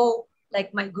take a oath,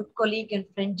 like my good colleague and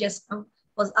friend just now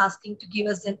was asking to give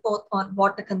us an oath on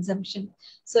water consumption.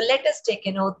 So let us take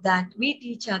an oath that we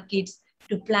teach our kids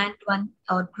to plant one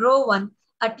or grow one,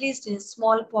 at least in a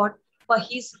small pot, for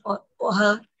his or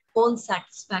her own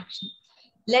satisfaction.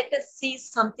 Let us see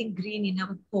something green in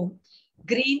our home.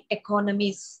 Green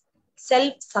economies,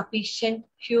 self-sufficient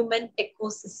human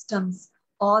ecosystems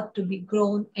ought to be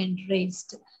grown and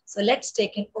raised. So let's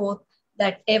take an oath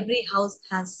that every house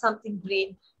has something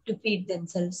green to feed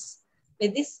themselves.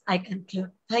 With this, I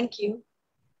conclude. Thank you.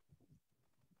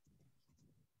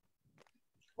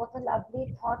 What a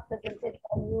lovely thought presented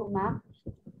by you, ma'am.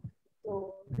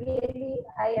 So really,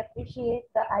 I appreciate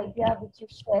the idea which you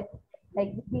shared.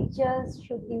 Like the teachers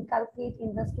should inculcate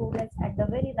in the students at the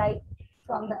very right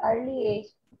from the early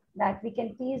age that we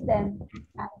can teach them.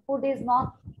 And food is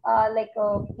not like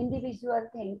a individual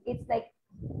thing. It's like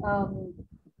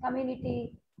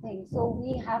community thing. So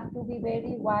we have to be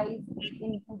very wise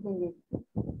in using it.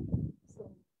 So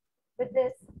with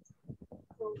this,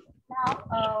 so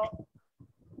now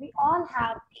we all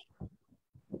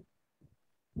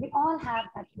have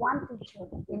that one teacher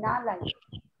in our life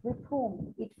with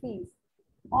whom it feels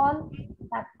all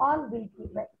will be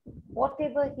well.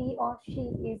 Whatever he or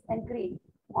she is engraved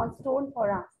on stone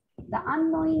for us, the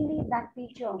unknowingly that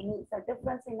teacher makes a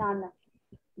difference in our life.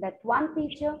 That one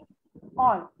teacher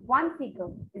or one figure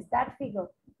is that figure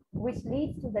which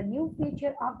leads to the new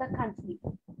future of the country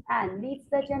and leads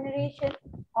the generation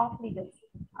of leaders.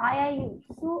 IIU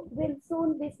will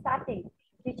soon be starting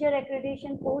teacher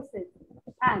accreditation courses,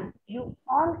 and you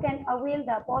all can avail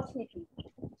the opportunity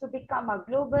to become a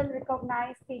global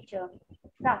recognized teacher.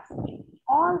 Thus,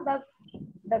 all the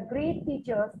great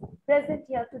teachers present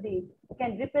here today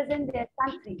can represent their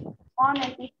country on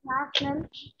an international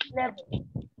level.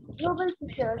 Global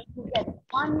teachers who get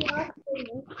 1 year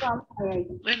training from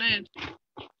IIU.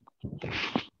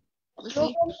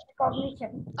 Global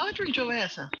recognition.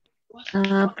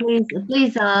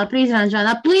 Please,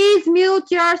 Ranjana, please mute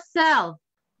yourself.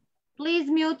 Please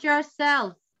mute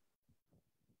yourself.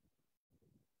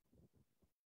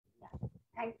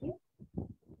 Thank you.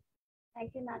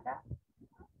 Thank you, Nata.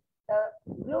 The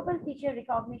global teacher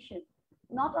recognition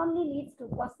not only leads to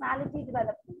personality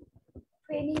development,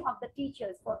 training of the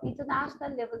teachers for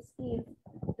international level skills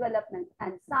development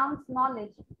and sound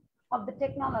knowledge of the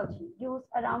technology used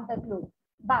around the globe,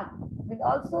 but will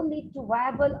also lead to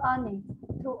viable earnings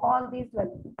through all these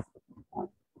developments.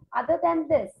 Other than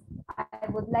this, I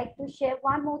would like to share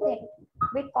one more thing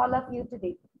with all of you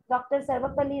today. Dr.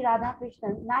 Sarvapalli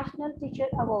Radhakrishnan National Teacher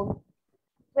Award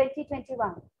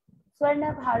 2021.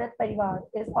 Swarna Bharat Parivar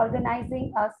is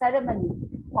organizing a ceremony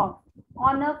of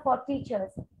honor for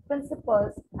teachers,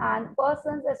 principals, and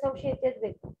persons associated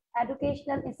with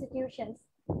educational institutions,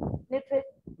 literatures,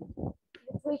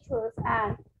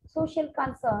 and social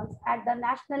concerns at the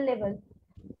national level,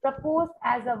 proposed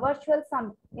as a virtual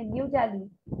summit in New Delhi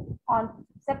on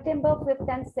September 5th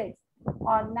and 6th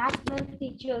on National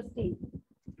Teachers' Day.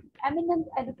 Eminent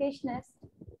educationists,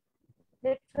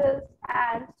 literals,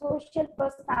 and social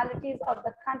personalities of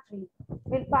the country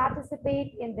will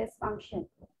participate in this function.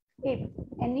 If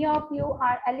any of you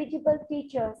are eligible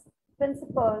teachers,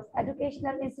 principals,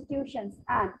 educational institutions,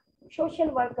 and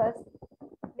social workers,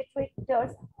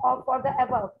 literators, or for the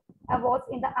above awards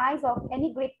in the eyes of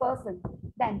any great person,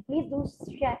 then please do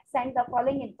send the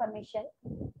following information.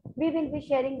 We will be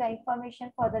sharing the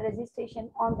information for the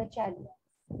registration on the chat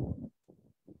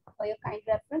for your kind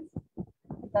reference.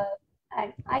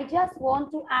 And I just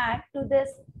want to add to this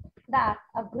that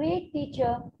a great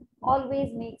teacher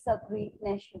always makes a great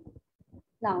nation.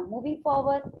 Now, moving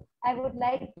forward, I would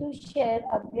like to share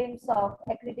a glimpse of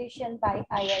accreditation by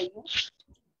IIU.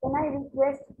 Can I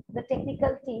request the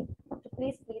technical team to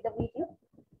please play the video?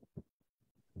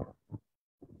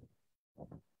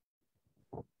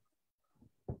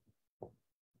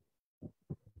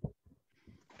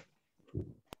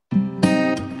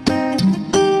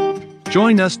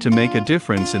 Join us to make a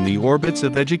difference in the orbits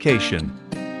of education.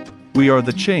 We are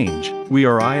the change. We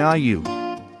are IIU.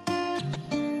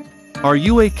 Are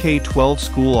you a K-12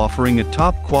 school offering a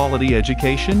top quality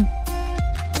education?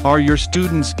 Are your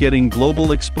students getting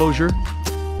global exposure?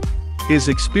 Is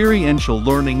experiential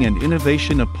learning and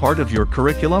innovation a part of your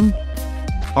curriculum?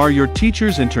 Are your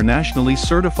teachers internationally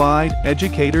certified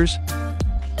educators?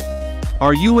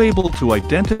 Are you able to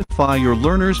identify your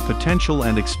learners' potential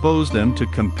and expose them to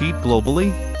compete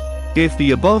globally? If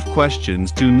the above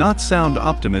questions do not sound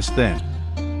optimist, then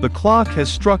the clock has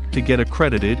struck to get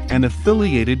accredited and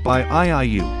affiliated by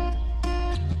IIU.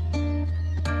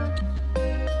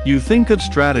 You think of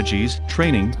strategies,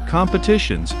 training,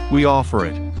 competitions, we offer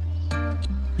it.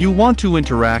 You want to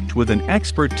interact with an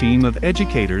expert team of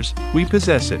educators, we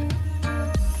possess it.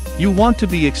 You want to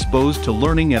be exposed to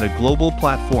learning at a global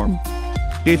platform?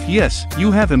 If yes,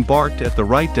 you have embarked at the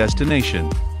right destination.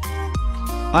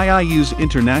 Iiu's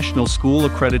International School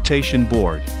Accreditation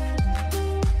Board.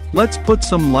 Let's put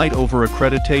some light over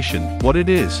accreditation, what it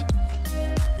is.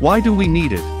 Why do we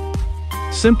need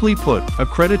it? Simply put,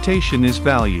 accreditation is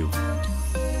value.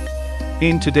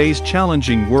 In today's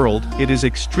challenging world, it is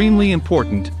extremely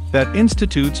important that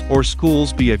institutes or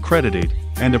schools be accredited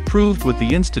and approved with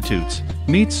the institutes,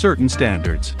 meet certain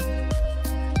standards.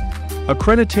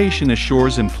 Accreditation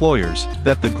assures employers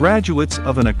that the graduates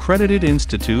of an accredited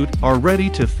institute are ready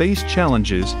to face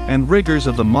challenges and rigors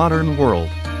of the modern world.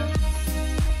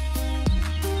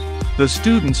 The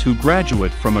students who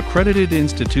graduate from accredited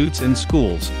institutes and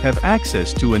schools have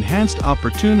access to enhanced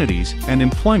opportunities and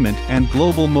employment and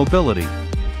global mobility.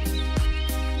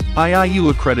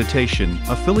 Iiu accreditation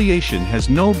affiliation has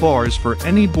no bars for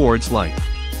any boards like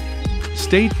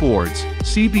state boards,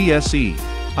 CBSE,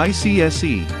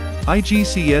 ICSE,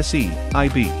 IGCSE,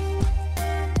 IB.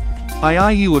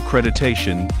 Iiu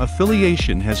accreditation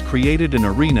affiliation has created an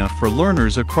arena for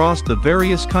learners across the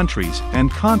various countries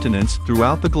and continents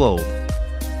throughout the globe.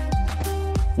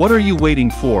 What are you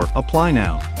waiting for? Apply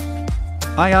now.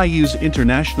 Iiu's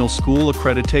International School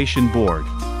Accreditation Board.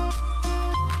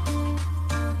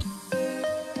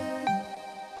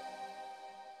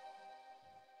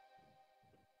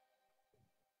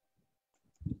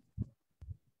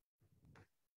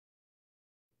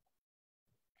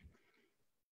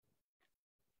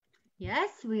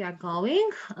 Yes, we are going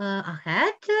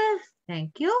ahead.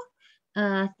 Thank you.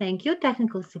 Thank you,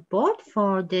 technical support,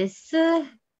 for this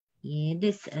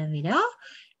video.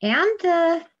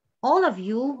 And all of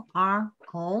you are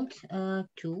called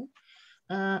to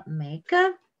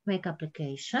make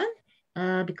application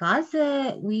because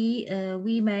we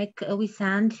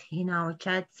send in our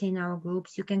chats, in our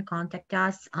groups. You can contact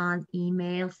us on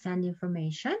email, send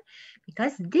information,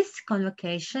 because this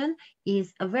convocation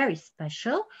is a very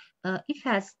special. It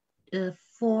has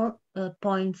 4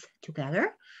 points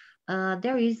together.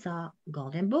 There is a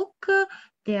golden book.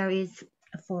 There is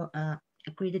for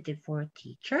accredited for a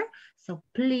teacher. So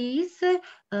please,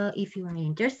 if you are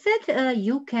interested,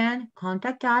 you can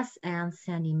contact us and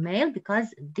send email, because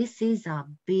this is a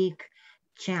big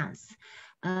chance.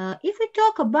 If we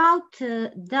talk about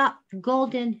the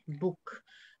golden book,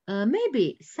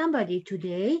 maybe somebody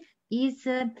today is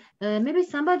maybe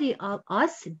somebody of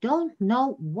us don't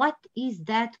know what is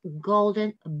that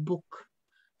golden book.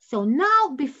 So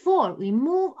now, before we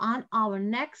move on our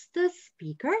next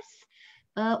speakers,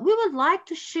 we would like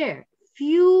to share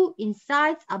few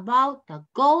insights about the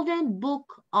golden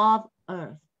book of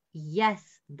Earth. Yes,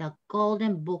 the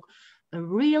golden book, a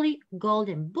really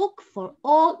golden book for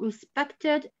all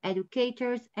respected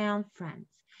educators and friends.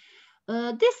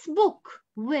 This book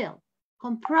will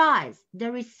comprise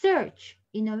the research,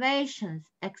 innovations,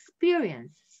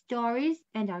 experience, stories,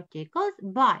 and articles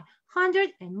by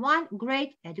 101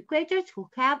 great educators who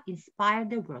have inspired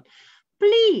the world.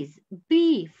 Please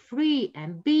be free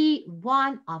and be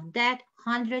one of that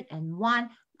 101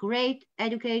 great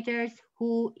educators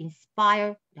who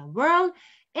inspire the world,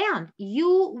 and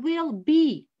you will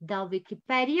be the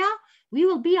Wikipedia. We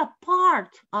will be a part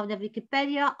of the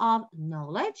Wikipedia of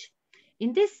knowledge.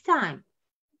 In this time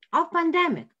of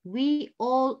pandemic, we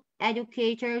all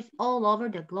educators all over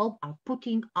the globe are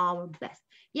putting our best.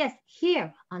 Yes,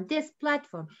 here on this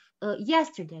platform,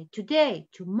 yesterday, today,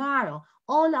 tomorrow,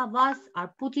 all of us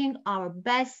are putting our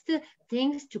best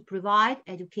things to provide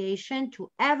education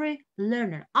to every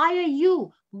learner.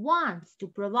 Iiu wants to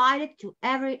provide it to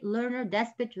every learner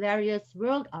despite various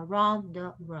world around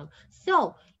the world.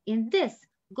 So in this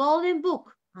golden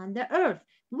book on the earth,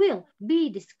 will be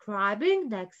describing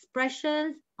the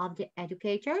expressions of the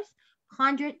educators,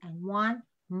 101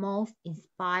 most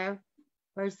inspired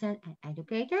person and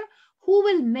educator who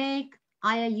will make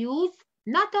Iiu's,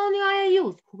 not only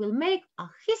Iiu's, who will make a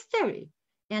history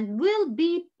and will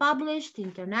be published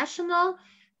international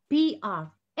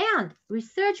PR and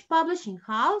research publishing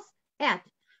house at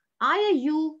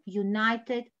Iiu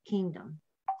United Kingdom.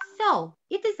 So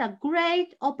it is a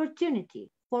great opportunity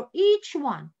for each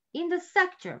one in the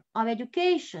sector of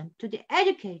education to the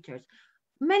educators.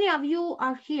 Many of you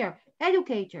are here,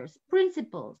 educators,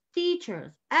 principals,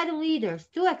 teachers, edu leaders,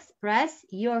 to express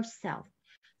yourself.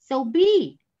 So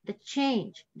be the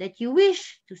change that you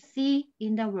wish to see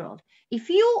in the world. If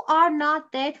you are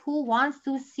not that who wants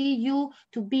to see you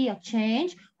to be a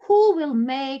change, who will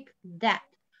make that?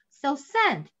 So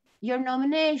send your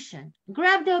nomination,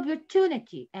 grab the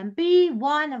opportunity, and be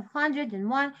one of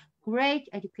 101 great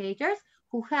educators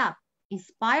who have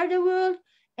inspired the world.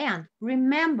 And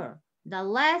remember, the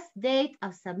last date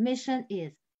of submission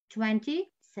is 20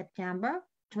 September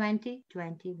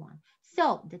 2021.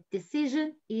 So the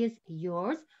decision is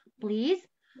yours. Please,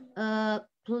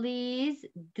 please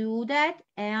do that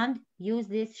and use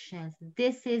this chance.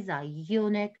 This is a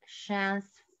unique chance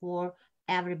for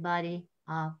everybody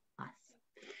of us.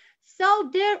 So,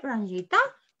 dear Ranjita,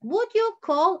 would you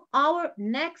call our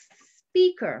next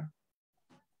speaker?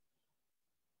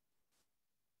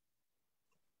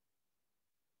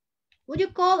 Would you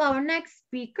call our next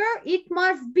speaker? It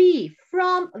must be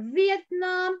from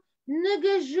Vietnam,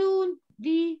 Ngajun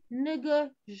Di Ngaj.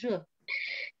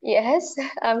 Yes,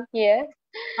 I'm here.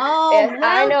 Oh, yes, welcome,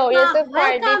 I know it's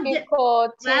quite welcome,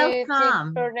 difficult to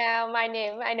welcome. pronounce my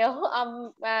name. I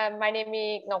know. My name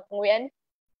is Ngọc Nguyễn.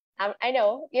 I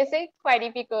know. It's quite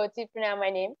difficult to pronounce my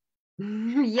name.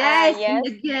 Yes, yes.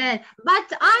 again.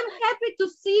 But I'm happy to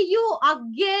see you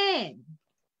again.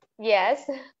 Yes.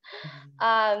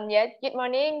 Yes. Good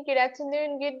morning, good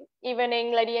afternoon, good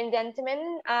evening, ladies and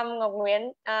gentlemen. I'm Ngọc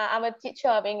Nguyễn. I'm a teacher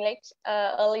of English,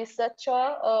 a researcher,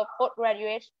 a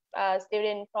postgraduate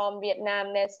student from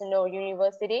Vietnam National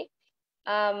University.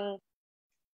 I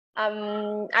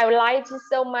would like to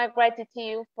show my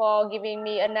gratitude for giving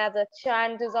me another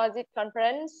chance to join this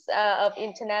conference of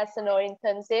International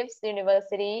Internships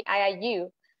University,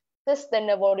 Iiu,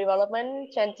 Sustainable Development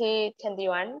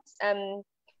 2021.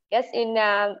 Yes, in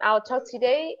our talk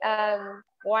today,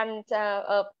 one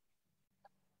of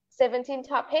 17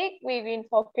 topic, we will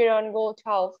focus on goal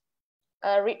 12,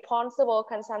 responsible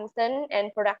consumption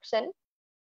and production.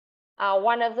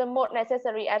 One of the most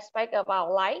necessary aspects of our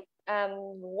life.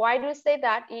 Why do you say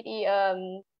that it is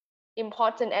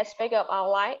important aspect of our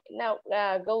life? Now,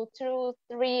 go through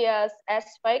three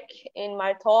aspects in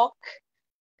my talk.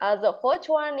 The first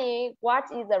one is what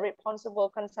is the responsible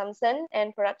consumption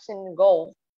and production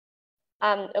goal?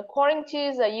 According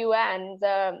to the UN,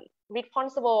 the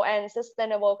responsible and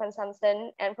sustainable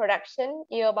consumption and production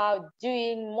is about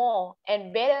doing more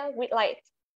and better with less.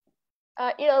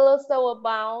 It is also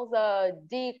about the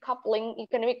decoupling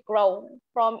economic growth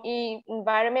from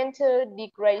environmental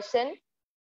degradation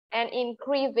and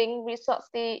increasing resource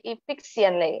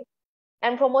efficiency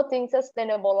and promoting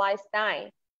sustainable lifestyle.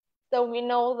 So we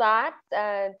know that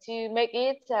to make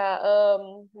it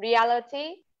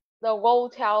reality, the goal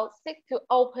tells seek to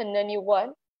open a new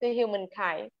world to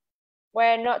humankind,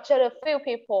 where not just a few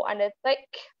people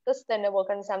undertake sustainable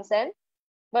consumption,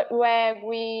 but where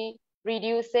we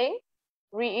reducing,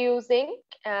 reusing,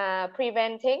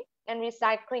 preventing, and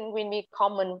recycling will be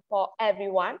common for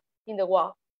everyone in the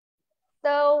world.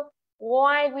 So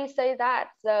why we say that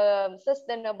the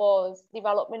Sustainable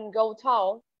Development Goal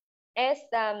 12 as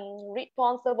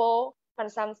responsible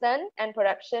consumption and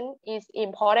production is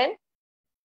important?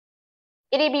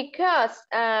 It is because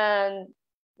the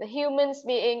humans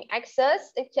being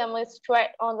access extremely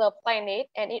threat on the planet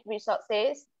and its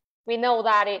resources. We know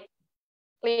that it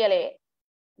clearly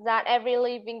that every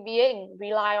living being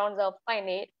rely on the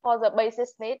planet for the basic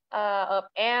needs of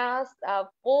air,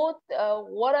 food,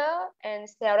 water, and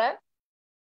shelter.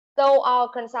 So our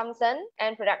consumption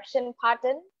and production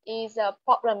pattern is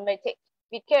problematic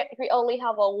because we only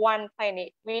have one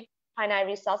planet with finite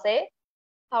resources.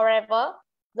 However,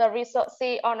 the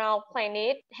resources on our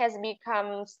planet has been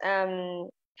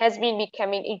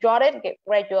becoming eroded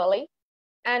gradually,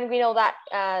 and we know that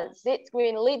this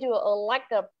will lead to a lack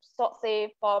of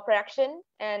sources for production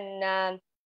and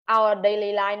our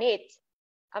daily life needs.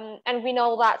 And we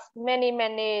know that many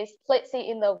places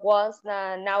in the world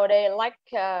nowadays lack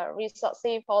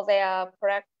resources for their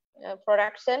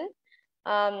production.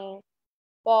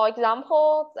 For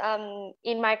example,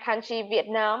 in my country,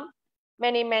 Vietnam,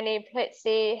 many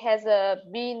places has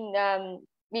been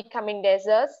becoming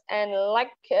deserts and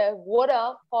lack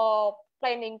water for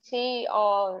planting tea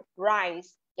or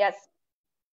rice. Yes.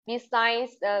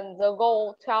 Besides, the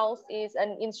goal 12 is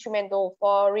an instrumental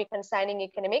for reconciling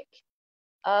economic,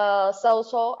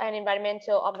 social, and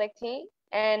environmental objectives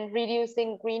and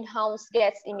reducing greenhouse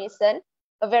gas emission,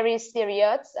 a very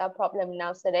serious problem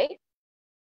nowadays.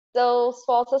 So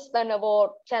for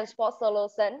sustainable transport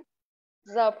solution,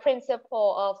 the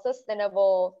principle of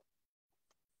sustainable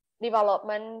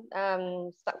development,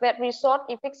 that resource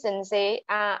efficiency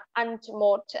are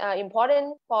utmost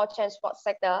important for transport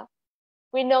sector.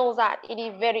 We know that it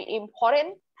is very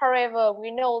important. However,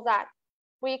 we know that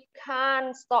we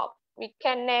can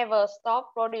never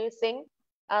stop producing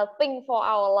things for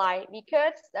our life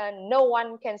because no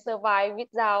one can survive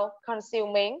without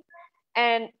consuming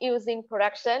and using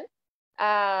production.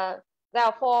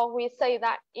 Therefore, we say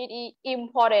that it is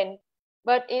important,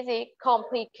 but it is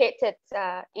complicated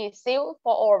issue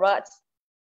for all of us.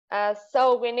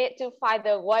 So we need to find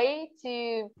a way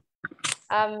to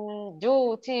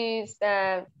do to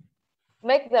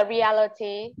make the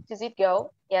reality to it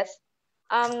go. Yes.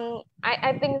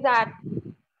 I think that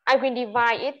I will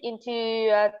divide it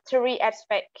into 3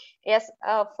 aspects. Yes.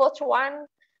 First one,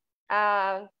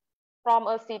 from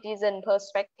a citizen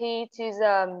perspective to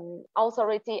the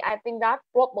authority, I think that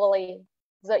globally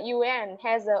the UN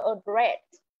has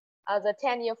addressed the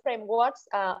 10-year frameworks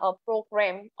of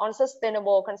program on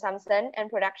sustainable consumption and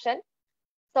production.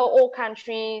 So all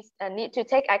countries need to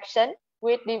take action,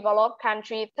 with developed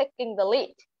countries taking the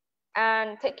lead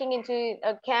and taking into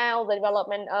account the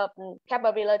development of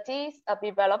capabilities of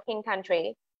developing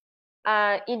countries.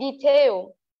 In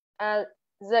detail,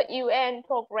 the UN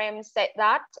program said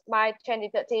that by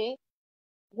 2030,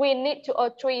 we need to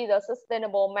achieve the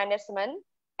sustainable management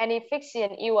and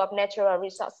efficient use of natural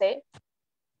resources.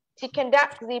 To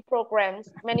conduct the programs,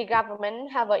 many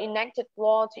governments have enacted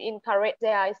law to encourage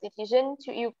their institutions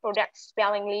to use products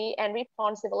sparingly and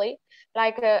responsibly.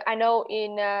 Like I know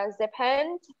in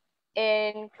Japan,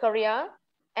 in Korea,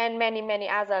 and many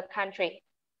other countries.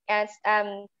 And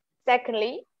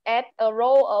secondly, as a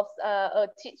role of a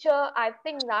teacher, I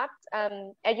think that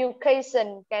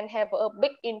education can have a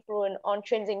big influence on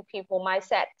changing people's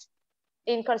mindset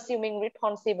in consuming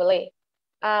responsibly.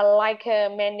 Like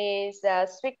many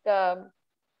speakers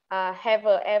have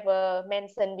ever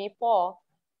mentioned before,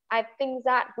 I think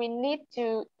that we need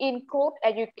to include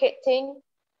educating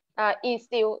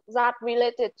issues that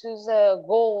related to the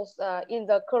goals in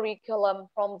the curriculum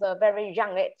from the very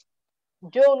young age.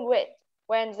 Don't wait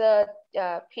when the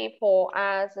people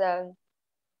are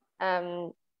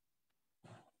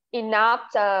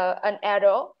enough an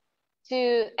adult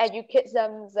to educate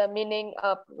them the meaning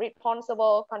of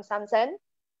responsible consumption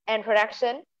and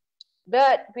production,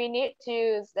 but we need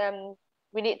to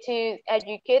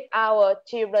educate our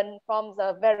children from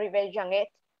the very young age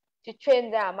to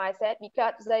train their mindset,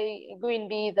 because they will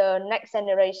be the next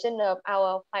generation of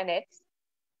our planet.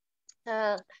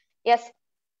 Yes,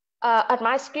 at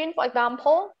my school, for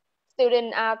example,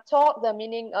 students are taught the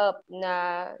meaning of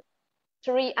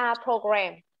 3R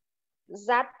program,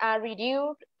 that are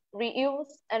reduce,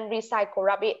 reuse, and recycle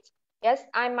rubbish. Yes,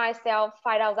 I myself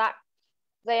find out that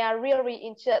they are really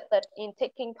interested in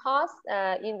taking part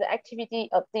in the activity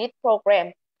of this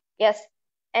program. Yes,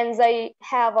 and they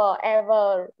have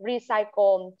ever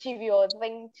recycled trivial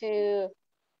thing to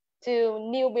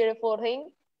new beautiful thing.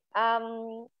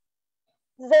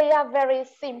 They are very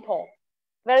simple,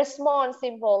 very small and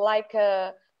simple, like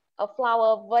a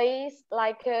flower vase,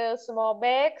 like small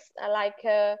bags, like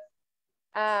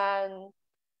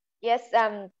yes,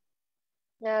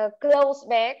 clothes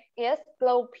bag, yes,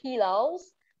 clothes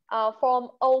pillows, from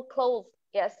old clothes,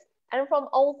 yes, and from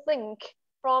old things,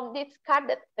 from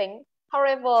discarded things.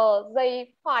 However,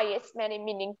 they find it many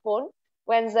meaningful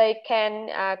when they can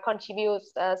contribute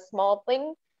a small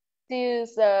thing to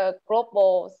the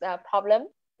global problem,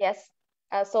 yes,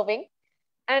 solving.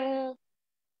 And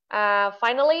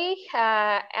finally,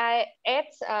 I add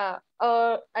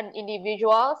an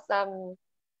individual,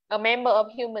 a member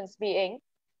of human being.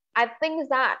 I think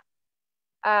that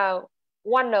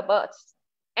one of us,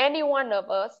 any one of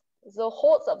us, the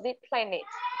host of this planet,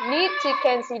 need to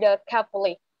consider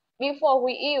carefully before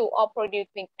we use or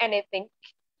producing anything.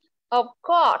 Of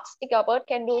course, Gilbert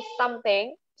can do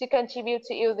something to contribute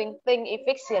to using things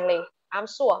efficiently, I'm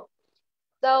sure.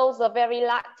 So the very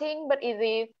last thing, but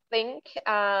easy thing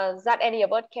that any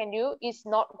of us can do is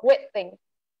not great thing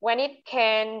when it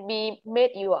can be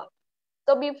made use.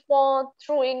 So before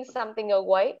throwing something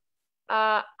away,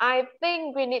 I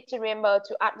think we need to remember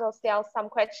to ask ourselves some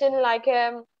question like,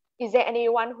 is there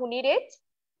anyone who needs it?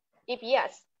 If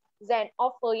yes, then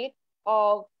offer it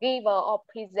or give or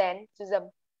present to them.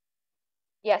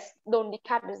 Yes, don't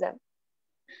discard them.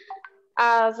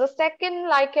 The second,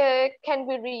 like, can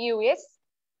we reuse it?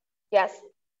 Yes.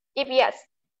 If yes,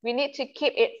 we need to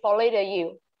keep it for later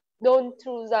use. Don't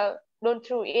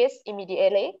throw it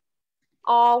immediately.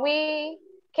 Or we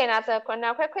can ask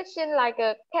another question like,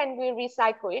 can we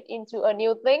recycle it into a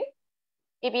new thing?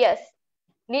 If yes,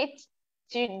 need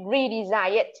to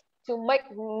redesign it to make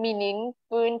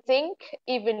meaningful thing,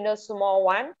 even a small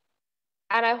one.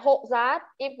 And I hope that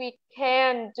if we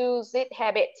can do this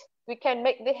habit, we can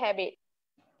make the habit,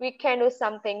 we can do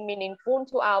something meaningful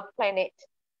to our planet.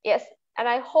 Yes, and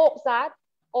I hope that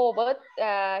over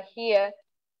here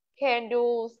can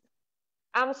do,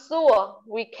 I'm sure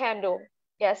we can do,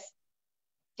 yes,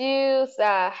 to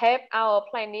have our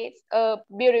planet a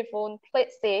beautiful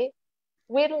place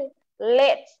with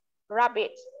less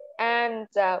rubbish and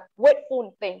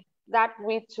wasteful things that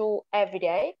we do every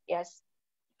day. Yes.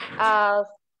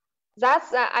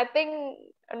 That's, I think,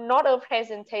 not a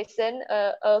presentation,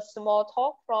 a small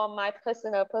talk from my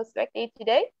personal perspective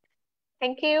today.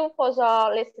 Thank you for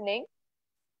your listening.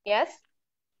 Yes.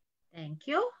 Thank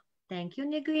you. Thank you,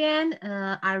 Nguyen.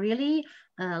 I really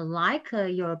like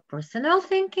your personal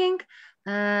thinking.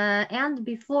 And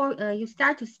before you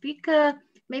start to speak,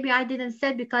 maybe I didn't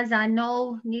say because I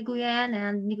know Nguyen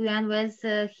and Nguyen was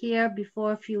here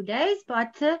before a few days,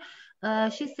 but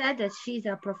she said that she's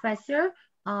a professor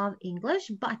of English,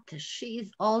 but she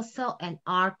is also an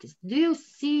artist. Do you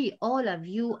see, all of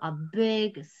you, a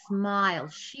big smile?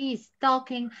 She's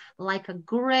talking like a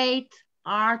great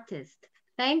artist.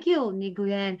 Thank you,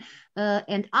 Nguyen.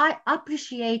 And I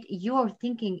appreciate your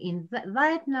thinking in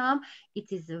Vietnam.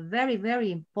 It is very,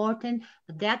 very important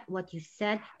that what you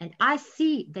said. And I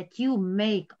see that you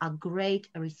make a great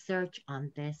research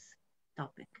on this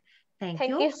topic. Thank you.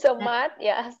 Thank you so much.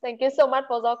 Yes, thank you so much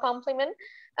for the compliment.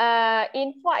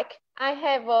 In fact, I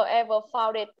have ever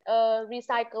founded a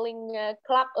recycling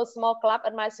club, a small club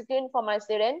at my school for my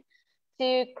students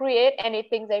to create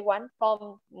anything they want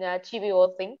from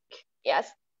trivial thing.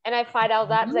 Yes, and I find out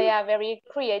that they are very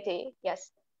creative.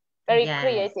 Yes, very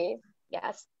creative.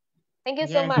 Yes, thank you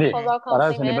so much for the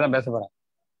compliment.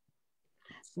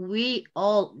 We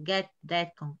all get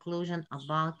that conclusion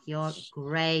about your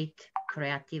great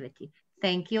creativity.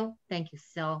 Thank you. Thank you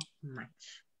so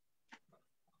much.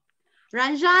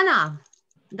 Ranjana,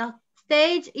 the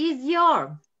stage is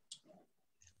yours.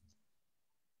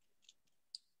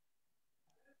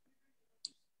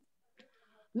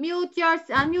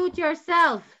 Unmute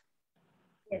yourself.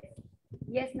 Yes.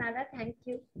 Yes, Nada, thank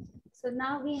you. So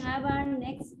now we have our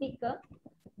next speaker,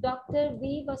 Dr.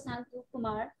 V. Vasantu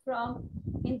Kumar from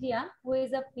India, who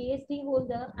is a PhD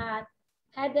holder and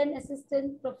head and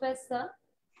assistant professor,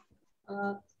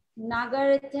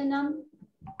 Nagaratnam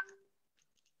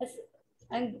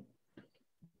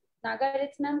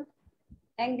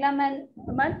Englaman.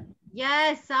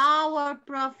 Yes, our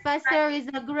professor is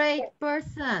a great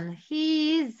person.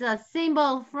 He is a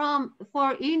symbol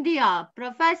for India.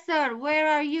 Professor, where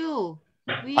are you?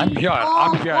 I'm here.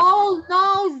 All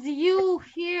knows you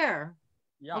here.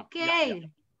 Yeah, okay. Yeah.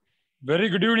 Very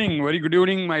good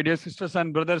evening, my dear sisters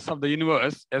and brothers of the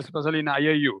universe, especially in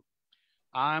IIU.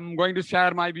 I'm going to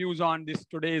share my views on this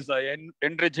today's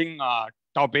enriching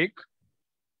topic.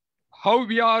 How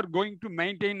we are going to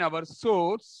maintain our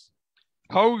source,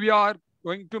 how we are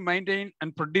going to maintain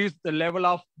and produce the level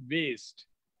of waste.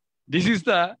 This is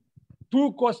the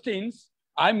two questions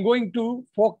I'm going to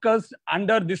focus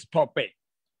under this topic.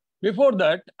 Before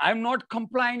that, I'm not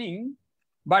complaining,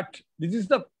 but this is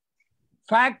the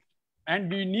fact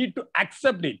and we need to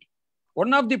accept it.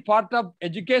 One of the part of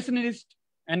educationalists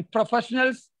and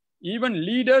professionals, even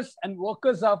leaders and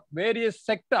workers of various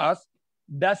sectors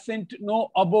doesn't know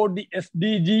about the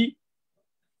SDG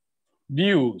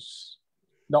views.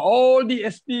 All the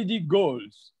SDG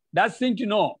goals doesn't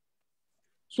know.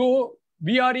 So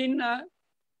we are in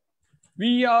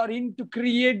to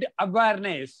create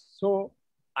awareness. So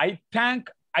I thank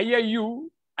IIU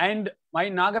and my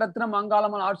Nagaratna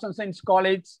Mangalaman Arts and Science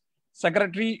College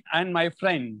secretary and my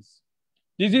friends.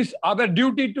 This is our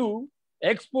duty to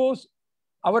expose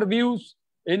our views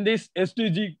in this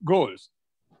SDG goals.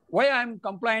 Why I'm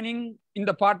complaining in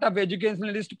the part of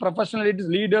educationalists, professionalists,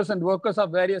 leaders and workers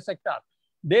of various sectors.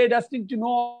 They doesn't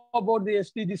know about the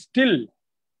SDG still.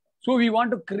 So we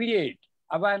want to create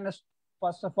awareness,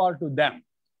 first of all, to them.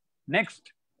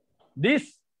 Next,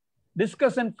 this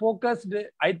discussion focused,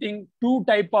 I think, two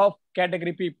type of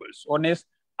category peoples. One is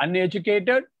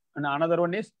uneducated and another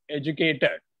one is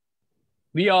educated.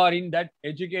 We are in that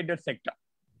educated sector.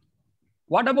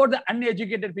 What about the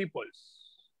uneducated peoples?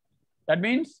 That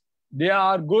means they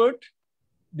are good,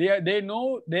 they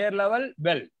know their level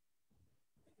well.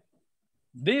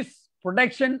 This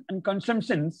production and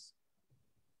consumptions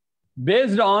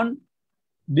based on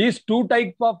these two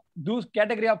type of, those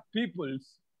category of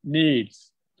people's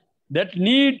needs. That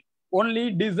need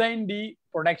only design the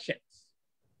productions.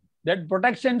 That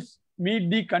productions meet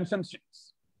the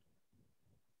consumptions.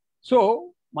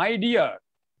 So, my dear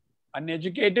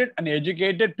uneducated and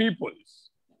educated peoples,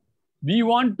 we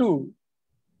want to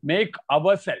make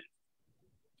ourselves.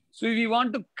 So we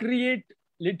want to create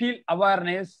little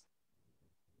awareness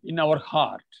in our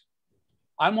heart.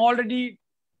 I'm already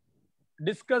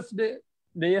discussed the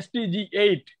SDG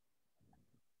 8.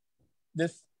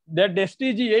 That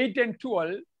SDG 8 and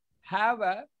 12 have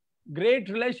a great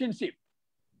relationship.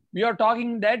 We are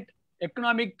talking that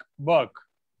economic work.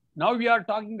 Now we are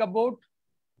talking about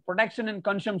production and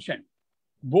consumption.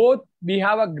 Both we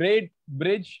have a great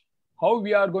bridge how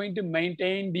we are going to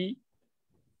maintain the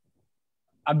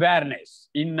awareness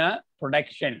in a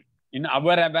production, in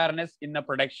our awareness in a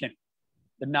production.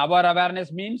 Then our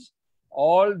awareness means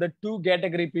all the two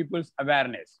category people's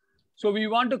awareness. So we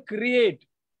want to create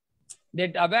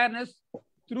that awareness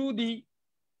through the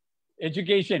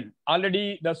education.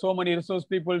 Already the so many resource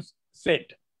people said.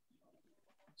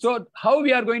 So how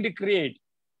we are going to create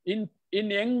in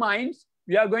young minds,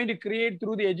 we are going to create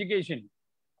through the education,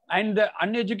 and the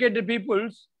uneducated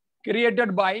peoples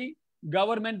created by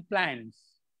government plans.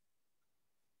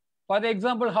 For the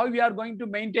example, how we are going to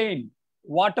maintain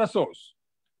water source,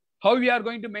 how we are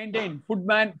going to maintain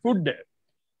food,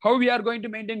 how we are going to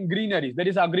maintain greeneries, that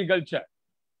is agriculture.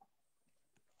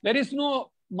 There is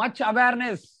no much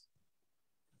awareness.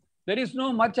 There is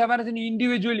no much awareness in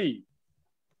individually.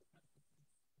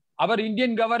 Our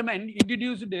Indian government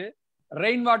introduced a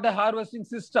rainwater harvesting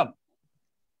system,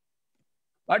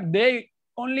 but they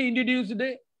only introduced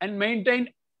and maintained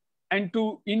and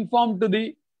to inform to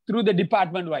the through the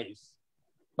department wise,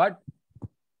 but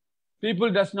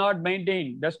people does not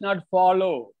maintain, does not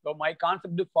follow. So my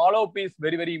concept to follow up is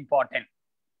very, very important.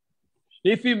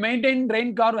 If we maintain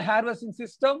rain harvesting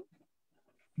system,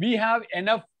 we have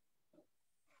enough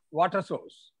water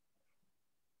source.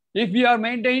 If we are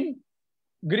maintaining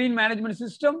green management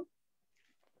system,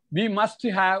 we must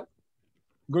have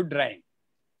good rain.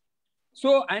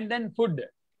 So, and then food.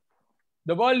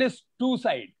 The world is two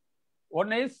sides.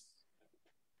 One is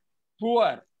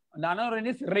poor, and another one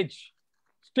is rich.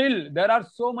 Still, there are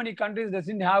so many countries that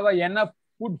doesn't have enough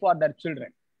food for their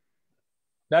children,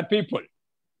 their people.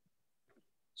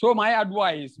 So my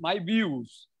advice, my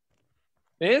views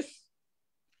is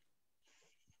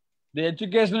the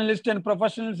educationalists and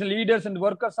professionals, leaders and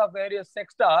workers of various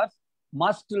sectors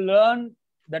must learn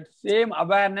that same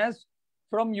awareness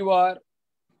from your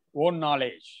own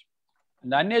knowledge.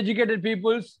 And the uneducated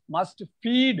peoples must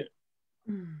feed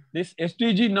this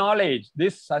SDG knowledge,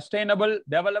 this sustainable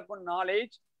development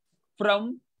knowledge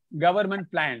from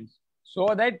government plans, so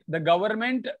that the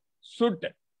government should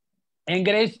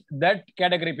encourage that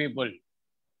category people.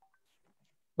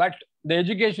 But the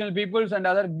educational peoples and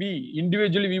other we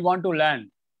individually we want to learn.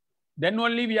 Then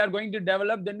only we are going to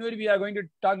develop, then only we are going to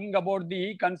talking about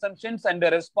the consumptions and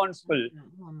the responsible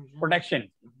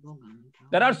protection.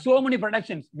 There are so many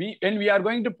protections. When we are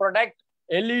going to protect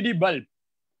LED bulb,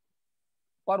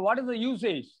 for what is the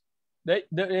usage? The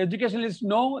educationalists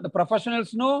know, the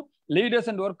professionals know, leaders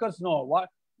and workers know what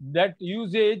that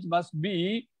usage must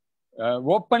be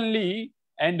openly,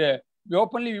 and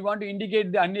openly we want to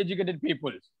indicate the uneducated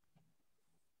peoples.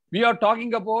 We are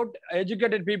talking about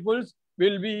educated peoples.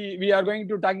 We are going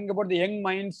to talking about the young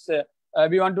minds.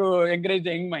 We want to encourage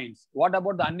the young minds. What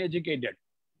about the uneducated?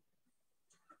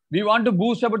 We want to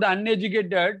boost about the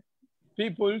uneducated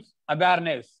people's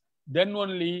awareness. Then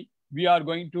only we are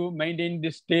going to maintain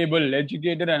this stable,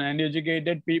 educated and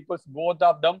uneducated peoples, both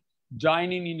of them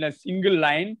joining in a single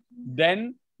line.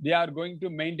 Then they are going to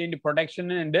maintain the protection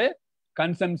and the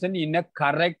consumption in a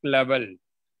correct level.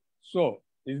 So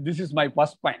this is my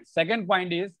first point. Second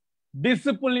point is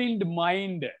disciplined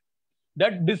mind.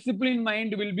 That disciplined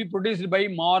mind will be produced by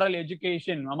moral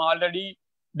education. I'm already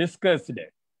discussed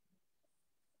it.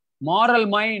 Moral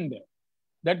mind.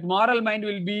 That moral mind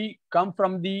will be come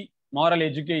from the moral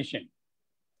education.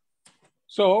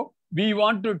 So we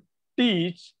want to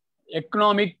teach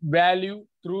economic value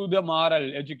through the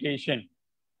moral education.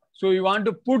 So we want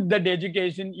to put that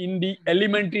education in the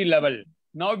elementary level.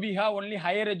 Now we have only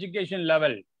higher education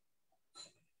level.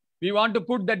 We want to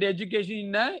put that education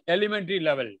in the elementary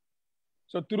level.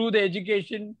 So through the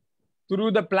education,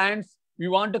 through the plans, we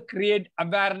want to create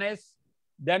awareness.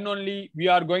 Then only we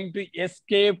are going to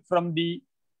escape from the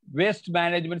waste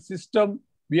management system.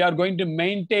 We are going to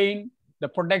maintain the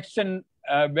protection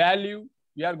value.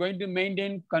 We are going to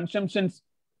maintain consumption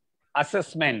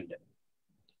assessment.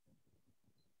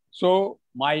 So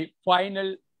my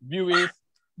final view is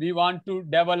we want to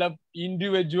develop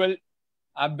individual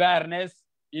awareness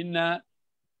in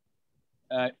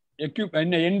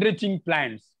enriching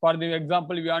plans. For the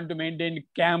example, we want to maintain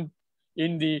camp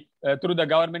in the through the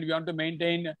government. We want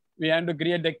to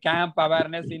create the camp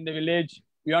awareness in the village.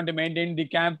 We want to maintain the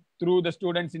camp through the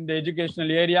students in the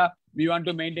educational area. We want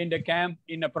to maintain the camp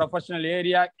in a professional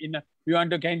area. We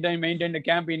want to maintain the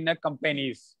camp in the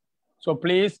companies. So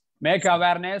please make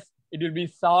awareness. It will be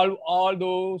solve all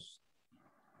those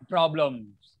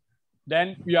problems.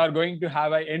 Then we are going to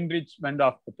have an enrichment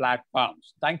of the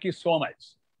platforms. Thank you so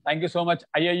much. Thank you so much,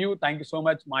 IIU. Thank you so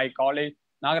much, my college,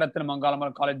 Nagarathna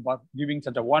Mangalamala College, for giving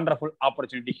such a wonderful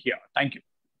opportunity here. Thank you.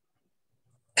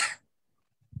 Thank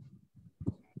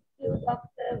you,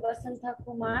 Dr. Vasantha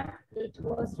Kumar. It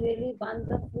was really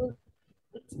wonderful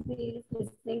experience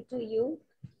listening to you.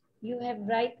 You have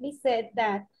rightly said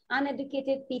that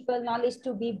uneducated people knowledge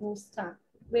to be booster.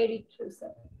 Very true,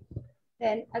 sir.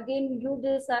 Then again,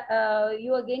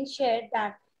 you again shared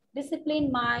that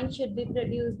disciplined mind should be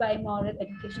produced by moral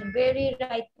education. Very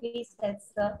rightly said,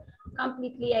 sir.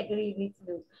 Completely agree with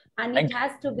you. And it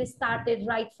has to be started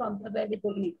right from the very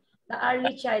beginning. The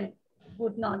early child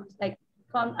would not, like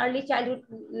from early childhood,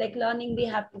 like learning, we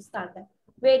have to start that.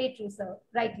 Very true, sir.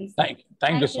 Rightly said.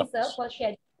 Thank you, sir, much. for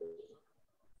sharing.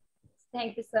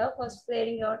 Thank you, sir, for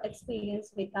sharing your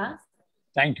experience with us.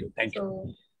 Thank you. Thank you.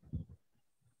 So,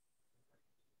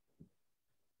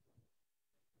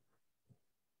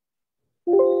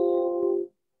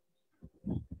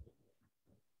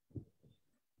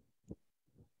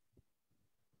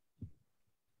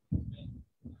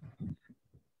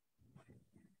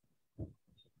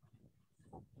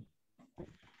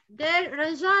 There,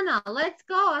 Ranjana, let's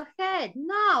go ahead.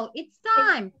 Now it's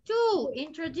time to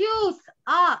introduce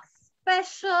a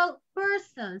special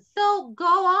person. So go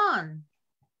on.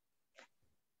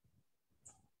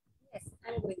 yes,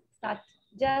 I'm going to start.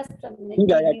 Just a minute.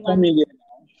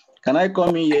 Can I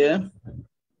come in here?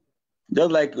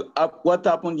 Just like what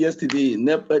happened yesterday,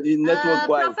 the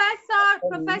network.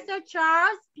 Professor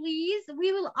Charles, please,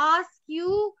 we will ask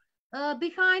you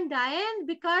behind Diane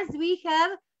because we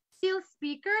have still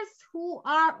speakers who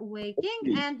are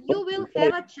waiting and you will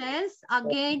have a chance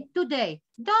again today.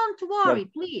 Don't worry,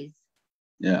 please.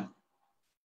 Yeah.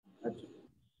 Okay.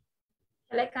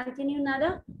 Shall I continue,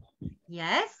 Nada?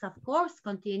 Yes, of course,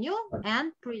 continue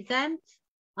and present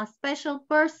a special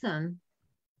person.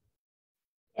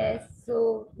 Yes,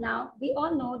 so now we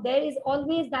all know there is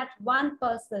always that one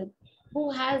person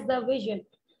who has the vision,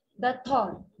 the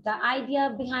thought, the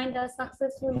idea behind a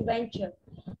successful venture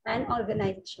and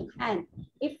organization. And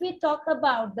if we talk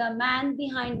about the man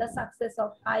behind the success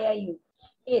of IIU,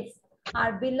 it's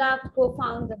our beloved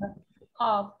co-founder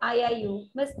of IIU,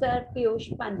 Mr.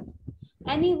 Iiu-Isdgc.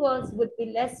 Any words would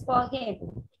be less for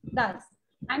him. Thus,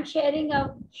 I'm sharing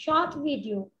a short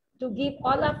video to give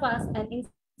all of us an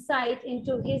insight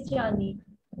into his journey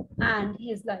and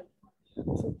his life.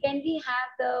 So can we have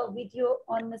the video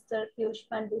on Mr.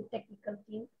 Iiu-Isdgc technical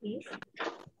team, please?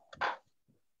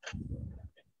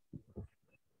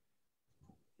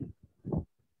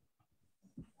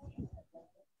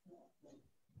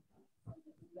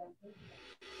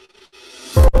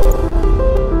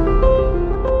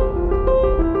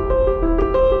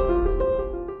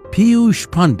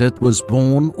 Iiu-Isdgc Pandit was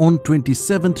born on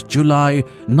 27th July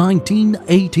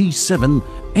 1987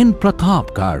 in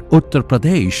Pratapgarh, Uttar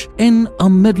Pradesh, in a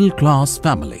middle-class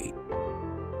family.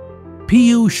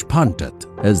 Iiu-Isdgc Pandit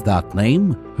is that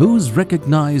name who is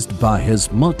recognized by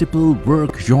his multiple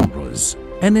work genres: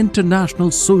 an international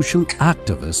social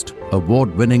activist,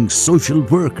 award-winning social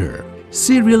worker,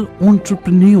 serial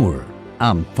entrepreneur,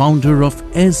 and founder of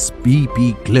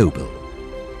SBP Global.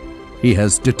 He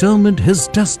has determined his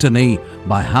destiny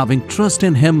by having trust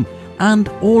in him and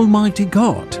Almighty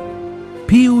God.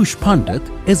 Iiu-Isdgc Pandit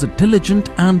is a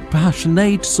diligent and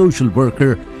passionate social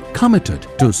worker committed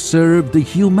to serve the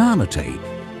humanity.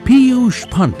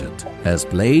 Iiu-Isdgc Pandit has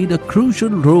played a crucial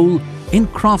role in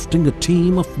crafting a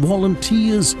team of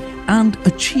volunteers and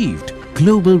achieved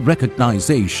global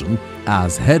recognition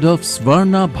as head of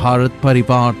Swarna Bharat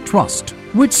Parivar Trust,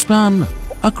 which span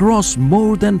across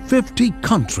more than 50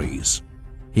 countries.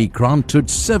 He granted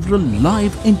several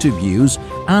live interviews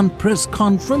and press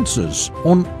conferences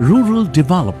on rural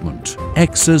development,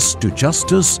 access to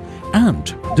justice, and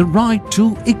the right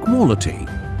to equality.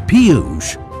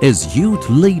 Iiu-Isdgc is youth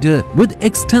leader with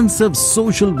extensive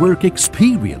social work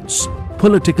experience,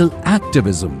 political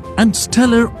activism, and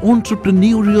stellar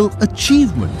entrepreneurial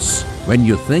achievements. When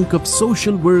you think of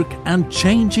social work and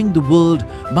changing the world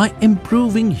by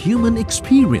improving human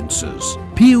experiences,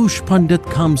 Iiu-Isdgc Pandit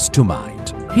comes to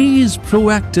mind. He is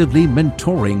proactively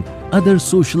mentoring other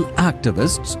social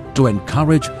activists to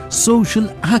encourage social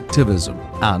activism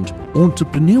and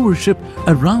entrepreneurship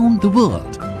around the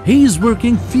world. He is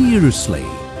working fiercely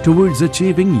towards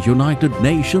achieving United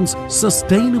Nations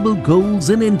Sustainable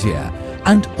Goals in India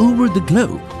and over the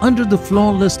globe. Under the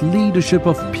flawless leadership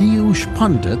of Iiu-Isdgc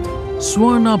Pandit,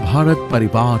 Swarna Bharat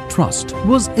Parivar Trust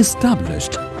was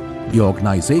established. The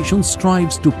organization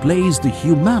strives to place the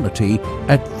humanity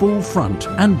at forefront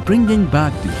and bringing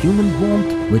back the human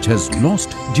warmth which has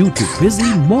lost due to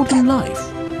busy modern life.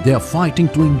 They are fighting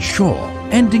to ensure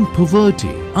ending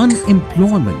poverty,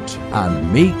 unemployment,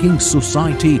 and making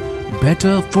society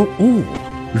better for all.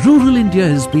 Rural India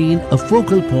has been a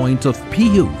focal point of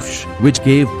Iiu-Isdgc, which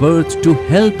gave birth to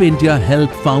Help India Help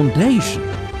Foundation.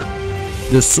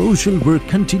 The social work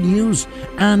continues,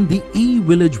 and the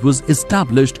e-village was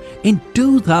established in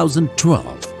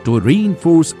 2012 to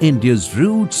reinforce India's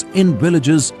roots in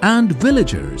villages and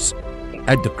villagers.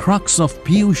 At the crux of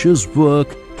Piyush's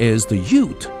work is the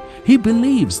youth. He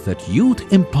believes that youth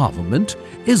empowerment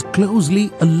is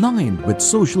closely aligned with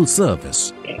social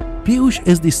service. Piyush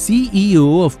is the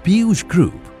CEO of Piyush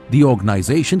Group. The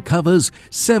organization covers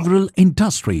several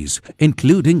industries,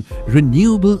 including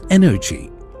renewable energy,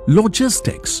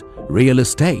 logistics, real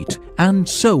estate, and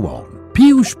so on.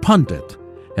 Piyush Pandit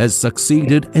has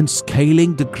succeeded in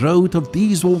scaling the growth of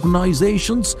these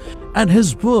organizations, and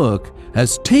his work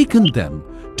has taken them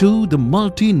to the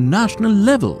multinational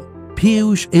level.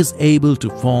 Piyush is able to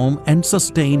form and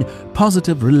sustain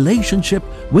positive relationship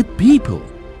with people.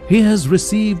 He has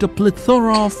received a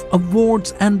plethora of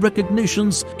awards and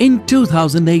recognitions in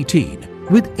 2018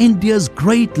 with India's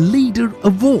Great Leader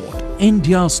Award,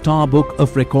 India Star Book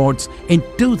of Records in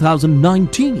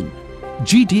 2019,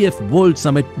 GTF World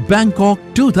Summit Bangkok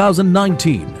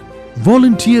 2019,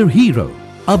 Volunteer Hero,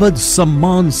 Abad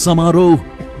Samman Samaroh,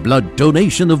 Blood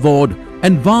Donation Award,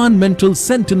 Environmental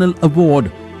Sentinel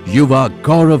Award, Yuva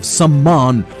Gaurav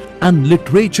Samman, and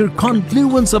Literature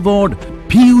Confluence Award.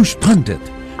 Piyush Pandit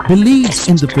believes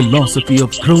in the philosophy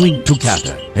of growing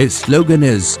together. His slogan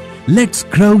is, "Let's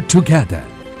grow together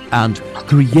and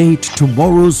create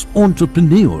tomorrow's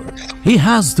entrepreneur." He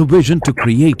has the vision to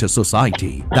create a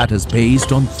society that is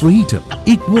based on freedom,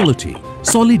 equality,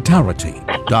 solidarity,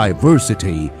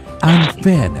 diversity, and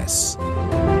fairness.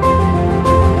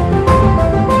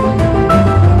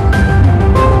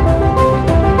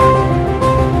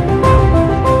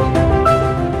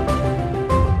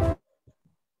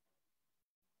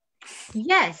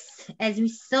 Yes, as we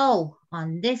saw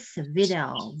on this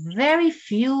video, very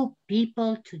few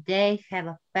people today have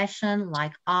a passion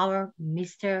like our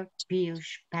Mr.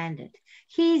 Piyush Pandit.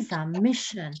 He's a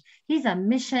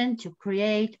mission to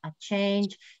create a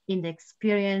change in the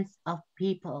experience of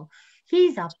people.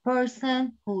 He's a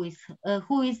person who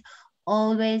is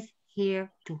always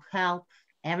here to help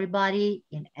everybody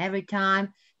in every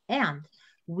time, and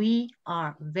we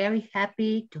are very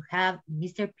happy to have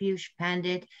Mr. Piyush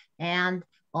Pandit, and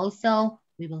also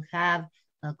we will have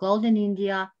a Golden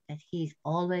India that he's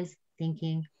always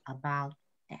thinking about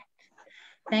that.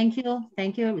 Thank you,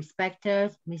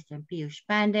 respecters, Mr. Piyush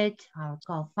Pandit, our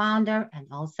co-founder, and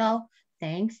also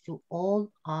thanks to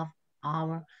all of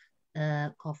our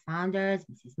co-founders,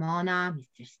 Mrs. Mona,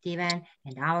 Mr. Steven,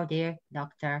 and our dear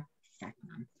Dr.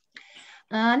 Satnam.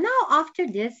 Now, after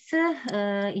this,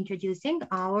 introducing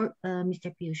our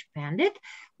Mr. Piyush Pandit,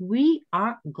 we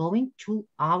are going to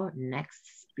our next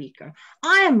speaker.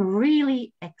 I am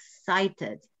really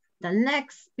excited. The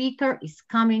next speaker is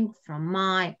coming from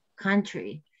my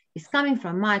country. It's coming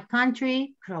from my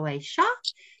country, Croatia,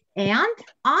 and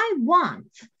I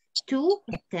want to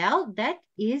tell that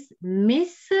is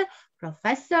Miss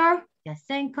Professor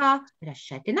Jasenka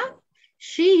Rashetina.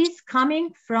 She is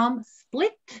coming from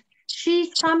Split.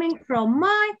 She's coming from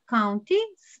my county,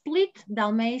 Split,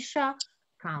 Dalmatia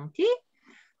County.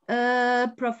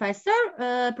 Professor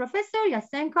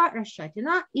Jasenka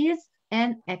Rashetina is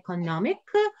an economic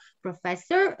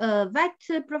professor,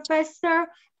 vet professor,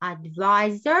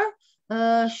 advisor.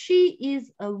 She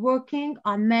is working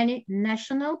on many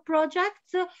national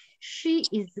projects. She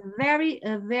is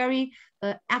very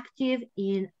active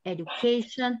in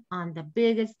education on the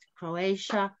biggest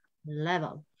Croatia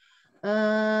level.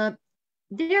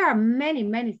 There are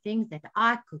many things that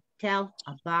I could tell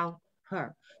about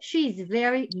her. She is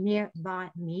very nearby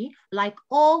me, like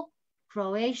all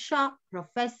Croatia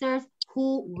professors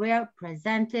who were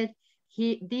presented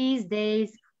these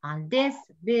days on this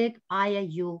big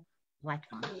IIU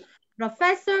platform.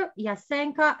 Professor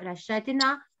Jasenka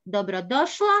Rashetina,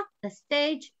 dobrodošla. The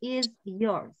stage is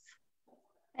yours.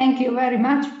 Thank you very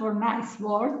much for nice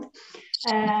word.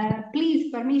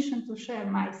 Please permission to share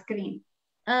my screen.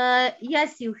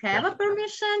 Yes, you have a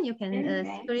permission. You can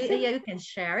you can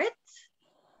share it.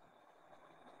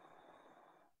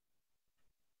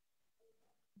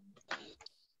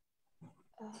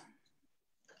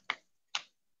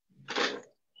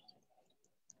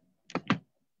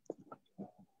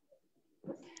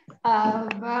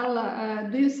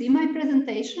 Do you see my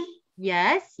presentation?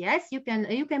 Yes, you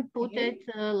can put it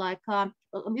like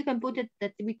you can put it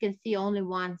that we can see only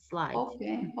one slide.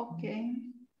 Okay.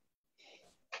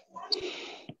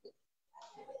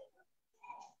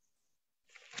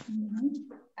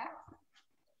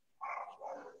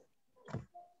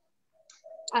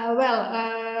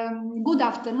 Good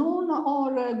afternoon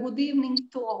or good evening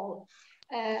to all.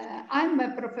 I'm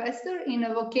a professor in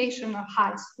a vocational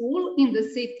high school in the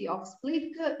city of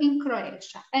Split in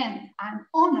Croatia, and I'm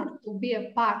honored to be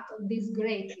a part of this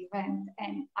great event.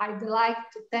 And I'd like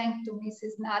to thank to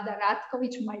Mrs. Nada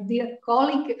Ratkovic, my dear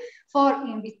colleague, for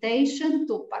invitation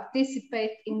to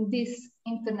participate in this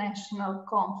international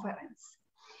conference.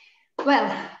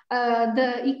 Well,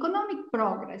 the economic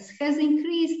progress has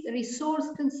increased resource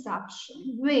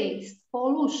consumption, waste,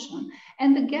 pollution,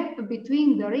 and the gap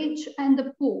between the rich and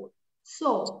the poor.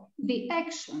 So the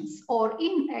actions or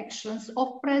inactions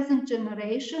of present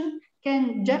generation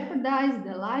can jeopardize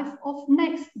the life of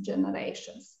next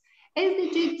generations.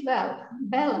 SDG 12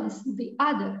 balance the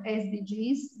other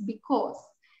SDGs because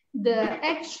the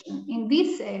action in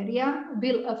this area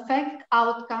will affect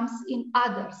outcomes in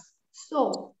others.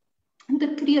 So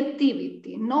the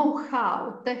creativity,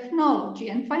 know-how, technology,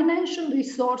 and financial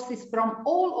resources from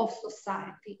all of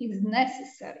society is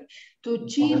necessary to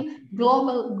achieve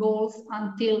global goals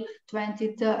until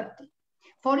 2030.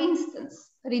 For instance,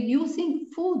 reducing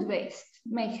food waste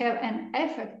may have an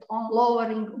effect on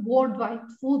lowering worldwide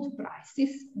food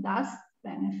prices, thus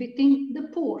benefiting the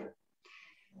poor.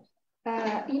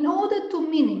 In order to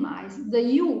minimize the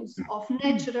use of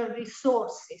natural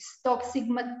resources, toxic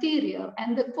material,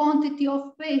 and the quantity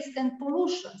of waste and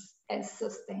pollutions, as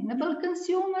sustainable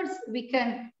consumers, we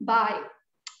can buy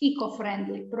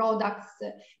eco-friendly products,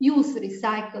 use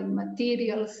recycled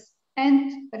materials,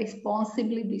 and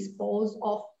responsibly dispose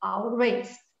of our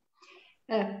waste.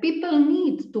 People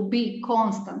need to be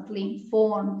constantly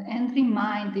informed and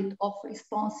reminded of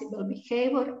responsible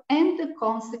behavior and the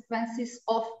consequences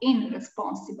of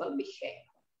irresponsible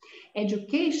behavior.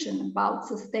 Education about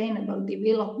sustainable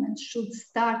development should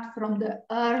start from the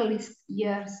earliest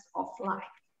years of life.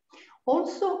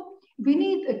 Also, we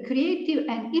need creative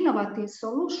and innovative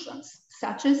solutions,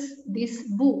 such as these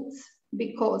boots,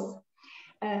 because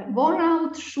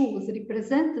worn-out shoes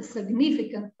represent a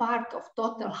significant part of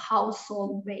total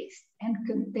household waste and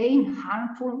contain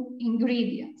harmful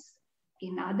ingredients.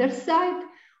 In other side,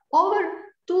 over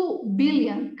 2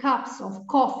 billion cups of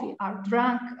coffee are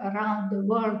drunk around the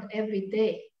world every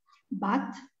day, but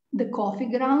the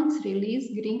coffee grounds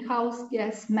release greenhouse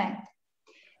gas methane.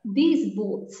 These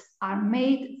boots are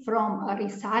made from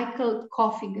recycled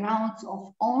coffee grounds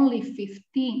of only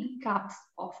 15 cups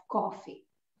of coffee.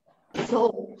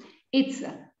 So it's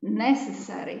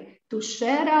necessary to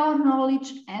share our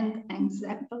knowledge and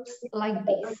examples like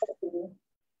this.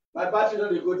 My battery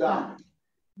don't go down.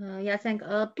 Yes, and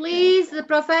please,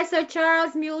 Professor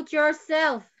Charles, mute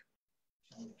yourself.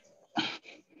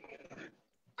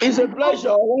 It's a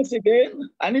pleasure once again.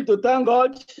 I need to thank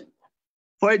God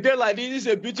for a day like this.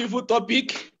 It's a beautiful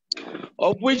topic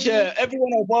of which every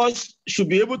one of us should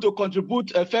be able to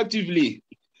contribute effectively.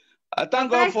 I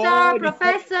thank God for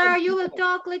Professor, you will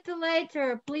talk a little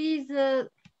later. Please,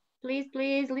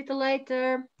 please, little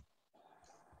later.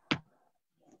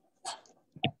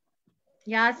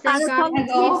 Yes, I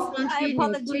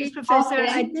apologize, please. Professor. Okay.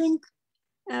 I think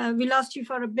we lost you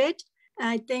for a bit.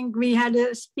 I think we had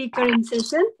a speaker in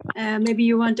session. Maybe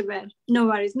you weren't aware. No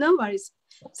worries, no worries.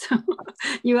 So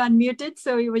you unmuted,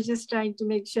 so you were just trying to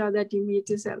make sure that you mute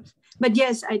yourself. But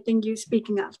yes, I think you're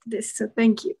speaking after this. So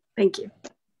thank you. Thank you.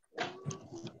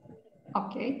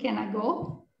 Okay, can I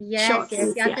go? Yes, sure,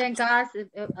 yes, yeah. thank us.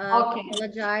 Okay.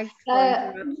 Apologize for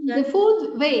interruption. The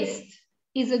food waste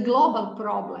is a global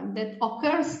problem that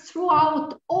occurs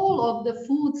throughout all of the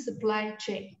food supply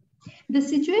chain. The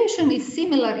situation is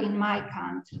similar in my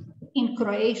country. In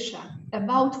Croatia,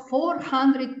 about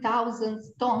 400,000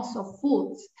 tons of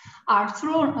foods are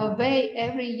thrown away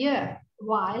every year,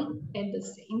 while at the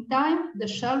same time, the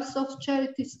shelves of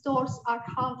charity stores are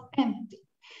half empty.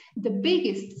 The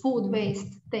biggest food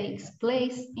waste takes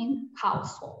place in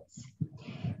households.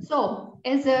 So,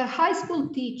 as a high school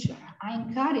teacher, I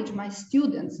encourage my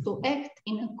students to act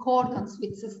in accordance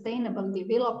with sustainable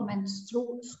development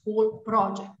through school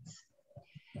projects.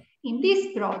 In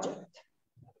this project,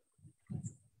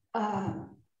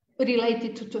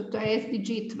 related to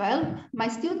SDG 12, my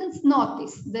students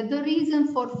notice that the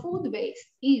reason for food waste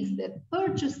is that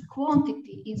purchased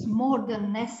quantity is more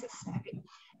than necessary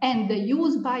and the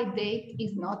use by date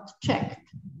is not checked.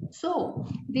 So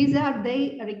these are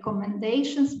the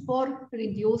recommendations for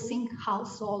reducing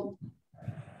household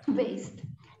waste.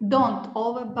 Don't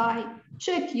overbuy,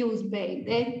 check use by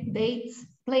dates,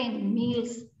 plan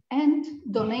meals, and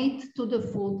donate to the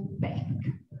food bank.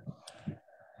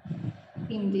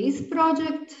 In this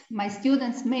project, my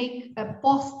students make a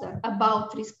poster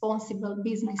about responsible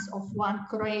business of one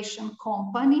Croatian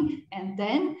company, and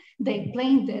then they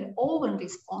plan their own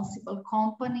responsible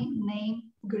company named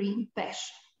Green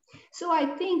Passion. So I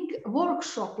think a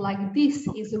workshop like this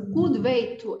is a good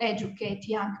way to educate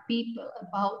young people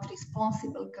about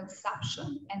responsible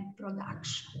consumption and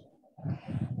production.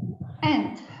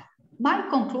 And my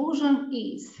conclusion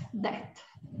is that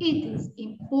it is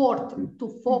important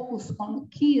to focus on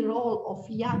key role of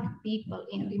young people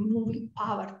in removing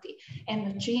poverty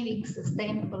and achieving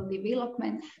sustainable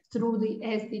development through the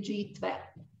SDG 12.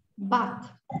 But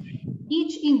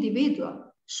each individual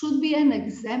should be an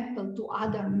example to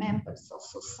other members of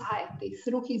society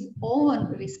through his own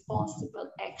responsible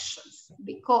actions,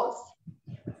 because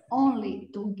only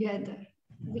together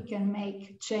we can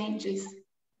make changes,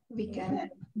 we can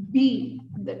be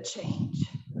the change.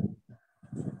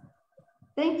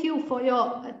 Thank you for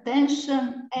your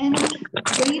attention and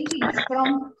greetings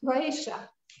from Croatia.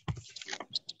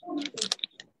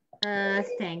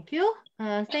 Thank you.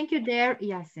 Thank you there,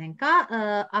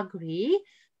 Jasenka. Agree.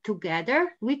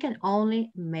 Together, we can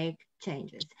only make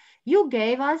changes. You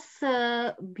gave us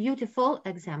beautiful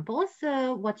examples,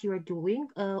 what you are doing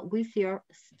with your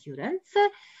students.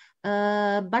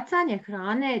 Bacanje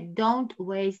hrane, don't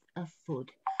waste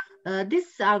food.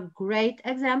 These are great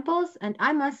examples, and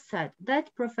I must say that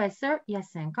Professor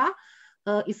Jasenka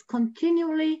is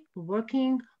continually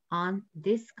working on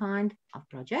this kind of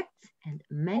projects and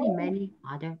many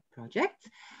other projects.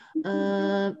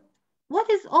 What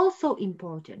is also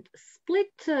important,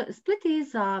 Split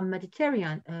is a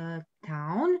Mediterranean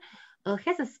town,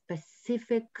 has a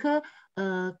specific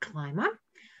climate.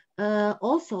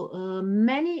 Also,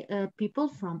 many people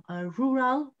from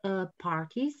rural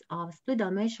parties of Split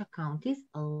Dalmatia counties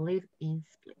live in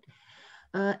Split.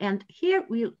 And here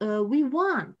we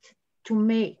want to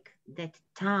make that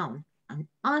town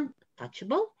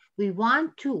untouchable. We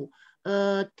want to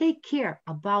take care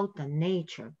about the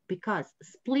nature, because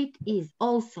Split is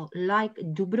also like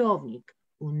Dubrovnik,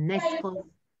 UNESCO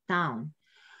town.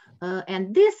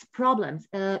 And these problems,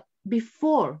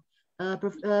 before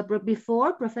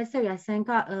Professor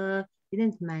Jasenka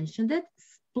didn't mention it,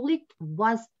 Split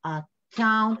was a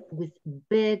town with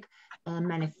big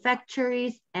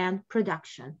manufactories and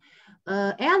production.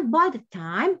 And by the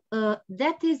time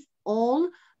that is all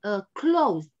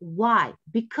closed. Why?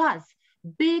 Because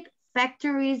big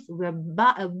factories were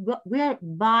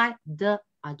by the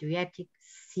Adriatic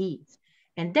Sea.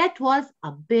 And that was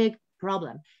a big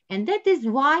problem. And that is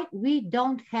why we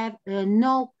don't have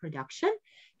no production.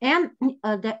 And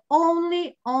the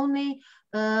only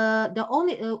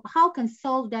how can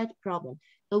solve that problem?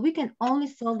 We can only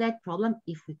solve that problem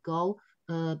if we go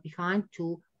behind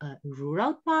to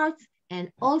rural parts. And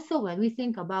also when we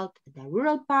think about the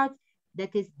rural parts,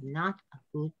 that is not a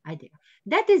good idea.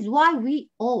 That is why we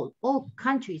all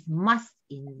countries must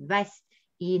invest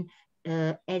in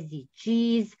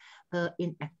SDGs,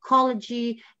 in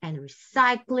ecology and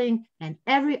recycling and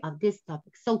every of these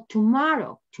topics. So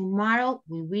tomorrow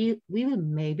we will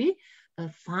maybe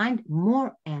find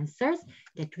more answers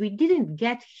that we didn't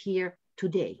get here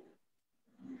today.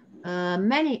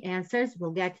 Many answers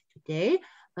we'll get today.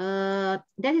 That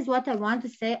is what I want to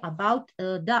say about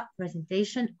the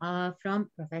presentation from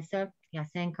Professor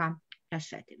Jasenka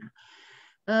Kashetina.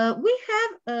 We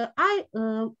have, I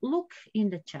look in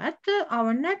the chat,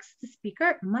 our next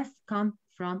speaker must come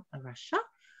from Russia.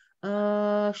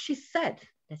 She said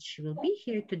that she will be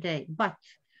here today, but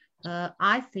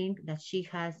I think that she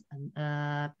has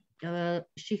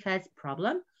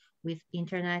problem with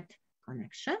internet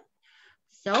connection.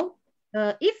 So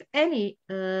if any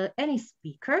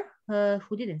speaker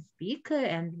who didn't speak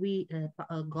and we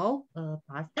go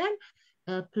past them,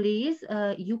 please,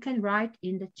 you can write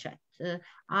in the chat.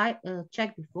 I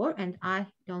checked before and I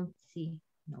don't see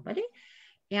nobody.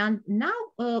 And now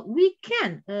we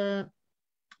can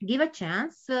give a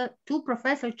chance to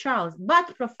Professor Charles,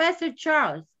 but Professor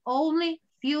Charles, only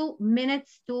few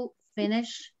minutes to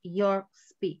finish your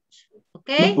speech,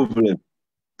 okay? No problem.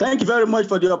 Thank you very much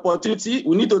for the opportunity.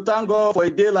 We need to thank God for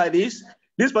a day like this.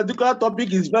 This particular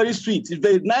topic is very sweet. It's a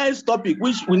very nice topic,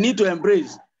 which we need to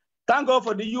embrace. Thank God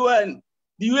for the UN.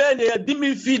 The UN, they deem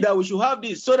me feel that we should have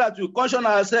this so that we caution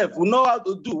ourselves. We know how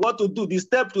to do, what to do, the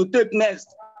step to take next.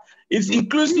 It's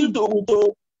inclusive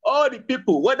to all the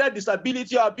people, whether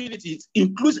disability or ability. It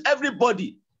includes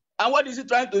everybody. And what is he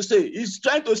trying to say? He's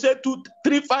trying to say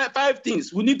five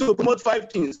things. We need to promote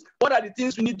 5 things. What are the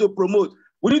things we need to promote?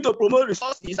 We need to promote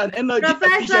resources and energy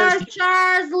Professor efficiency.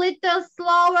 Charles, little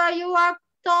slower. You are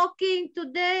talking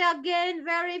today again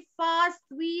very fast.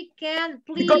 We can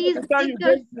please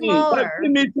little slower.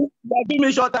 Give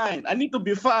me short time. I need to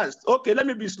be fast. Okay, let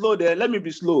me be slow there. Let me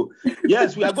be slow.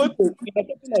 Yes, we are going to we are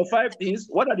talking about 5 things.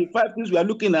 What are the 5 things we are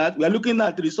looking at? We are looking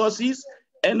at resources,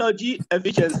 energy,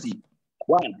 efficiency.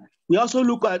 1. We also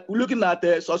looking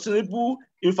at sustainable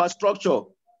infrastructure.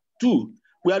 2,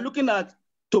 we are looking at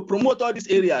to promote all these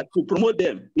areas, to promote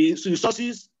them, the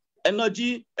resources,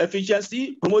 energy,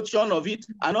 efficiency, promotion of it,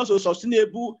 and also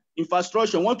sustainable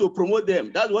infrastructure. We want to promote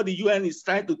them. That's what the UN is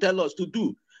trying to tell us to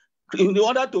do in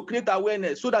order to create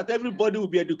awareness so that everybody will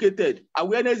be educated.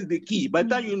 Awareness is the key. By the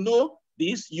time you know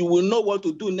this, you will know what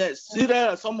to do next. See, there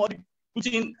are somebody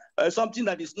putting something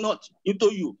that is not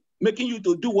into you, making you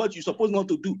to do what you're supposed not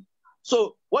to do.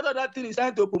 So what other thing is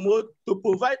trying to promote? To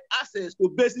provide access to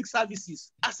basic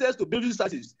services, access to basic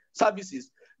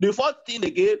services. The fourth thing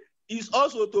again is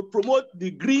also to promote the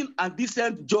green and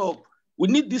decent job. We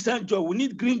need decent job, we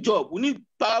need green job, we need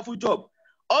powerful job.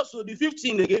 Also, the fifth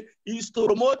thing again is to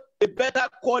promote a better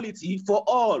quality for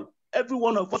all. Every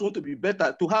one of us want to be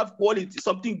better, to have quality,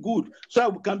 something good, so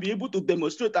that we can be able to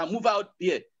demonstrate and move out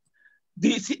there.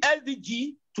 The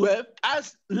SDG 12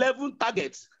 has 11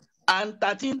 targets and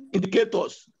 13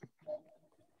 indicators.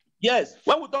 Yes,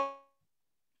 when we talk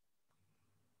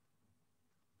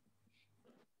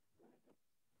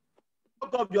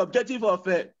of the objective of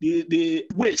the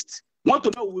waste, want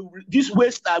to know these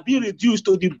waste are being reduced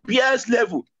to the barest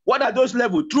level. What are those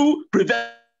levels? Through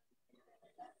prevent.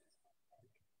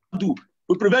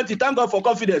 We prevent it. Thank God for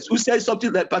confidence. Who says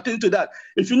something that pertains to that?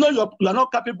 If you know you are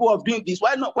not capable of doing this,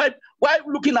 why not? Why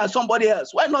looking at somebody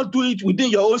else? Why not do it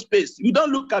within your own space? You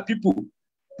don't look at people.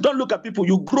 Don't look at people.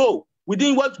 You grow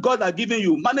within what God has given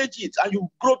you. Manage it, and you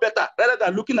grow better rather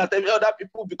than looking at every other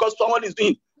people because someone is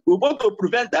doing. We want to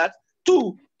prevent that.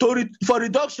 2, for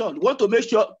reduction, we want to make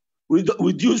sure we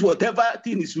reduce whatever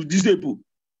thing is reducible,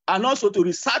 and also to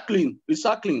recycling,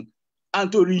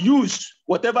 and to reuse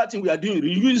whatever thing we are doing,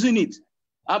 reusing it.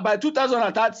 And by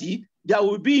 2030, there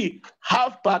will be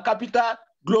half per capita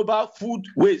global food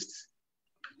waste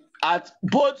at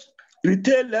both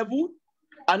retail level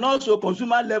and also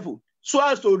consumer level, so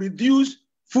as to reduce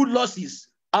food losses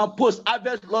and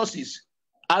post-harvest losses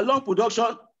along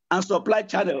production and supply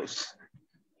channels.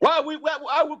 Why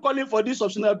are we calling for this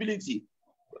sustainability?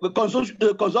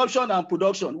 The consumption and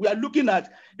production. We are looking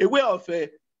at a way of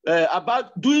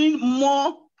about doing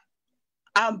more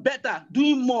and better,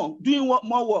 doing more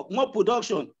work, more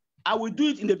production, and we do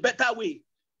it in a better way,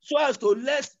 so as to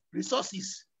less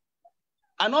resources.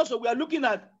 And also we are looking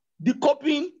at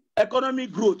decouplling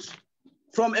economic growth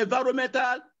from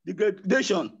environmental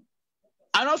degradation.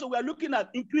 And also we are looking at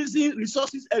increasing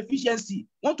resources efficiency.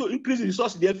 We want to increase the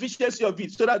resources, the efficiency of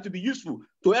it, so that to be useful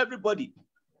to everybody.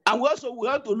 And we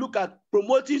have to look at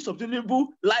promoting sustainable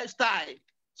lifestyle.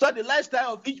 So the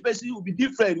lifestyle of each person will be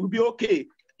different, will be okay.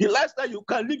 The lifestyle, you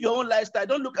can live your own lifestyle.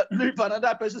 Don't live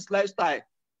another person's lifestyle.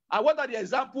 And what are the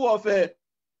example of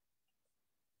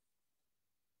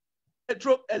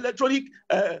electronic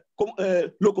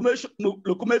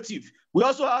locomotive? We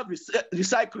also have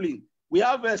recycling. We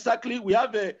have cycling. We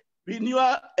have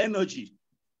renewable energy.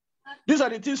 These are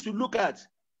the things to look at.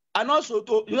 And also,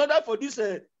 in order for this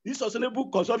sustainable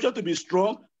consumption to be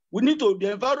strong, we need to,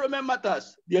 the environment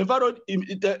matters. The environment,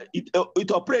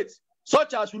 it operates,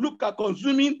 such as we look at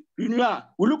consuming renewable,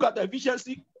 we look at the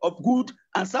efficiency of goods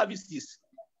and services.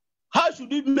 How should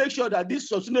we make sure that this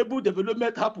sustainable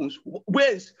development happens?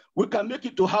 Ways we can make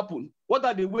it to happen. What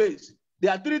are the ways?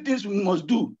 There are 3 things we must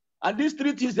do. And these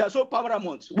 3 things, they are so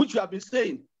paramount, which we have been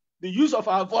saying. The use of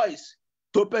our voice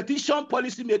to petition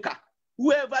policymaker,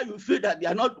 whoever you feel that they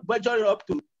are not measuring up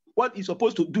to what is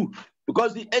supposed to do.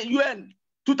 Because the UN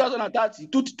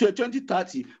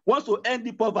 2030 wants to end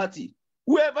the poverty.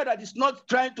 Whoever that is not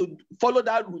trying to follow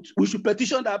that route, we should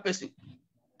petition that person.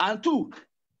 And 2,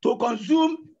 to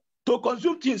consume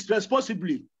things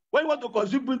responsibly. When you want to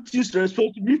consume things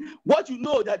responsibly, what you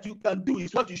know that you can do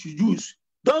is what you should use.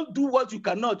 Don't do what you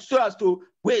cannot so as to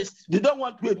waste. They don't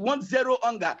want waste, want zero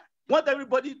hunger, want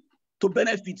everybody to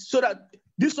benefit so that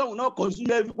this one will not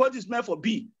consume what is meant for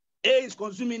B. A is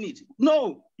consuming it.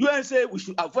 No, UN say we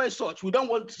should avoid such. We don't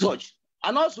want such.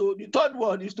 And also the 3rd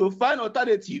one is to find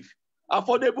alternative,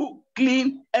 affordable,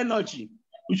 clean energy.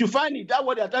 We should find it. That's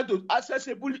what they are trying to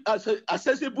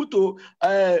accessible to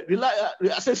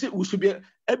accessible. We should be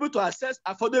able to access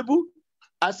affordable,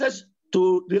 access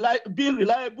to being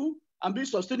reliable and being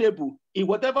sustainable in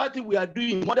whatever thing we are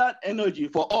doing. Modern energy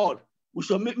for all. We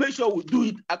should make sure we do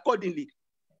it accordingly.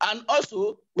 And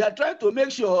also, we are trying to make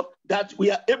sure that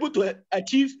we are able to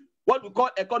achieve what we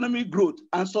call economic growth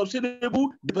and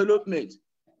sustainable development.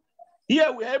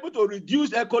 Here, we are able to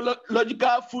reduce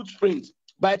ecological footprint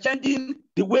by changing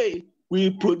the way we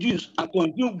produce and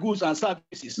consume goods and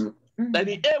services. That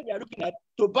the aim we are looking at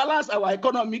to balance our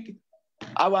economic,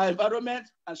 our environment,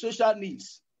 and social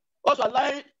needs. Also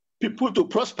allowing people to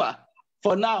prosper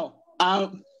for now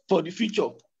and for the future.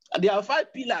 And there are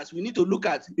 5 pillars we need to look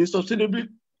at in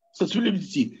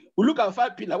sustainability. We look at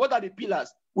 5 pillars. What are the pillars?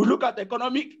 We look at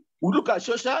economic, we look at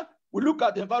social, we look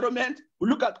at environment, we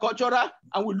look at cultural,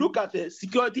 and we look at the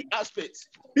security aspects.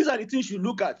 These are the things you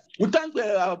look at. We thank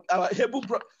our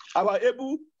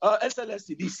able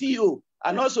Excellency, the CEO,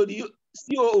 and also the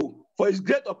COO for his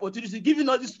great opportunity, giving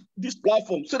us this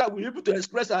platform so that we're able to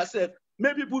express ourselves,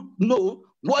 make people know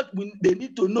what they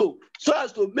need to know, so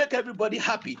as to make everybody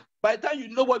happy. By the time you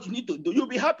know what you need to do, you'll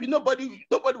be happy. Nobody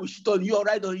will shit on you or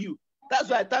ride on you. That's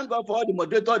why I thank God for all the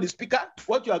moderator, the speaker,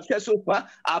 what you have shared so far.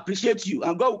 I appreciate you,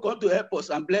 and God will come to help us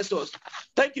and bless us.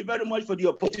 Thank you very much for the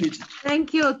opportunity.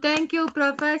 Thank you,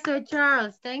 Professor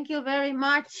Charles. Thank you very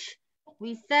much.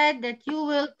 We said that you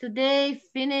will today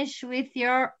finish with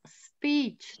your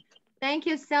speech. Thank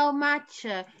you so much.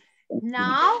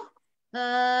 Now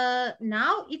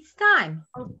it's time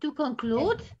to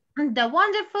conclude the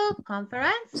wonderful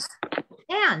conference,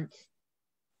 and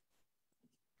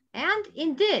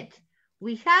indeed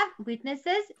we have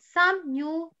witnesses some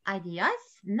new ideas,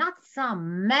 not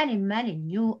some, many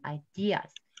new ideas,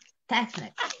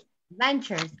 techniques,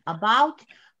 ventures about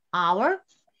our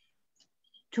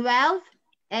 12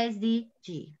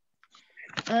 SDG.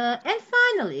 And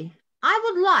finally, I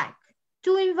would like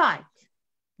to invite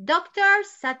Dr.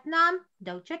 Satnam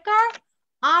Dauchekar,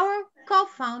 our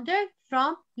co-founder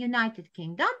from United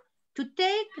Kingdom, to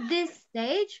take this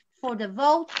stage for the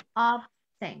vote of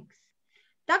thanks.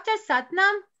 Dr.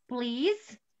 Satnam,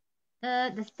 please,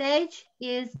 the stage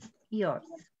is yours.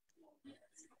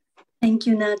 Thank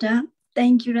you, Nada.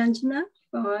 Thank you, Ranjana,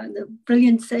 for the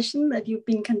brilliant session that you've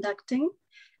been conducting.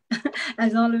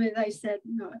 As always, I said,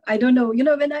 no, I don't know. You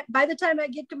know, by the time I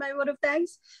get to my word of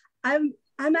thanks, I'm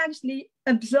actually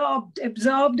absorbed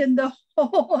in the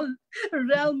whole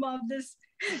realm of this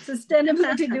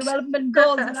sustainability development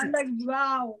goals. And I'm like,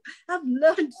 wow, I've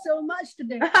learned so much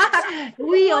today.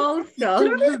 We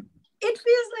also. It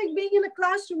feels like being in a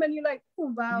classroom and you're like,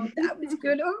 oh, wow, that was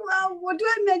good. Oh, wow, what do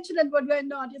I mention and what do I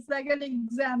not? It's like an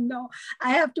exam. No, I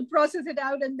have to process it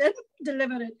out and then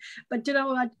deliver it. But you know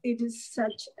what? It is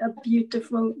such a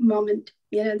beautiful moment.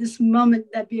 You know, this moment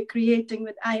that we are creating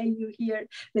with IIU here,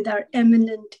 with our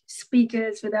eminent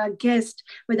speakers, with our guests,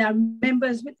 with our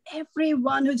members, with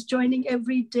everyone who's joining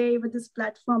every day with this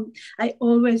platform. I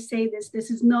always say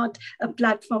this is not a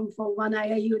platform for one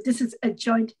IIU. This is a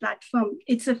joint platform.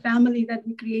 It's a family that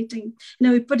we're creating. You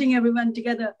know, we're putting everyone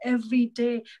together every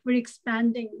day. We're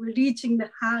expanding. We're reaching the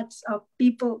hearts of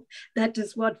people. That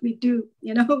is what we do.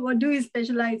 You know, what do we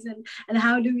specialize in and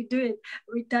how do we do it?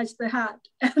 We touch the heart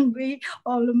and we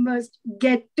almost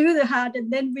get to the heart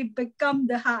and then we become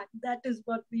the heart. That is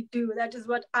what we do. That is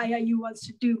what IIU wants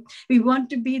to do. We want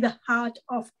to be the heart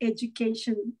of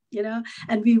education, you know,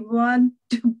 and we want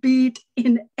to beat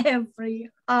in every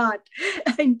heart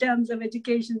in terms of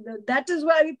education. That is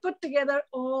why we put together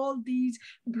all these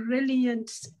brilliant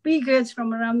speakers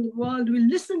from around the world. We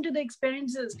listen to the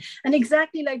experiences. And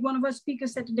exactly like one of our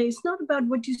speakers said today, it's not about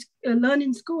what you learn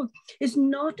in school. It's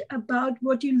not about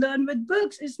what you learn with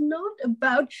books. It's not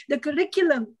about the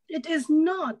curriculum. It is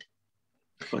not.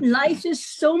 Life is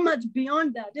so much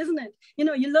beyond that, isn't it? You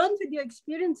know, you learn with your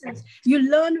experiences. You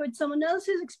learn with someone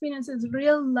else's experiences,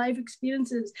 real life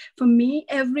experiences. For me,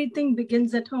 everything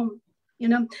begins at home. You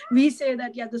know, we say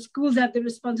that, yeah, the schools have the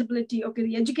responsibility. Okay,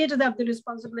 the educators have the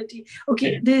responsibility.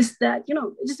 Okay, this, that, you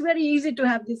know, it's very easy to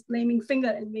have this flaming finger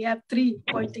and we have 3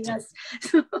 pointing us.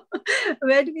 So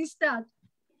where do we start?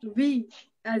 We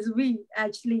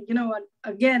actually, you know what,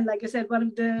 again, like I said,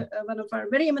 one of our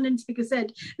very eminent speakers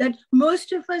said that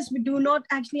most of us, we do not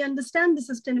actually understand the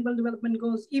sustainable development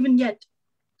goals even yet.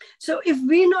 So if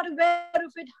we're not aware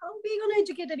of it, how are we going to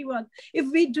educate anyone?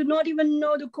 If we do not even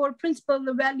know the core principle,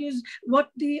 the values, what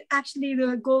the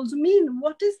goals mean,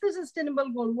 what is the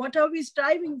sustainable goal? What are we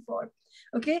striving for?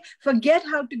 Okay, forget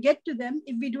how to get to them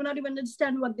if we do not even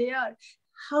understand what they are.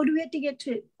 How do we have to get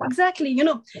to it? Exactly, you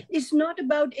know, it's not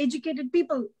about educated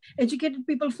people. Educated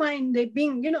people find they're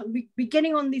being, you know, we're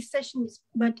getting on these sessions,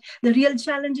 but the real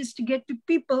challenge is to get to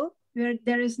people where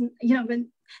there is, you know,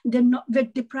 when they're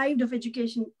deprived of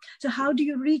education. So how do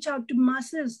you reach out to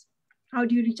masses? How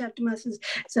do you reach out to masses?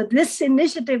 So this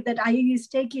initiative that IIU is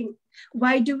taking,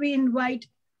 why do we invite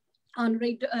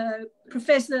honorary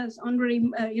professors, honorary,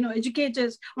 you know,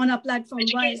 educators on our platform?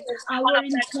 Why? Our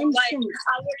intention.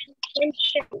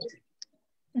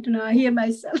 I don't know, I hear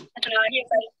myself.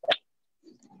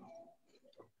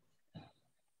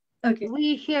 Okay.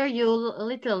 We hear you a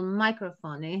little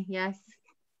microphone, eh? Yes.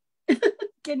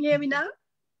 Can you hear me now?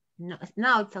 No,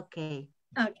 now it's okay.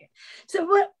 Okay. So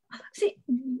what see,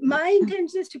 my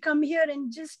intention is to come here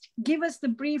and just give us the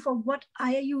brief of what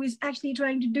IIU is actually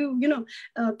trying to do. You know,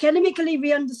 academically,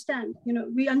 we understand,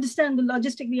 we understand the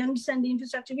logistic, we understand the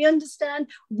infrastructure, we understand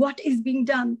what is being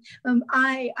done.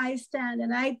 I stand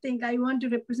and I think I want to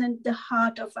represent the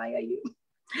heart of IIU.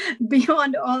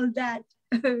 Beyond all that,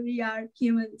 we are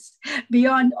humans.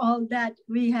 Beyond all that,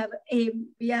 we have aim.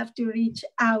 We have to reach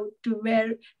out to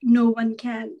where no one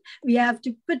can. We have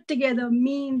to put together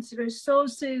means,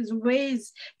 resources,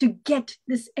 ways to get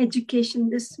this education,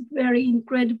 this very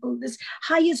incredible, this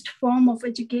highest form of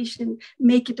education,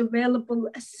 make it available,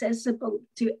 accessible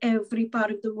to every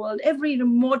part of the world, every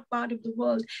remote part of the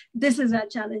world. This is our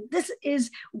challenge. This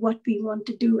is what we want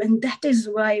to do. And that is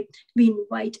why we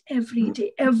invite every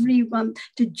day, everyone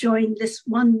to join this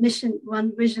one mission,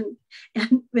 one vision,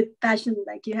 and with passion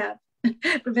like you have.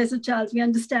 Professor Charles, we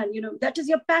understand, that is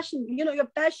your passion. Your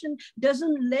passion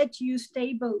doesn't let you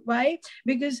stable. Why?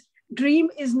 Because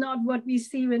dream is not what we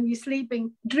see when we're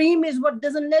sleeping. Dream is what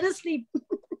doesn't let us sleep. Do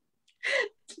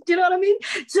you know what I mean?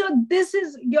 So this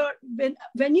is your,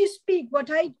 when you speak, what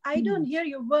I don't hear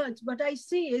your words. What I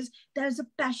see is there's a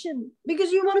passion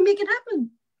because you want to make it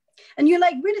happen. And you're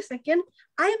like, wait a second,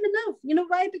 I am enough. You know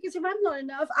why? Because if I'm not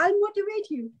enough, I'll motivate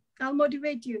you. I'll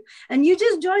motivate you. And you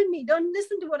just join me. Don't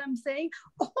listen to what I'm saying.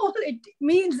 All it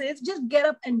means is just get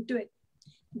up and do it.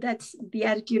 That's the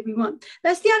attitude we want.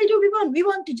 That's the attitude we want. We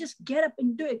want to just get up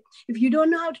and do it. If you don't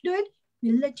know how to do it,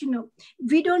 we'll let you know.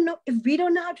 If we don't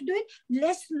know how to do it,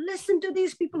 let's listen to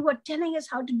these people who are telling us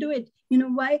how to do it. You know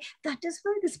why? That is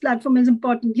why this platform is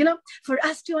important, for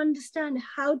us to understand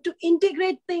how to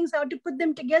integrate things, how to put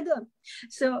them together.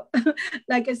 So,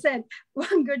 like I said,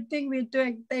 one good thing we're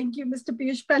doing. Thank you, Mr.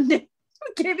 Iiu-Isdgc Pandit,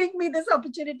 for giving me this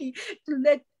opportunity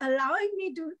allowing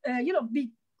me to,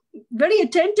 be very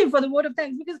attentive for the word of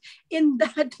thanks, because in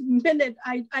that minute,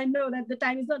 I know that the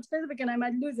time is not specific and I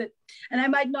might lose it. And I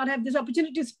might not have this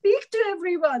opportunity to speak to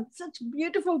everyone, such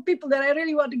beautiful people that I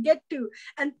really want to get to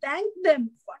and thank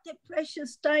them for their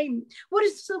precious time. What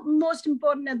is most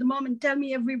important at the moment? Tell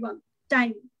me, everyone.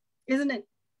 Time, isn't it?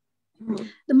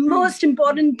 The most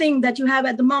important thing that you have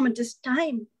at the moment is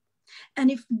time.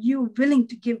 And if you're willing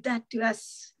to give that to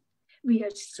us, we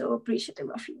are so appreciative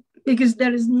of you, because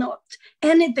there is not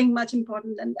anything much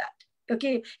important than that.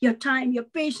 Okay, your time, your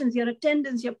patience, your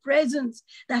attendance, your presence,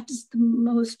 that is the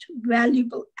most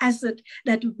valuable asset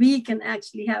that we can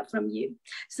actually have from you.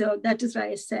 So that is why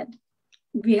I said,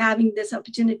 we're having this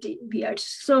opportunity. We are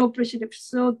so appreciative,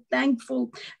 so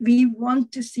thankful. We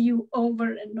want to see you over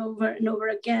and over and over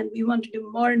again. We want to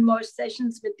do more and more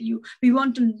sessions with you. We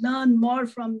want to learn more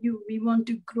from you. We want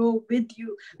to grow with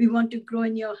you. We want to grow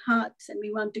in your hearts, and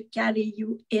we want to carry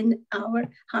you in our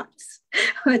hearts.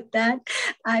 With that,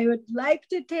 I would like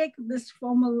to take this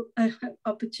formal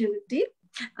opportunity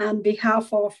on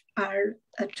behalf of our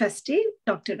trustee,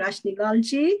 Dr. Rashni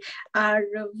Lalji, our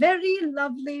very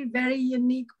lovely, very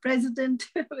unique president,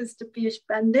 Mr. Iiu-Isdgc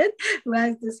Pandit, who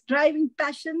has this driving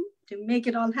passion to make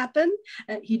it all happen.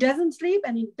 He doesn't sleep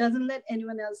and he doesn't let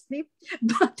anyone else sleep,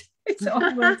 but it's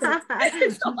all worth it.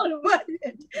 It's all worth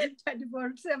it.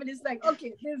 24/7 is like,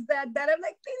 okay, this, that. I'm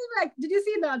like, did you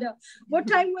see, Nada? What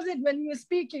time was it when you were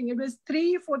speaking? It was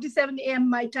 3:47 a.m.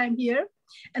 my time here.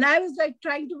 And I was like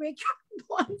trying to wake you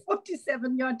up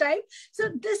 1:47 your time. So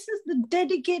this is the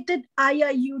dedicated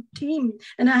IIU team.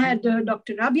 And I had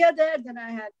Dr. Rabia there, then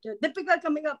I had Deepika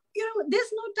coming up.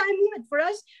 There's no time limit for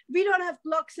us. We don't have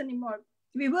clocks anymore.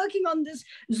 We're working on this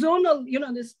zonal,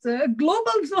 this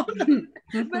global zonal,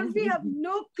 where we have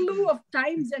no clue of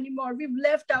times anymore. We've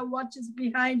left our watches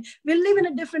behind. We live in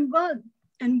a different world.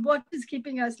 And what is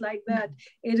keeping us like that?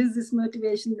 It is this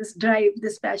motivation, this drive,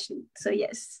 this passion. So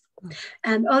yes.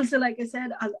 And also, like I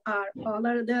said, all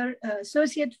our other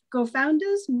associate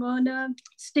co-founders, Mona,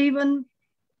 Stephen,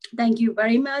 thank you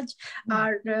very much.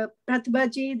 Our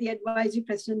Pratibhaji, the advisory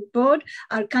president board,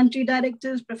 our country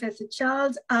directors, Professor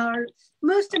Charles, our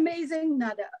most amazing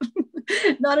Nada,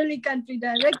 not only country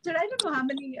director, I don't know how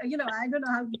many, I don't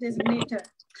know how to designate her.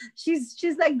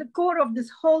 She's like the core of this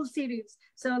whole series.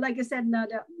 So like I said,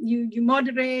 Nada, you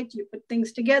moderate, you put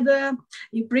things together,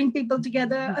 you bring people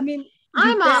together. I mean,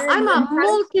 I'm a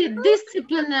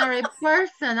multidisciplinary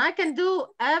person. I can do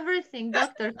everything,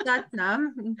 Dr.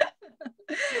 Satnam.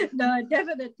 No,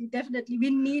 definitely. We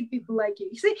need people like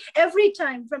you. See, every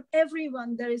time from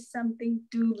everyone, there is something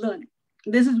to learn.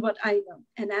 This is what I know.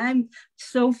 And I'm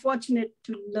so fortunate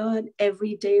to learn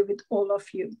every day with all of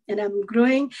you. And I'm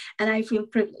growing and I feel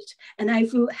privileged. And I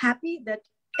feel happy that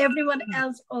everyone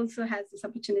else also has this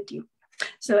opportunity.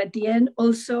 So at the end,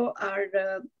 also our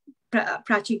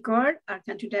Prachi Kaur, our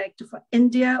country director for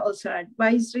India, also our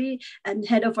advisory, and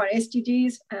head of our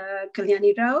SDGs,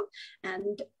 Kalyani Rao,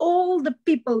 and all the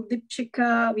people,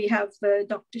 Dipchika, we have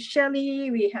Dr. Shelley,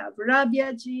 we have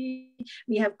Rabia ji,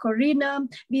 we have Corina,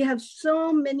 we have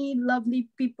so many lovely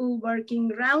people working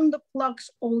round the clocks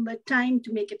all the time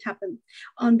to make it happen.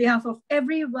 On behalf of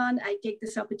everyone, I take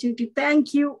this opportunity to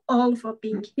thank you all for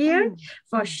being here,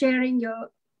 for sharing your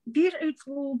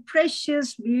beautiful,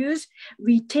 precious views.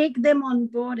 We take them on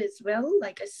board as well.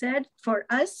 Like I said, for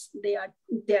us, they are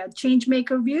change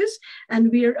maker views,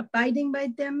 and we are abiding by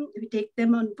them. We take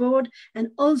them on board, and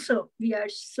also we are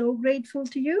so grateful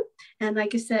to you. And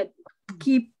like I said,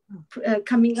 keep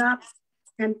coming up,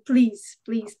 and please,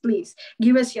 please, please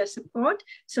give us your support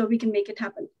so we can make it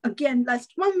happen. Again,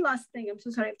 one last thing. I'm so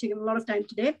sorry I've taken a lot of time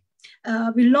today.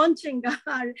 We're launching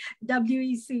our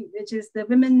WEC, which is the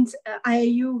Women's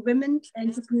IIU Women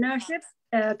Entrepreneurship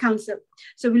Council.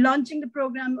 So we're launching the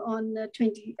program on the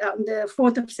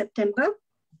 4th of September,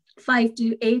 5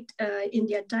 to 8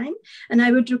 India time. And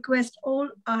I would request all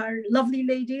our lovely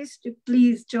ladies to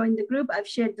please join the group. I've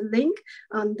shared the link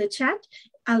on the chat.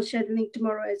 I'll share the link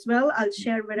tomorrow as well. I'll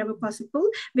share wherever possible,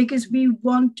 because we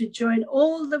want to join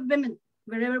all the women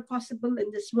wherever possible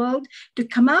in this world to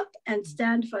come up and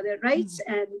stand for their rights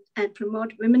and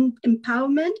promote women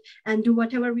empowerment and do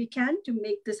whatever we can to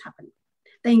make this happen.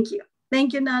 Thank you.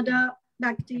 Thank you, Nada.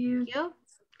 Back to you. Thank you.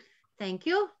 Thank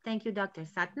you. Thank you, Dr.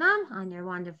 Satnam, on your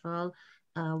wonderful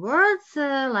words.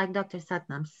 Like Dr.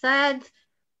 Satnam said,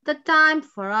 the time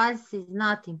for us is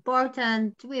not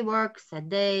important. We work at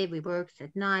day, we work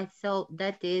at night. So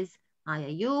that is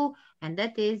IIU, and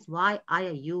that is why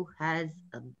IIU has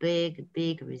a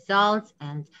big results,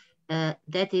 and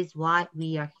that is why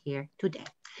we are here today.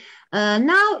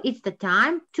 Now it's the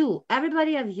time to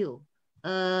everybody of you.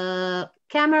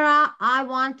 Camera, I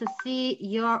want to see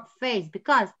your face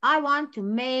because I want to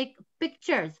make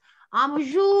pictures.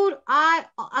 Amajur, I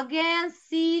again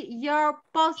see your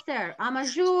poster.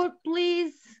 Amajur,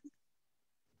 please.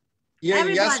 Yeah,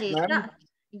 everybody. yes, ma'am.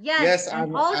 Yes,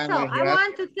 and also I'm I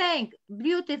want to thank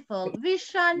beautiful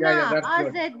Vishana, that's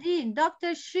good. Azedin,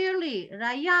 Dr. Shirley,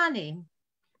 Rayani.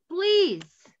 Please.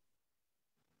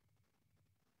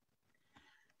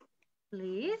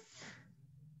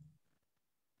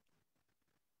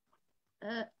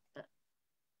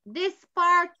 This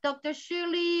part, Dr.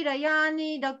 Shirley,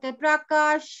 Rayani, Dr.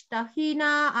 Prakash,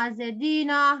 Tahina,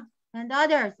 Azedina, and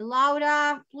others.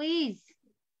 Laura, please.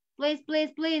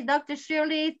 Please, Dr.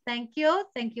 Shirley, thank you.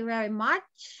 Thank you very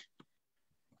much.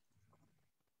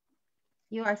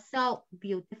 You are so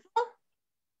beautiful.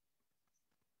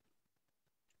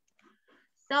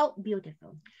 So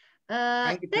beautiful.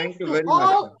 Thank you to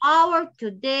all our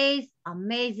today's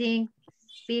amazing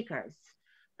speakers.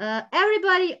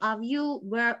 Everybody of you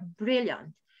were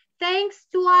brilliant. Thanks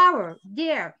to our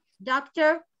dear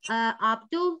Dr.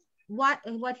 Abdul,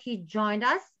 what he joined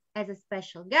us as a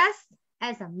special guest,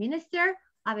 as a Minister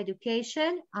of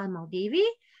Education on Maldives.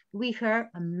 We heard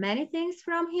many things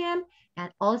from him,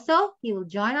 and also he will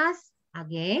join us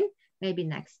again, maybe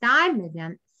next time, maybe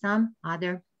on some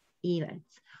other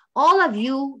events. All of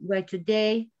you were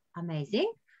today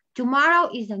amazing. Tomorrow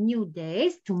is a new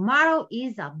day. Tomorrow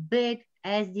is a big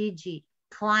SDG,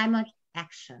 climate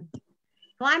action.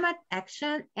 Climate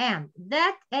action, and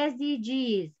that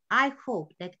SDGs, I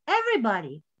hope that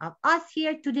everybody of us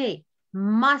here today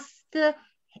must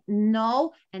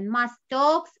know and must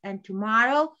talk, and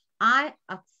tomorrow I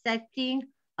accepting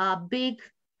a big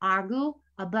argue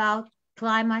about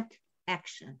climate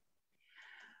action.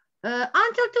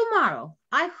 Until tomorrow,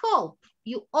 I hope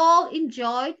you all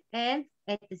enjoyed and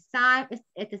at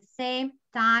the same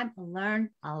time learn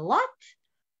a lot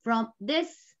from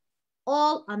this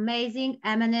all amazing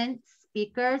eminent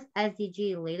speakers,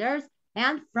 SDG leaders,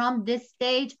 and from this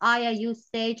stage, IIU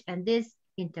stage, and this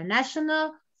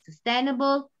International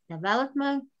Sustainable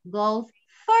Development Goals,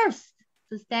 first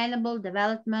Sustainable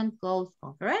Development Goals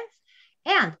Conference.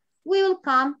 And we will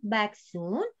come back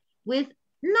soon with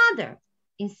another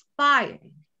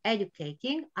inspiring,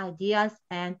 educating ideas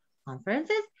and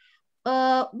conferences.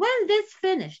 When this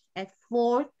finished at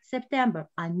 4th September,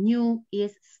 a new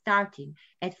is starting.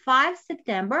 At 5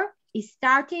 September is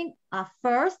starting a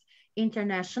first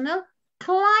International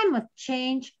Climate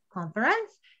Change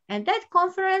Conference. And that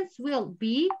conference will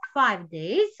be 5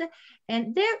 days.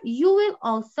 And there you will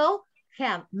also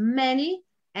have many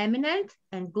eminent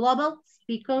and global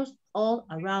speakers all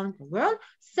around the world.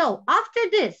 So after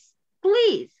this,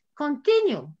 please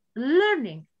continue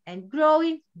learning and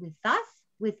growing with us,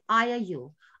 with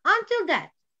IIU. Until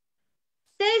that,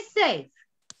 stay safe,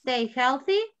 stay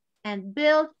healthy, and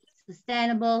build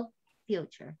sustainable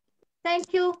future.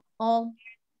 Thank you all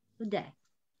today.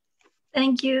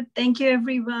 Thank you. Thank you,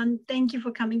 everyone. Thank you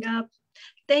for coming up.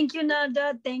 Thank you, Nada.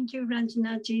 Thank you,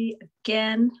 Ranjanaji,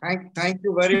 again. Thank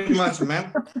you very much, ma'am.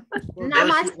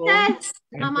 Namaste.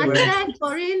 Namaste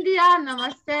for India.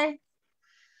 Namaste.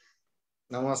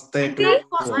 Namaste.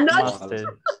 Namaste.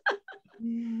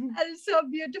 That is so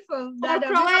beautiful. For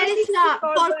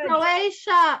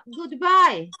Croatia,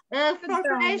 goodbye. For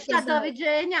Croatia, do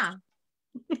widzenia.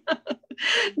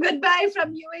 Goodbye from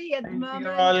UAE at the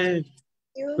moment.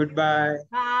 Goodbye.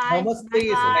 Bye.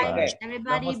 Namaste. Bye.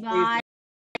 Everybody, bye.